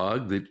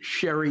dialogue that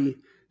Sherry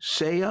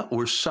Saya,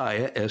 or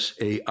Saya,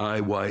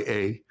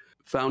 S-A-I-Y-A,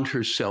 found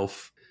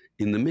herself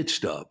in the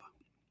midst of.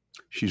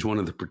 She's one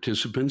of the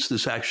participants.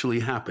 This actually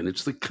happened.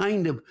 It's the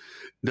kind of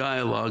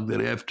dialogue that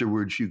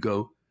afterwards you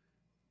go,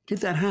 did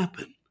that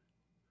happen?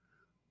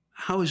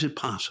 How is it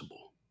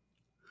possible?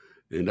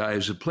 And I,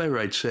 as a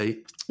playwright, say,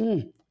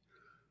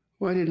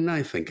 why didn't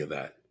I think of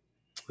that?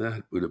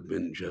 That would have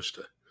been just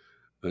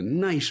a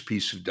nice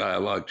piece of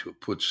dialogue to have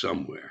put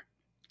somewhere.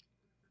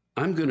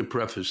 I'm going to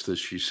preface this,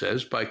 she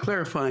says, by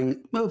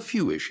clarifying a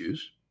few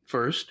issues.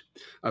 First,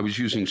 I was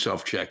using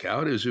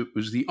self-checkout as it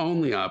was the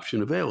only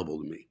option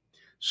available to me.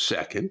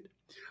 Second,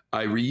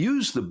 I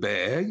reused the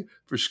bag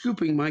for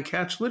scooping my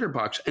cat's litter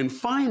box. And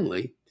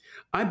finally,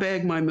 I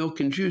bag my milk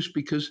and juice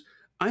because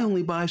I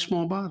only buy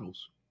small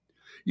bottles.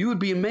 You would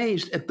be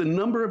amazed at the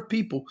number of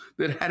people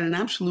that had an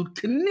absolute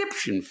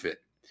conniption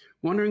fit,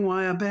 wondering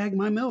why I bag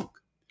my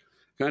milk.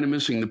 Kind of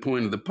missing the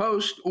point of the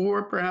post,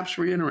 or perhaps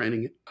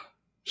reiterating it.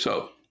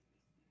 So,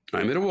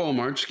 I'm at a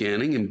Walmart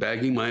scanning and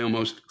bagging my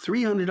almost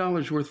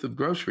 $300 worth of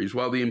groceries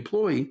while the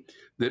employee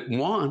that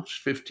wants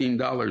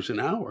 $15 an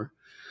hour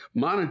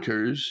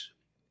monitors.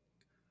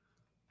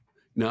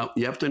 Now,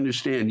 you have to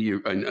understand,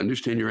 I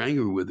understand your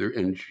anger with her,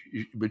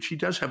 but she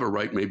does have a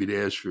right maybe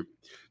to ask for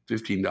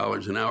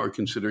 $15 an hour,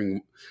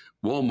 considering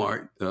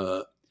Walmart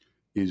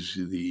is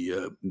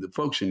the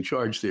folks in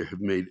charge there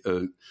have made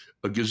a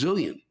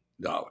gazillion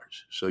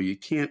dollars. So you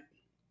can't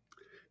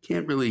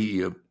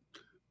really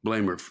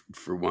blame her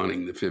for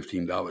wanting the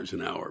 $15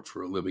 an hour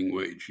for a living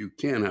wage. You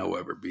can,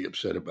 however, be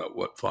upset about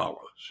what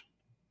follows.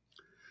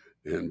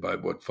 And by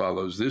what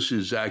follows, this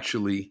is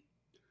actually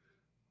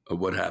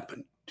what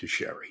happened to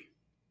Sherry.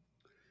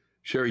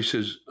 Sherry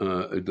says,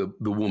 the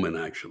woman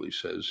actually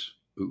says,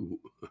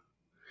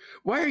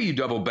 why are you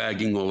double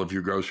bagging all of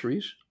your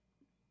groceries?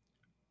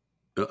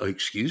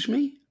 Excuse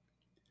me?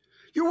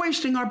 You're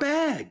wasting our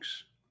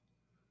bags.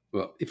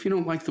 Well, if you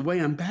don't like the way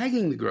I'm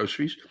bagging the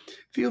groceries,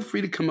 feel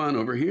free to come on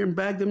over here and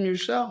bag them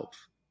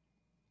yourself.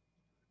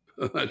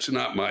 That's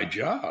not my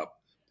job.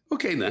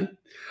 Okay, then.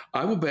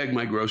 I will bag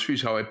my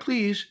groceries how I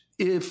please,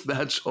 if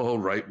that's all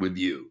right with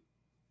you.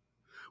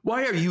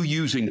 Why are you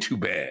using two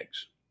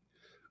bags?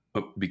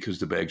 Because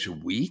the bags are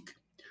weak,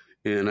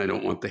 and I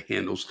don't want the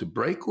handles to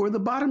break or the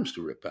bottoms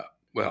to rip out.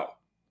 Well,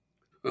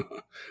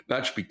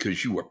 that's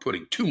because you are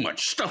putting too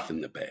much stuff in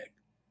the bag.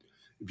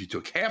 If you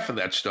took half of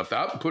that stuff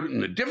out and put it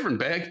in a different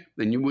bag,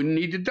 then you wouldn't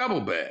need to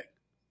double bag.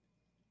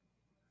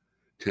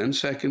 10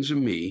 seconds of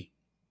me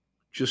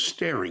just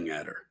staring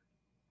at her.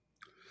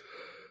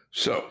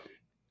 So,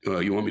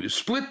 you want me to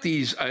split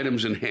these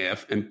items in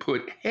half and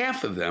put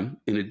half of them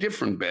in a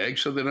different bag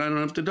so that I don't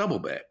have to double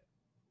bag?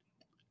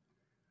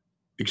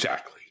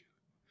 Exactly.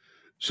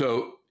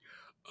 So,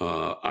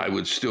 I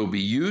would still be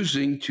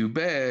using two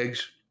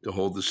bags to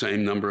hold the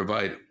same number of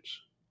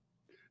items.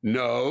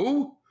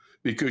 No,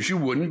 because you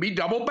wouldn't be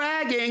double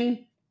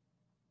bagging.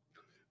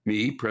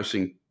 Me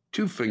pressing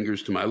two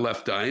fingers to my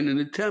left eye in an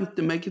attempt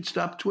to make it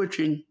stop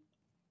twitching.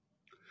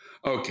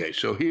 Okay,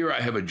 so here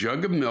I have a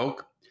jug of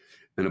milk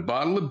and a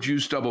bottle of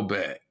juice double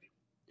bagged.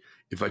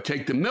 If I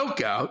take the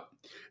milk out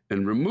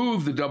and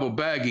remove the double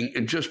bagging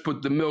and just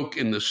put the milk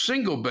in the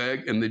single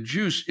bag and the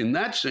juice in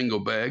that single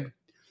bag,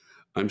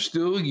 I'm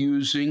still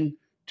using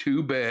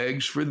two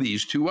bags for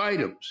these two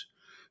items.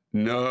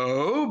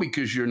 No,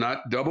 because you're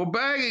not double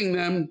bagging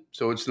them,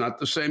 so it's not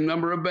the same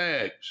number of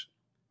bags.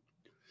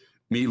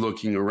 Me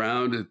looking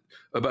around at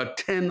about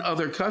 10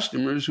 other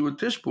customers who at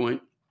this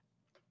point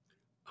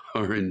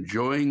are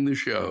enjoying the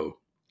show.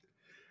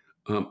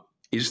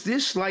 Is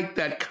this like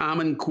that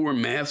Common Core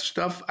math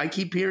stuff I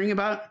keep hearing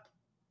about?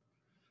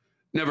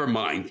 Never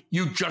mind,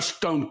 you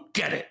just don't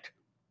get it.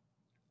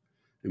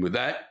 And with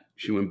that,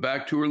 she went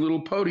back to her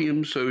little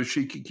podium so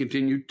she could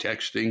continue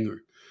texting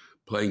or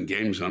playing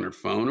games on her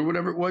phone or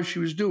whatever it was she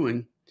was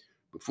doing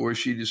before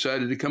she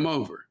decided to come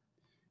over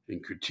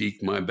and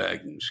critique my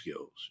bagging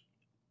skills.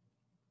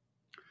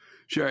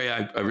 Sherry,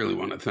 I really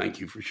want to thank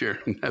you for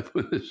sharing that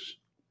with us.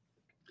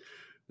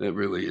 That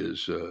really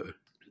is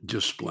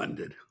just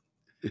splendid.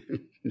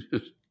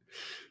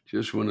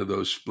 just one of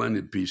those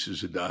splendid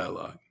pieces of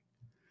dialogue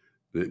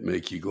that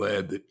make you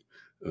glad that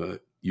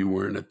you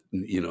weren't at,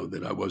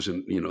 that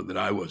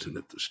I wasn't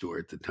at the store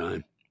at the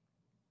time.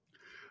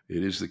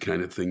 It is the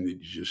kind of thing that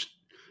you just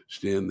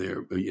stand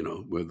there,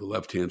 where the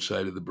left-hand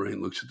side of the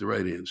brain looks at the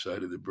right-hand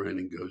side of the brain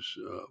and goes,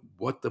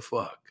 what the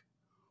fuck?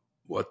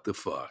 What the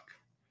fuck?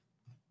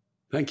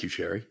 Thank you,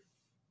 Sherry.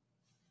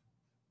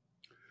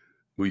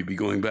 Will you be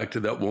going back to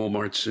that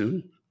Walmart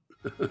soon?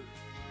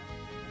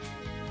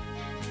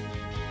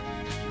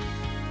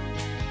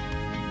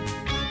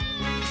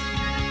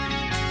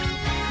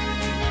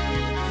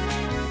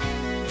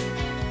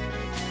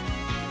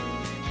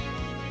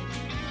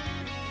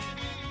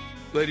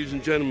 Ladies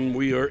and gentlemen,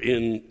 we are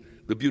in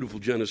the beautiful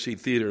Genesee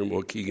Theater in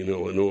Waukegan,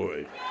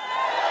 Illinois.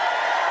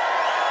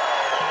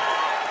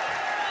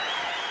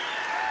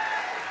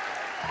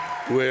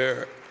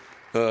 Where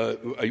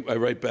I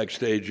write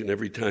backstage, and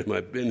every time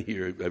I've been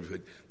here, I've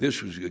said,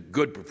 this was a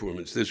good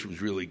performance. This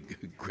was really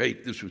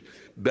great. This was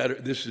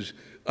better.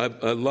 I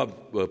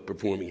love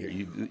performing here.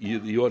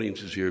 The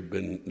audiences here have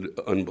been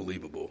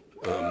unbelievable.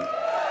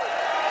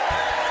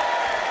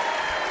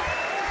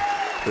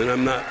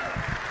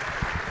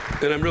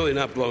 And I'm really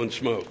not blowing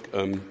smoke.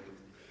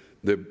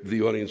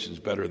 The audience is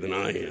better than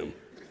I am.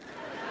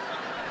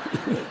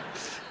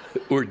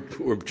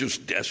 or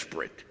just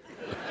desperate.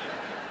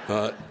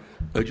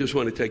 I just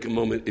want to take a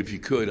moment, if you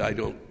could. I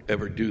don't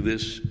ever do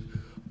this,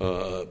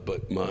 but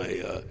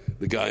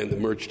the guy on the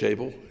merch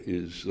table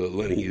is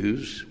Lenny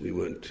Hughes. We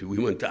went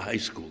to high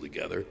school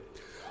together,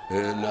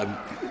 and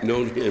I've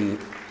known him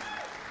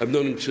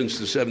since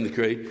the 7th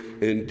grade.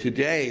 And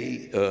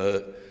today,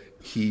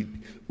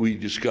 we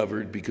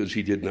discovered, because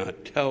he did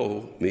not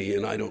tell me,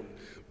 and I don't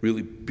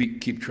really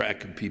keep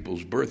track of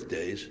people's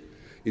birthdays,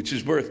 it's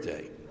his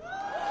birthday.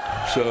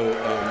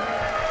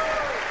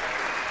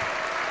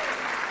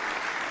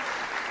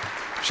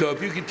 So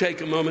if you could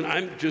take a moment,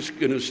 I'm just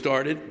going to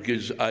start it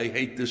because I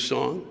hate this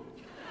song.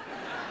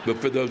 But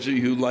for those of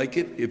you who like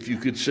it, if you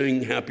could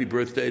sing Happy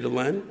Birthday to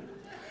Len,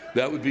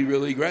 that would be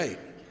really great.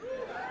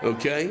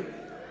 Okay?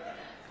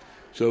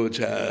 So it's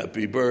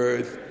Happy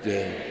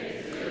Birthday.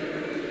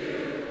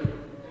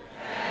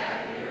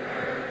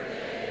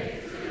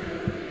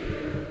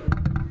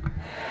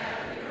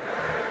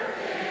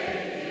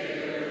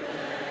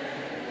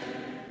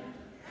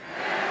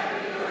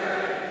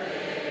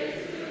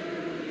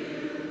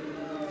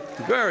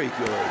 Very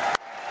good.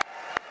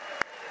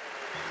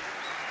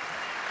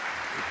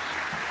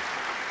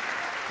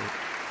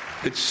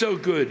 It's so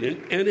good,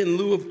 and in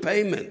lieu of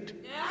payment.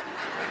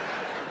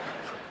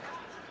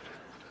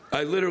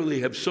 I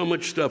literally have so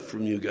much stuff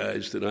from you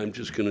guys that I'm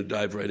just going to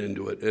dive right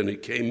into it. And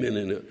it came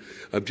in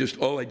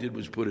all I did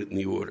was put it in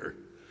the order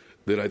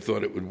that I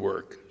thought it would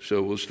work.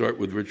 So we'll start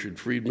with Richard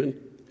Friedman.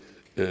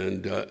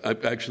 And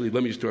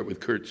let me start with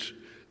Kurtz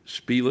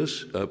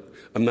Spielis.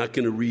 I'm not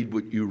going to read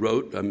what you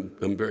wrote.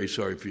 I'm very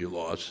sorry for your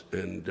loss.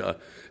 And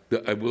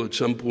I will at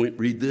some point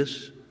read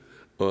this.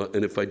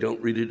 And if I don't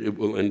read it, it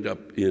will end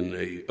up in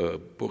a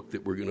book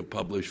that we're going to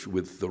publish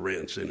with the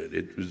rants in it.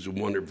 It was a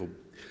wonderful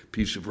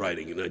piece of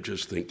writing, and I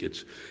just think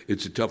it's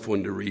a tough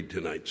one to read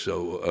tonight.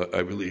 So I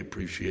really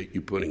appreciate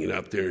you putting it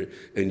out there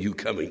and you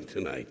coming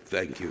tonight.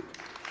 Thank you.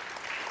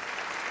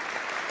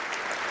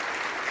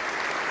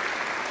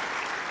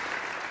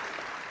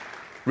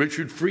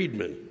 Richard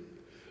Friedman.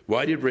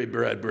 Why did Ray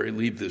Bradbury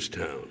leave this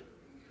town?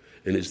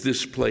 And is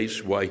this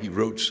place why he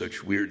wrote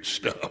such weird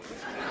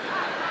stuff?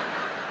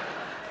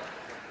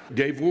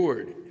 Dave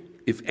Ward.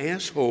 If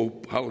asshole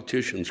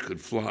politicians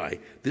could fly,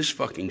 this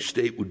fucking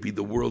state would be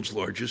the world's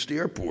largest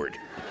airport.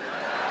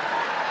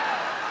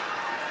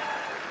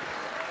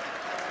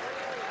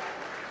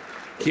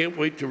 Can't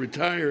wait to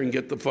retire and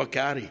get the fuck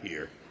out of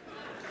here.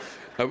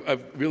 I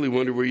really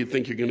wonder where you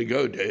think you're going to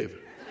go, Dave.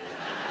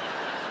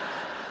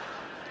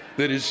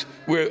 That is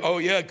where, oh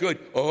yeah, good.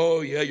 Oh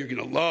yeah, you're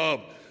going to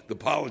love the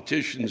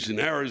politicians in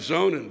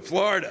Arizona and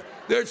Florida.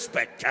 They're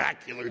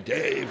spectacular,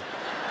 Dave.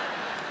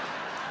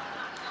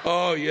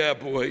 Oh yeah,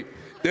 boy.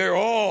 They're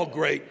all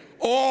great,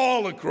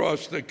 all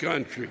across the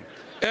country.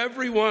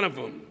 Every one of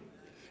them.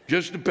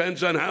 Just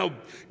depends on how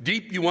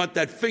deep you want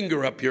that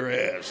finger up your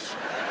ass.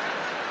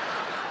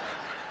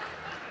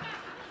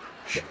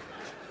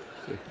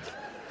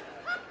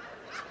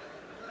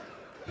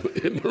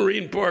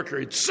 Maureen Parker,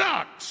 it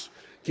sucks.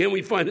 Can't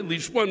we find at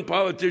least one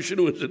politician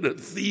who isn't a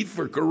thief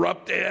or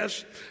corrupt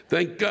ass?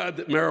 Thank God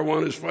that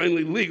marijuana is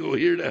finally legal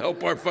here to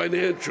help our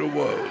financial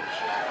woes.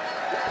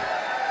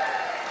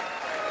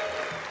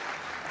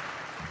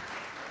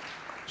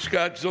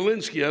 Scott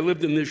Zielinski, I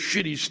lived in this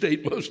shitty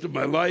state most of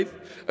my life.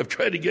 I've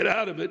tried to get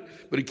out of it,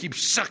 but it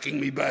keeps sucking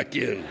me back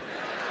in.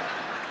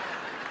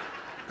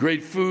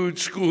 Great food,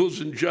 schools,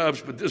 and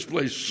jobs, but this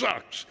place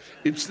sucks.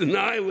 It's an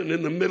island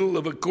in the middle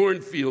of a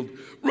cornfield.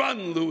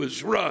 Run,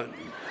 Lewis, run.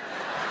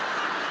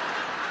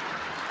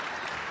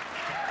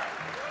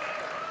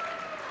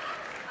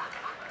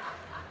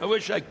 I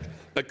wish I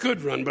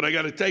could run, but I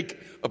got to take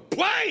a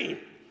plane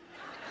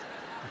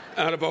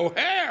out of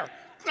O'Hare.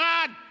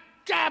 God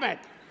damn it.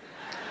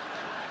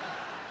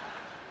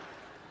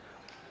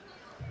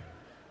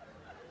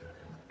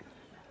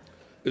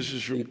 This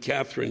is from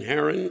Catherine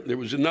Herron. There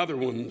was another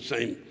one the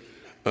same.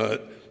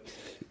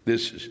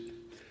 This is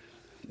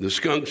the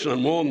skunks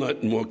on Walnut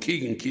and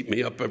Waukegan keep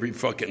me up every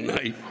fucking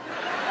night.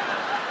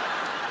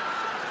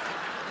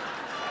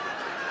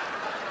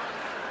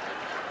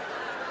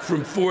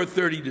 From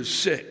 4:30 to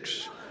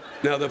 6.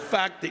 Now, the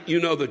fact that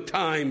you know the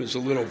time is a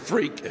little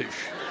freakish.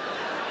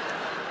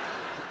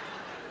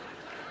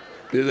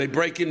 Did they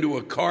break into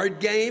a card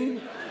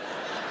game?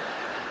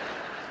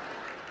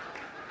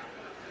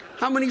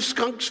 How many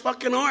skunks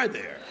fucking are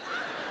there?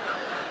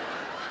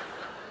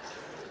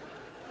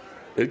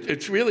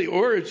 It's really,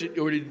 or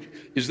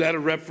is that a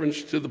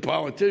reference to the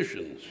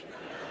politicians?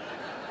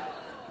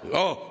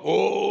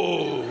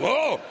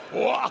 Oh,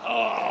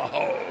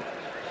 wow.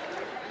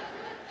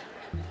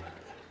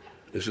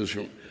 This is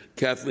from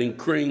Kathleen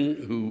Kring,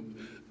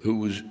 who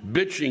was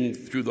bitching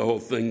through the whole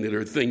thing that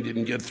her thing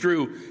didn't get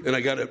through, and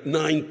I got it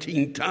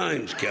 19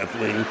 times,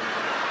 Kathleen.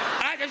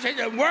 I just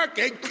isn't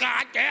working,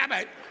 God damn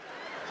it.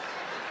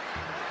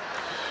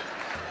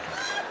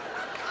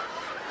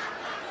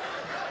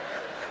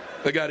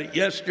 I got it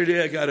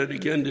yesterday, I got it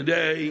again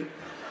today.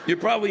 You're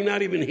probably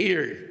not even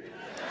here.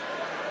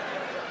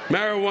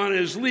 Marijuana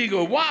is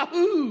legal,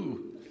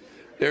 wahoo!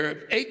 There are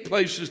 8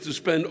 places to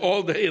spend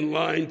all day in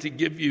line to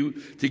give me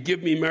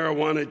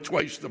marijuana at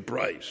twice the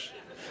price.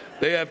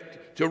 They have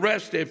to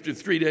rest after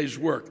 3 days'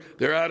 work.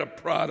 They're out of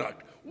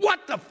product.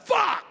 What the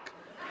fuck?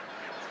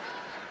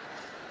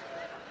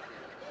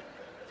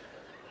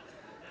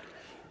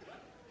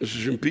 This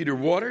is from Peter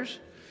Waters.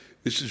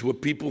 This is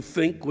what people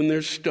think when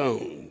they're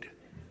stoned.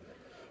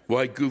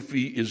 Why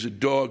Goofy is a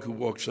dog who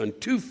walks on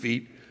 2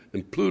 feet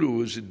and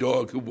Pluto is a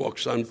dog who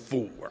walks on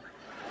 4.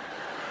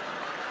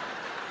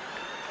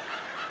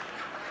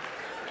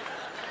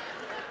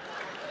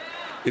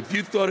 If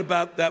you thought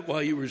about that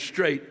while you were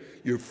straight,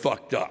 you're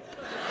fucked up.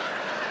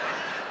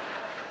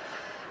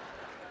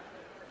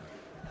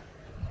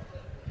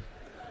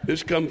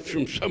 This comes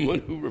from someone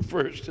who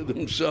refers to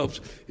themselves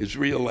as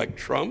re-elect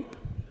Trump.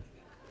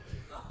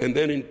 And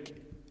then in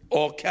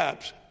all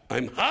caps,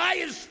 I'm high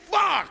as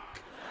fuck.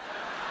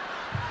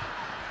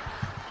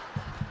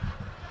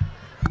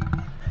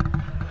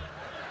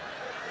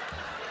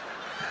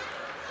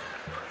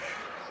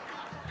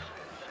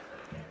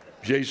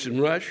 Jason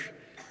Rush,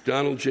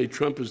 Donald J.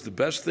 Trump is the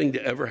best thing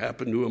to ever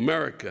happen to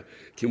America.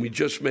 Can we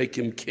just make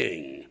him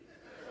king?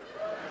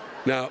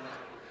 Now,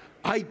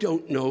 I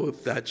don't know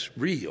if that's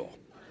real,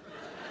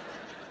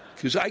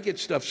 because I get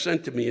stuff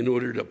sent to me in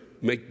order to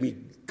make me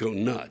go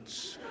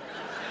nuts.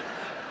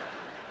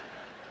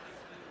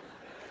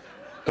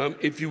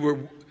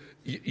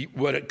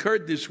 What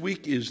occurred this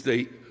week is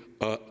they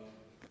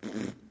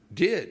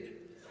did.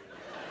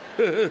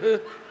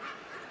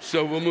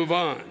 So we'll move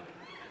on.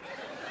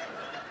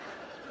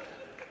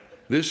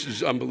 This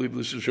is unbelievable.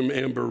 This is from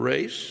Amber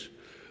Race.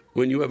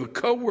 When you have a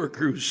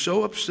coworker who's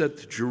so upset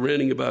that you're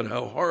ranting about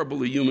how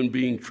horrible a human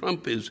being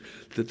Trump is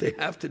that they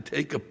have to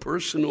take a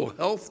personal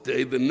health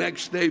day the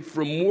next day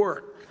from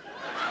work.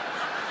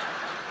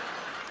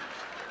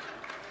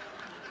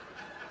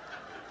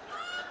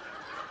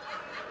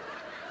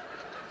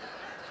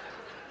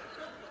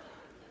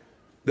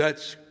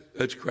 That's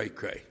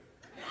cray-cray.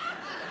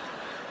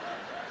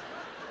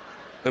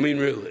 I mean,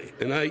 really.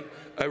 And I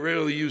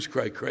rarely use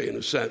cray-cray in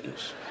a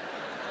sentence.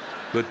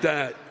 But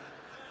that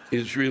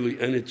is really,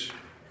 and it's,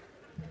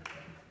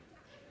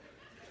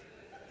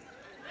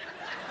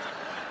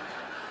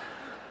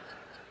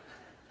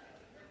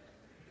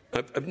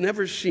 I've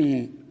never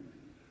seen,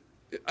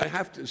 I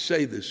have to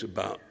say this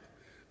about,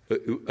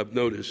 I've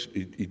noticed,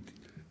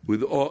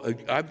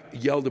 I've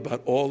yelled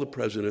about all the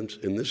presidents,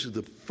 and this is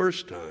the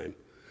first time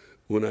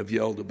when I've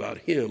yelled about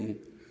him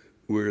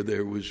where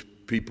there was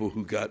people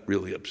who got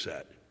really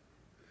upset.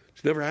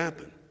 It's never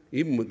happened.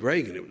 Even with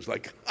Reagan, it was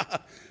like,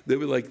 they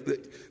were like,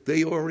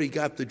 they already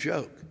got the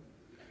joke.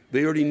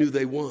 They already knew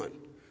they won.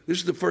 This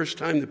is the first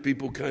time that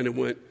people kind of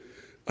went,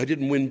 I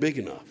didn't win big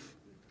enough.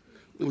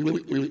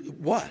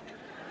 What?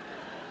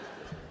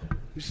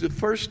 This is the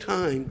first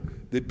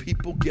time that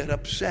people get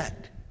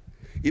upset.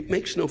 It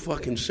makes no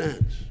fucking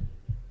sense.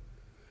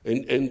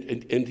 And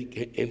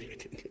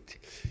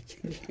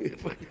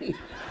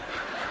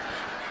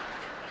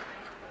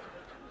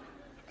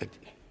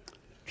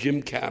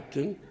Jim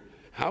Captain.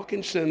 How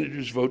can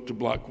senators vote to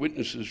block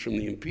witnesses from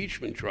the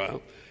impeachment trial,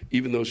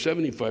 even though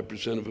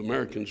 75% of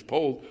Americans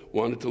polled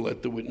wanted to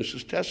let the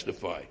witnesses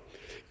testify?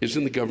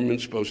 Isn't the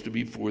government supposed to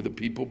be for the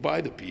people, by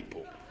the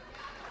people?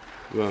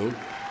 Well,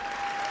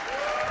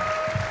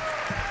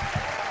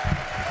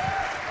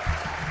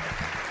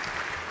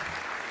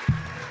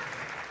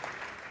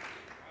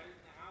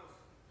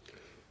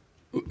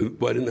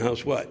 why didn't the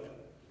House what?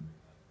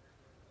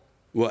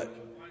 What?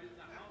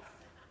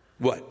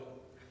 What?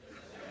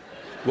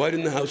 Why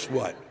didn't the House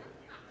what?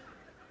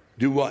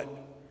 Do what?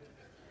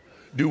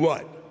 Do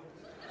what?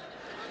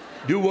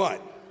 Do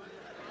what?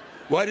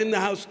 Why didn't the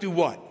House do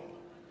what?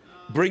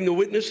 Bring the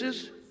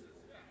witnesses?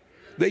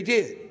 They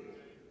did.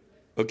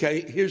 Okay,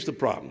 here's the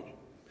problem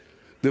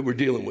that we're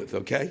dealing with,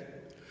 okay?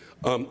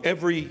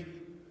 Every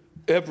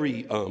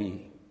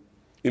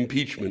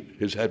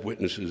impeachment has had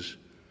witnesses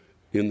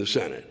in the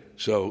Senate.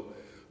 So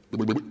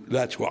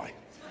that's why.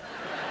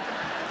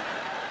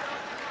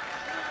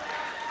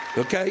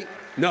 Okay?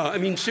 No, I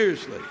mean,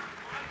 seriously.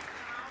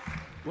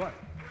 What?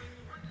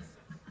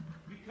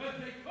 Because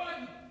they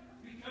couldn't.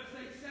 Because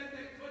they said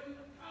they couldn't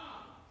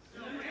come.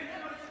 And then they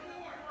had to go to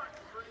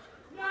court.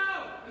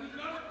 No! And you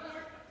go to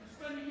court, you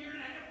spend a year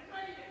and a half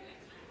waiting.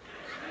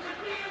 And the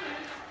deal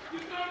is, you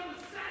go to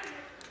the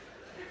Senate,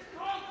 it's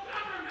called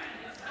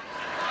government.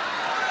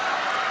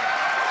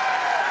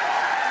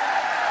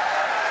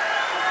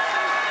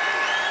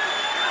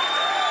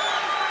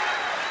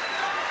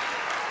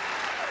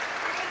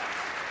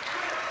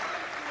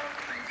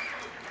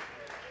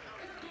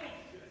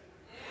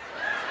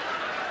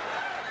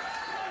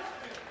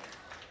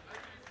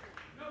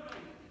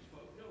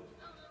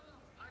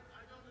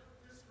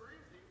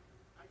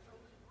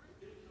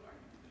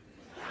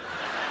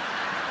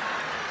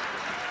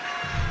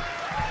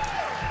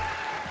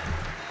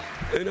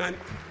 And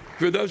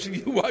for those of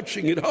you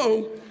watching at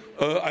home,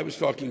 I was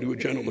talking to a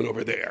gentleman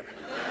over there.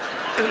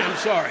 And I'm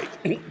sorry,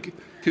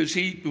 because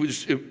he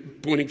was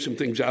pointing some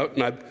things out,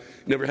 and I've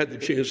never had the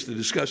chance to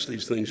discuss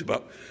these things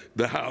about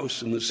the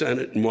House and the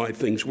Senate and why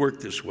things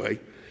work this way.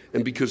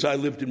 And because I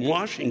lived in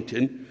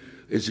Washington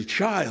as a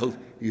child,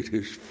 it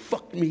has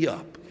fucked me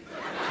up,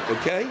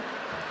 okay?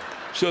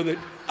 So that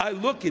I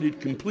look at it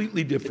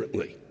completely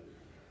differently.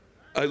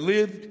 I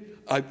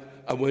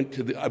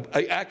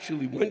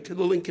actually went to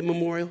the Lincoln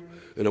Memorial,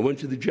 and I went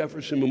to the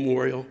Jefferson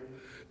Memorial,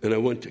 and I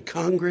went to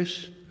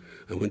Congress.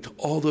 I went to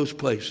all those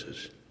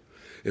places,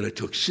 and I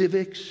took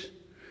civics,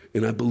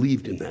 and I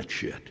believed in that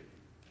shit.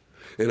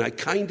 And I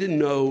kind of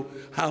know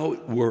how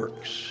it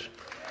works.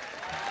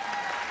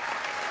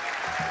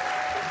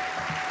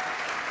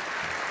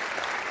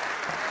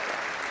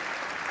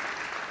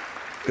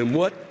 And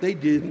what they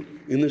did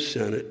in the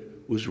Senate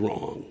was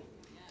wrong.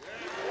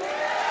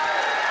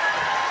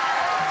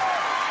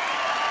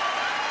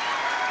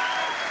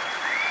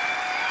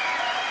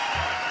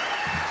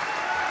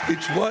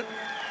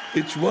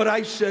 It's what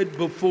I said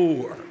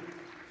before.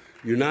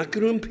 You're not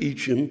going to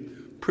impeach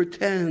him,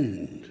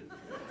 pretend.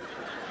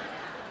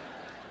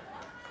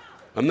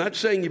 I'm not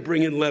saying you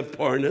bring in Lev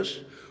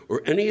Parnas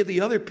or any of the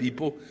other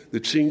people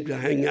that seem to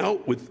hang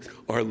out with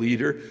our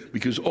leader,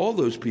 because all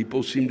those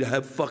people seem to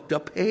have fucked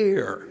up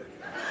hair.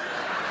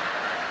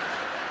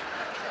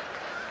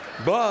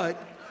 But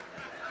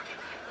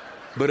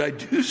I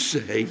do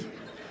say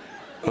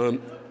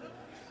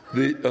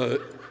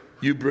that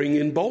you bring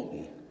in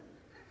Bolton.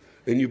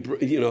 And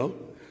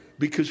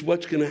because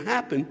what's going to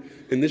happen,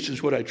 and this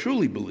is what I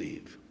truly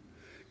believe,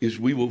 is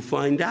we will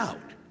find out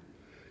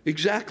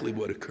exactly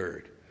what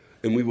occurred.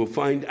 And we will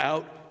find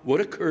out what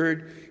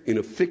occurred in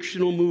a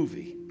fictional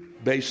movie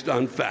based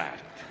on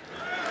fact.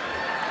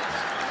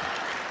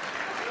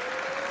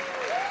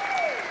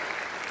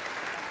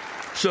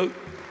 So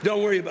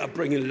don't worry about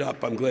bringing it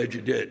up. I'm glad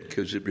you did,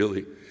 because it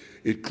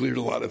cleared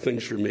a lot of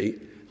things for me.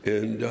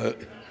 And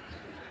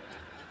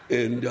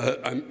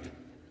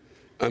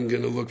I'm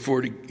going to look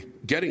forward to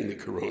getting the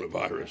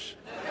coronavirus.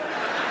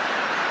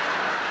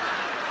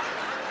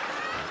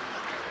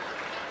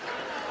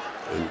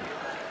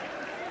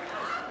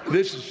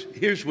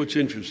 Here's what's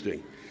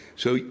interesting.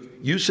 So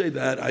you say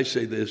that, I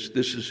say this.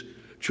 This is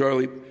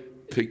Charlie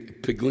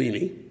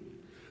Piglini.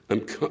 I'm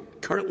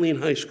currently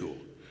in high school,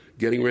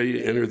 getting ready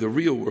to enter the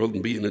real world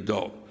and be an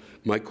adult.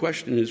 My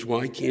question is,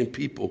 why can't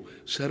people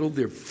settle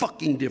their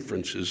fucking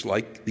differences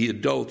like the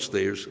adults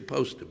they are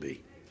supposed to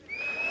be?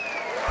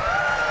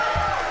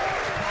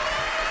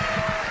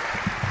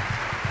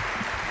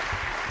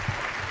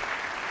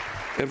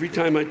 Every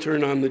time I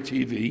turn on the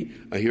TV,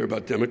 I hear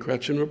about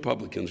Democrats and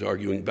Republicans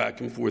arguing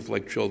back and forth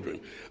like children.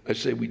 I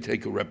say we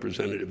take a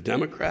representative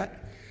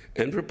Democrat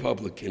and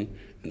Republican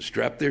and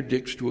strap their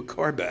dicks to a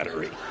car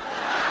battery.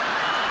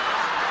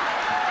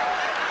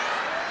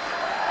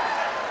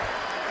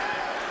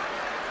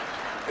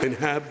 And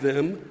have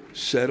them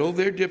settle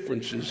their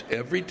differences.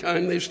 Every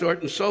time they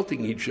start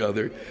insulting each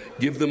other,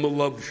 give them a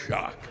love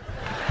shock.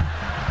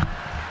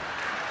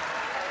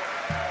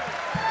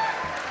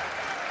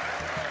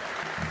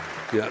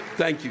 Yeah,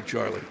 thank you,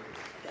 Charlie.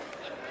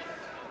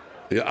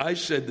 Yeah, I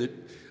said that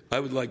I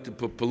would like to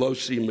put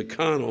Pelosi and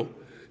McConnell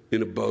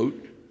in a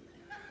boat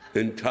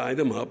and tie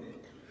them up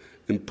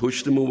and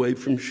push them away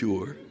from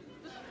shore,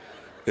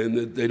 and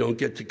that they don't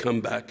get to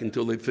come back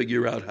until they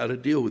figure out how to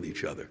deal with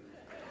each other.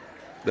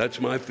 That's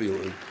my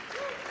feeling.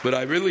 But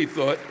I really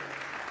thought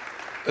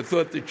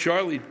that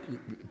Charlie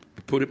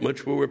put it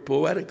much more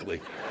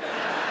poetically.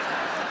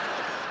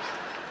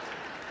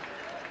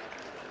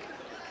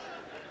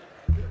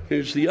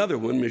 Here's the other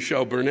one.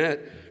 Michelle Burnett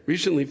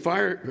recently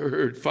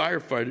heard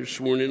firefighters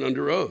sworn in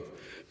under oath,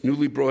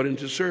 newly brought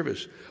into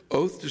service.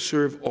 Oath to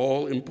serve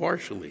all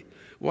impartially.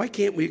 Why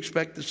can't we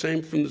expect the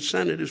same from the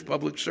Senate as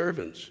public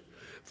servants?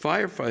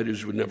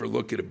 Firefighters would never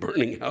look at a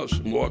burning house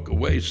and walk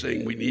away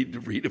saying we need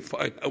to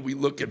redefine how we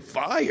look at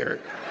fire.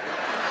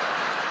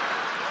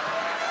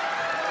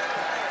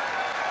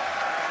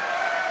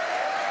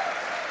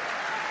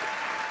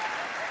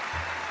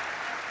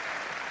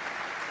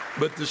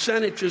 But the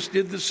Senate just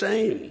did the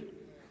same.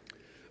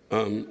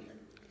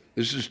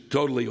 This is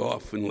totally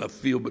off in left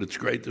field, but it's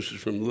great. This is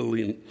from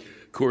Lillian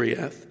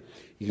Coriath.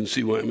 You can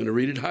see why I'm going to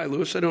read it. Hi,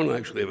 Louis. I don't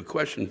actually have a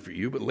question for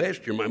you, but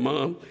last year my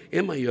mom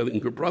and my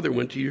younger brother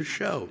went to your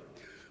show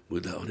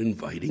without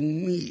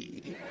inviting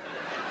me.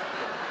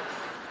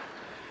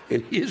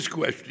 And his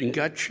question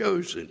got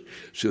chosen.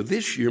 So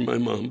this year my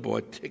mom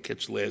bought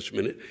tickets last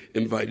minute,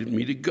 invited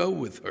me to go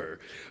with her.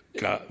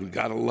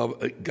 Gotta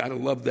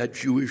love that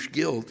Jewish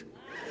guilt.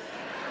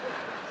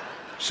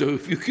 So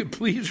if you could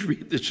please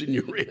read this in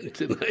your rant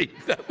tonight,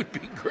 that would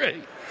be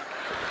great.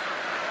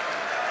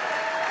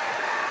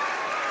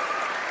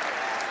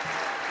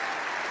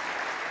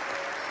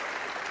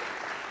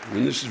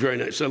 And this is very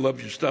nice. I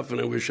love your stuff,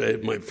 and I wish I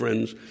had my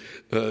friends,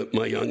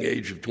 my young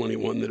age of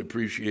 21, that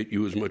appreciate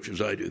you as much as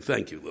I do.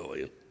 Thank you,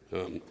 Lillian.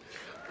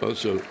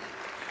 Also,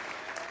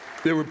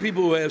 there were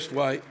people who asked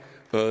why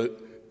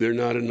there are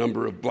not a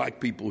number of black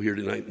people here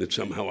tonight, and that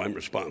somehow I'm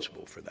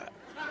responsible for that.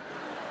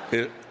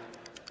 And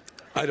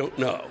I don't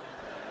know.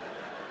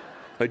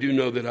 I do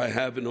know that I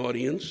have an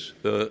audience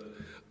of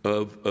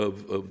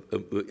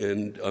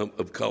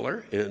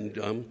color,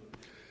 and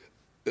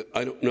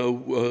I don't know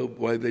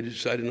why they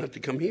decided not to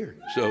come here.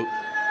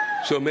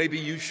 So maybe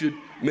you should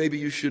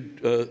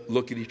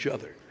look at each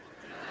other.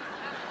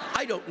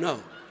 I don't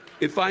know.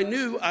 If I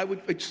knew, I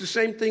would. It's the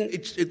same thing.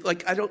 It's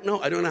like I don't know.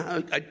 I don't know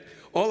how.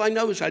 All I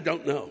know is I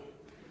don't know.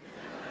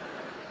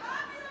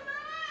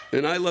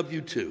 And I love you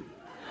too.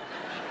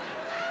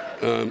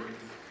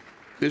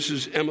 This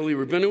is Emily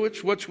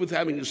Rabinowitz. What's with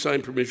having to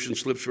sign permission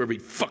slips for every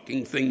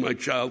fucking thing my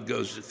child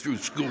goes through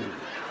school?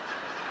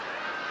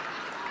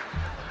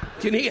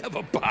 Can he have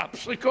a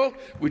popsicle,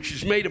 which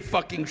is made of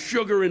fucking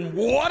sugar and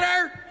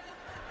water?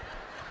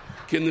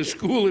 Can the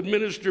school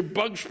administer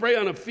bug spray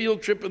on a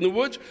field trip in the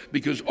woods?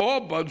 Because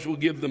all bugs will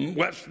give them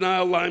West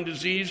Nile, Lyme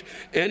disease,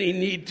 any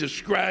need to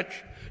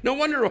scratch. No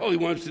wonder all he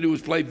wants to do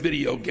is play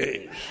video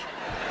games.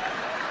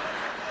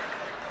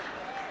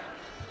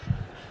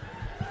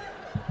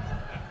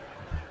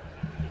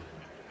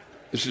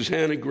 This is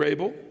Hannah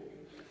Grable.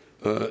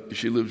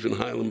 She lives in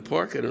Highland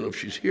Park. I don't know if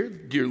she's here.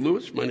 Dear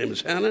Louis, my name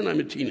is Hannah, and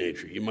I'm a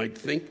teenager. You might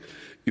think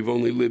you've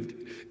only lived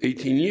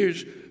 18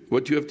 years.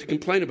 What do you have to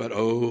complain about?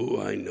 Oh,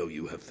 I know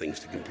you have things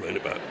to complain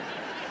about.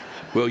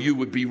 Well, you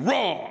would be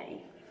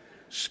wrong.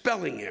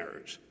 Spelling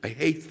errors. I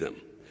hate them.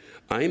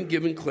 I am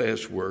given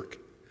classwork,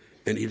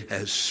 and it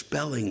has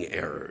spelling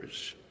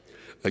errors.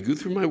 I go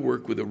through my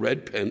work with a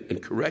red pen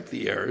and correct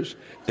the errors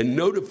and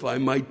notify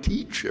my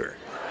teacher.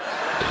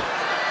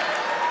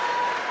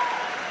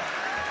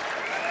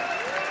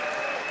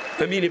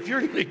 I mean, if you're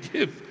going to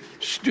give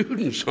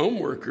students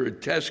homework or a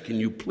test, can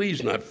you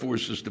please not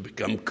force us to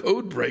become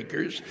code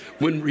breakers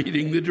when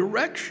reading the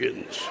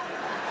directions?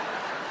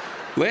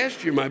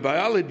 Last year, my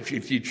biology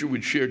teacher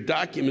would share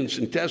documents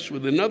and tests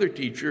with another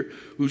teacher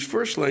whose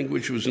first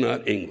language was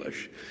not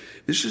English.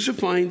 This is a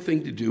fine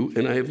thing to do,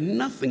 and I have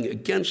nothing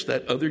against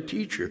that other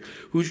teacher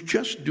who's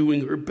just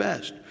doing her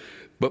best.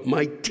 But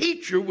my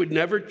teacher would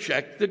never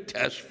check the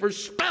test for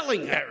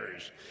spelling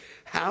errors.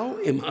 How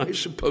am I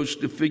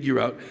supposed to figure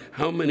out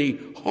how many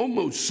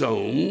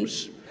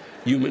chromosomes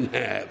human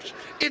has?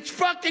 It's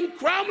fucking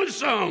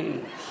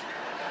chromosomes!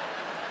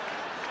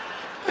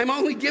 I'm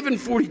only given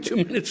 42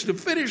 minutes to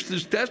finish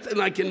this test,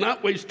 and I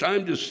cannot waste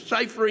time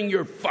deciphering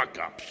your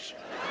fuck-ups.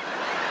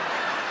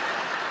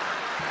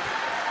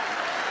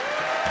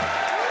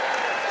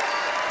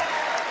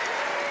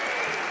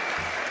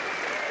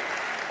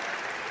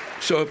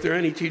 So if there are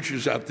any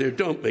teachers out there,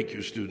 don't make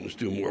your students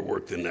do more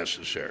work than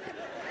necessary.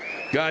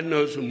 God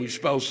knows when we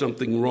spell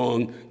something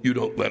wrong, you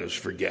don't let us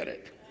forget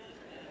it.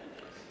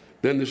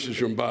 Then this is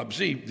from Bob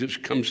Z. This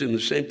comes in the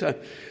same time.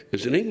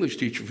 As an English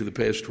teacher for the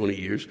past 20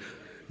 years,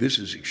 this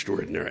is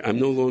extraordinary. I'm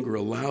no longer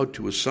allowed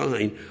to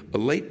assign a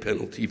late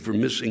penalty for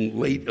missing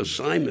late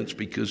assignments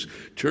because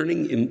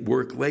turning in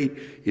work late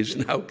is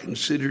now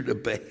considered a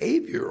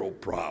behavioral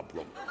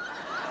problem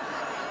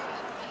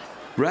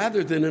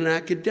rather than an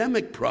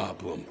academic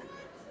problem.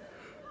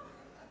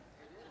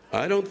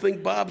 I don't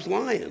think Bob's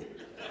lying.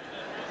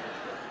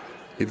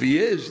 If he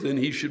is, then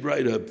he should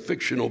write a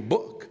fictional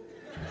book.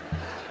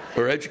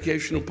 Are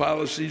educational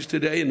policies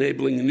today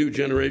enabling a new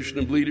generation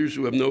of leaders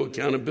who have no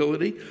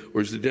accountability,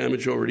 or is the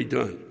damage already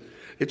done?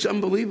 It's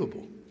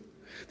unbelievable.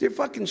 There are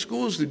fucking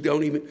schools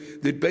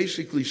that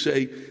basically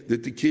say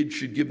that the kids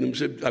should give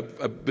themselves. I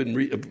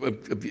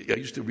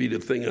used to read a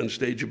thing on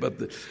stage about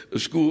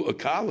a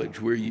college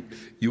where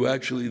you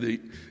actually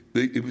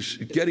it was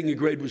getting a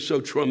grade was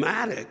so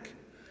traumatic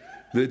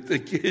that the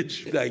kids.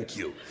 Thank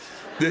you.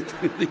 That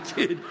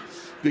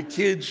the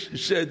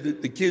kids said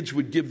that the kids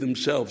would give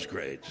themselves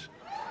grades.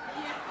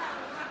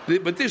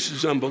 But this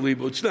is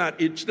unbelievable. It's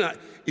not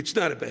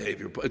a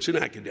behavior. It's an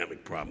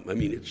academic problem. I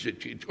mean,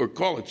 or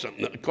call it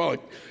something. Call it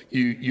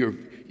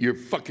you're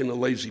fucking a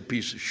lazy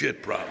piece of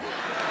shit problem.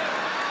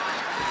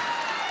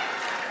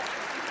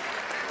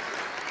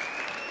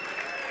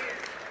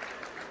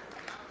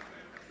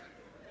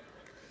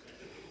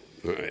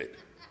 All right.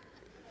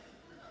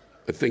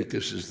 I think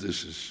this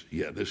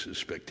is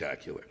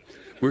spectacular.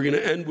 We're going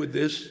to end with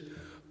this.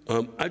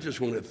 I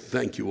just want to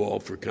thank you all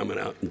for coming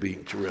out and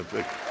being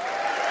terrific.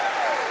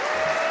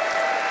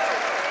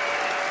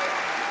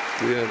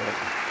 We had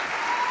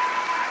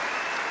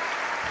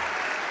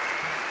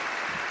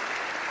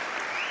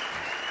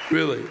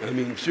really, I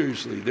mean,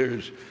 seriously,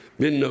 there's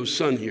been no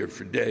sun here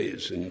for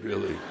days, and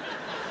really,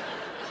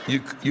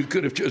 you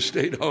could have just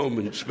stayed home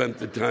and spent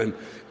the time,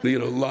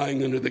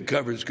 lying under the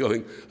covers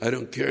going, I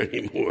don't care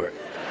anymore.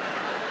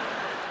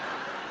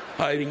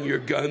 Hiding your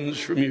guns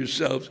from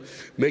yourselves.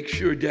 Make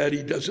sure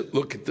Daddy doesn't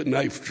look at the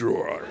knife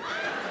drawer.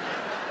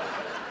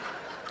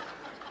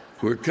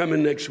 We're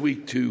coming next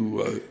week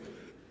to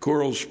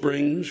Coral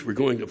Springs. We're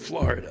going to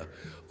Florida.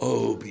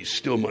 Oh, be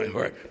still my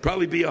heart.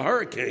 Probably be a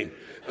hurricane.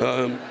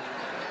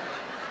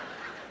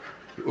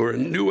 Or a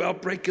new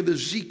outbreak of the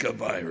Zika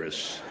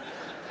virus.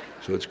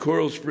 So it's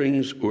Coral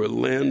Springs,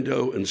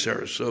 Orlando, and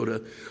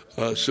Sarasota.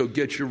 So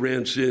get your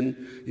rants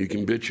in. You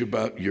can bitch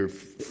about your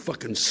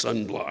fucking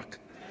sunblock.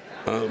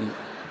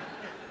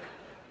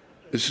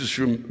 This is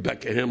from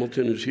Becca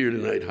Hamilton, who's here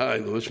tonight. Hi,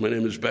 Louis. My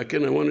name is Becca,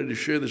 and I wanted to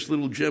share this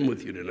little gem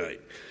with you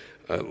tonight.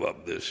 I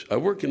love this. I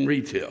work in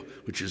retail,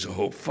 which is a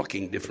whole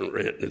fucking different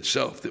rant in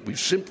itself that we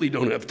simply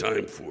don't have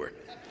time for.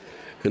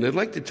 And I'd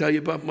like to tell you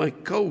about my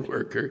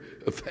coworker,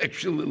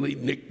 affectionately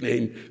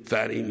nicknamed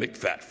Fatty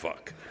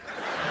McFatfuck.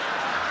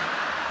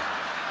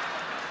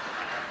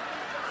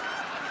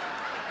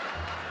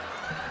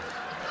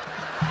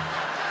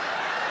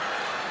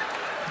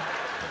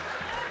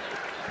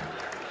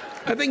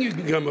 I think you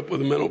can come up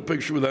with a mental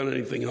picture without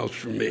anything else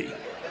from me.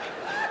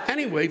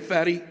 Anyway,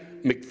 Fatty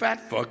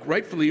McFatfuck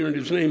rightfully earned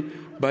his name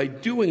by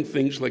doing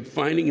things like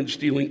finding and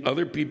stealing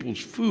other people's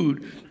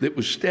food that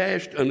was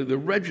stashed under the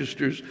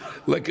registers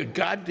like a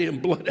goddamn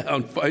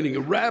bloodhound finding a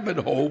rabbit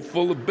hole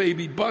full of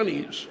baby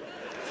bunnies.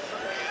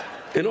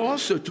 And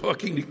also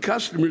talking to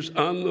customers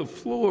on the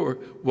floor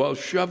while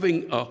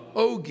shoving a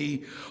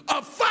fucking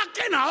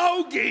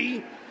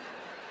hoagie,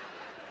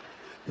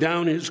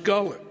 down his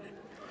gullet.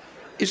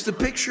 Is the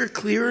picture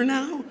clearer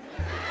now?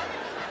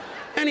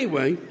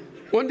 Anyway,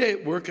 one day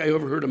at work, I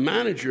overheard a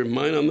manager of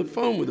mine on the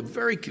phone with a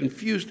very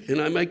confused, and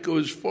I might go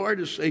as far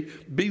to say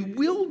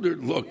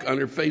bewildered look on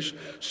her face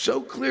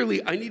so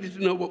clearly I needed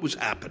to know what was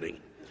happening.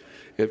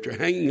 After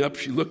hanging up,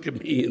 she looked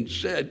at me and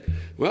said,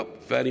 well,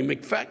 Fatty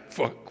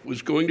McFatfuck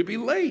was going to be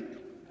late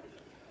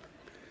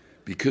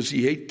because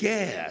he ate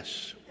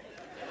gas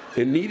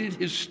and needed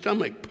his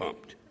stomach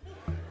pumped.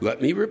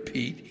 Let me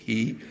repeat,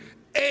 he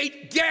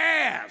ate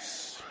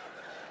gas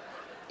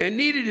and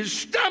needed his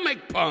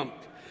stomach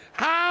pumped.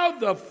 How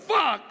the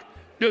fuck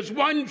does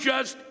one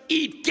just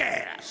eat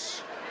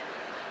gas?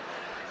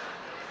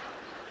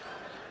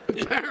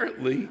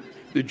 Apparently,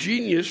 the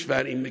genius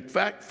Fatty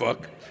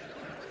McFatfuck,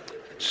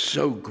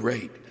 so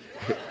great,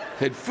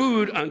 had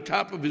food on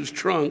top of his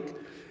trunk,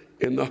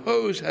 and the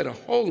hose had a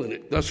hole in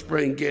it, thus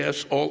spraying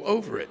gas all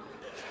over it.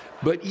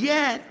 But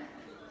yet,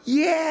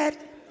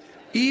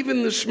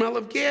 even the smell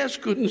of gas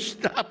couldn't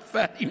stop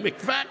Fatty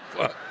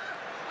McFatfuck.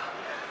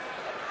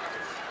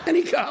 And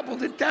he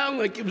gobbled it down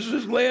like it was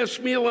his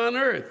last meal on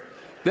earth.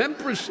 Then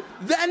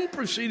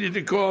proceeded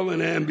to call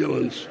an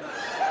ambulance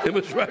and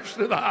was rushed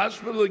to the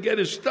hospital to get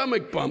his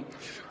stomach pumped,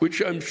 which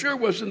I'm sure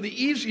wasn't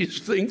the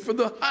easiest thing for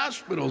the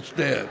hospital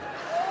staff.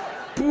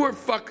 Poor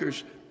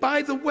fuckers.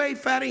 By the way,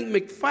 Fatty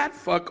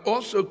McFatfuck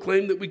also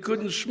claimed that we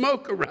couldn't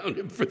smoke around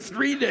him for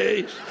 3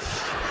 days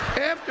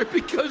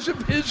because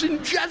of his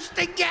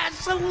ingesting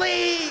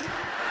gasoline.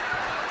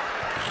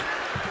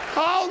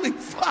 Holy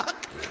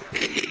fuck.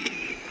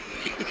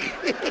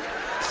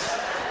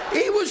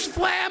 He was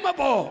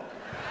flammable.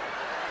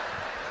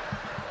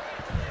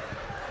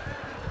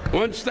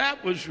 Once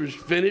that was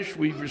finished,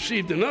 we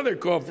received another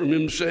call from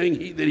him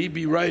saying that he'd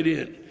be right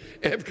in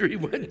after he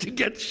went to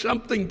get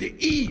something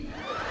to eat.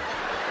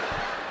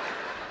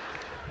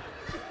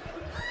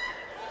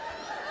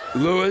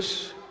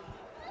 Louis,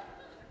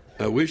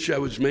 I wish I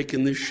was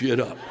making this shit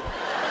up.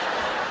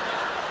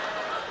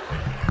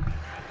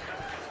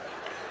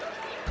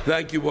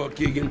 Thank you,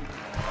 Waukegan.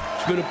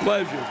 It's been a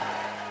pleasure.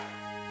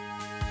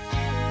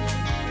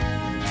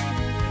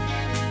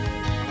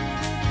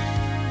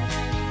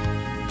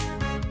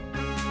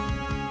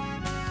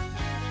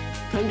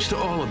 Thanks to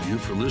all of you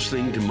for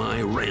listening to my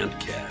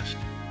Rantcast.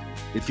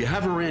 If you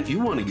have a rant you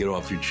want to get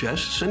off your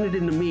chest, send it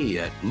in to me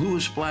at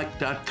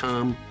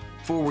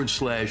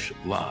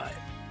louisblack.com/live.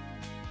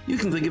 You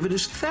can think of it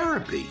as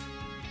therapy,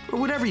 or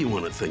whatever you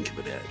want to think of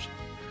it as.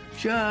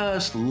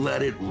 Just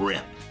let it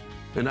rip.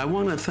 And I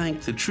want to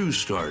thank the true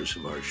stars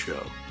of our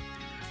show,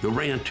 the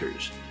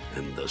ranters,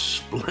 and the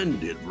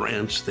splendid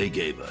rants they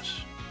gave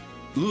us.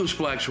 Louis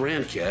Black's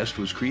Rantcast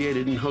was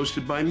created and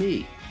hosted by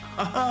me,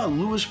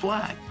 Louis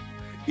Black.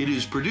 It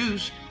is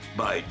produced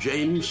by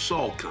James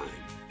Salkind.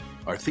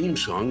 Our theme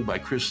song by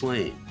Chris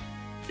Lane.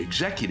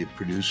 Executive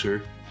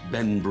producer,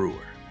 Ben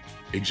Brewer.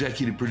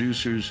 Executive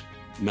producers,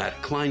 Matt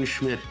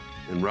Kleinschmidt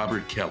and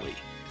Robert Kelly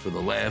for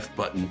the Laugh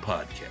Button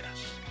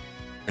Podcast.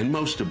 And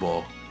most of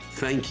all,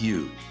 thank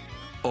you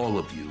all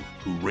of you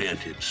who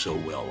ranted so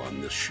well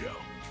on this show.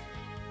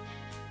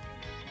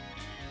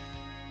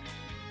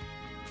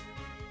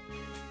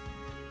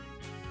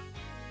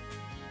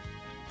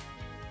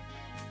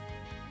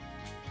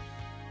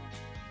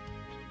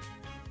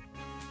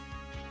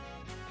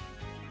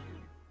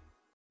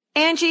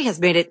 Angie has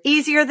made it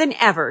easier than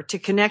ever to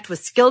connect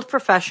with skilled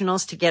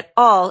professionals to get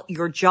all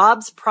your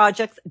jobs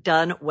projects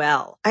done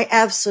well. I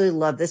absolutely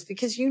love this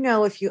because, you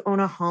know, if you own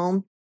a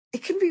home,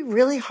 it can be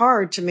really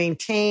hard to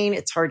maintain.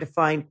 It's hard to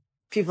find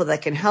people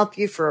that can help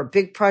you for a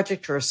big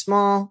project or a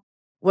small.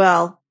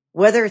 Well,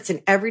 whether it's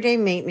in everyday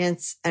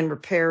maintenance and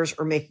repairs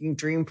or making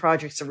dream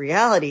projects a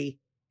reality,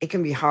 it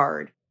can be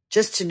hard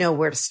just to know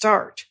where to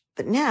start.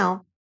 But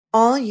now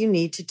all you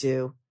need to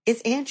do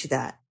is Angie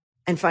that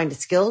and find a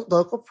skilled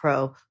local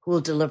pro who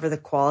will deliver the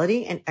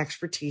quality and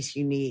expertise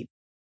you need.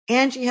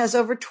 Angie has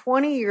over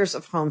 20 years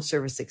of home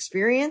service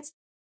experience,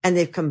 and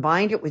they've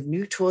combined it with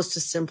new tools to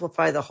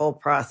simplify the whole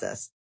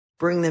process.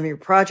 Bring them your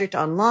project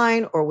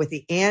online or with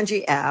the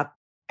Angie app,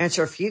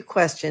 answer a few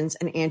questions,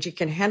 and Angie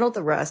can handle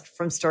the rest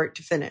from start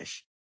to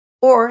finish.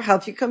 Or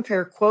help you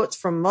compare quotes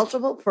from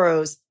multiple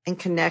pros and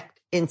connect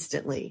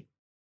instantly,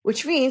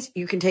 which means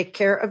you can take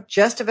care of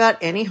just about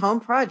any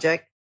home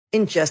project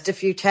in just a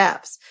few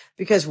taps.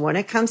 Because when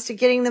it comes to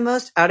getting the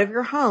most out of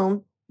your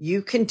home,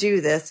 you can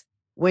do this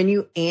when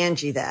you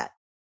Angie that.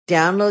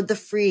 Download the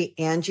free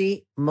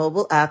Angie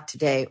mobile app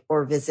today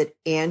or visit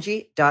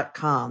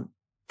Angie.com.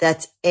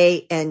 That's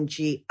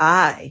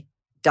ANGI.com.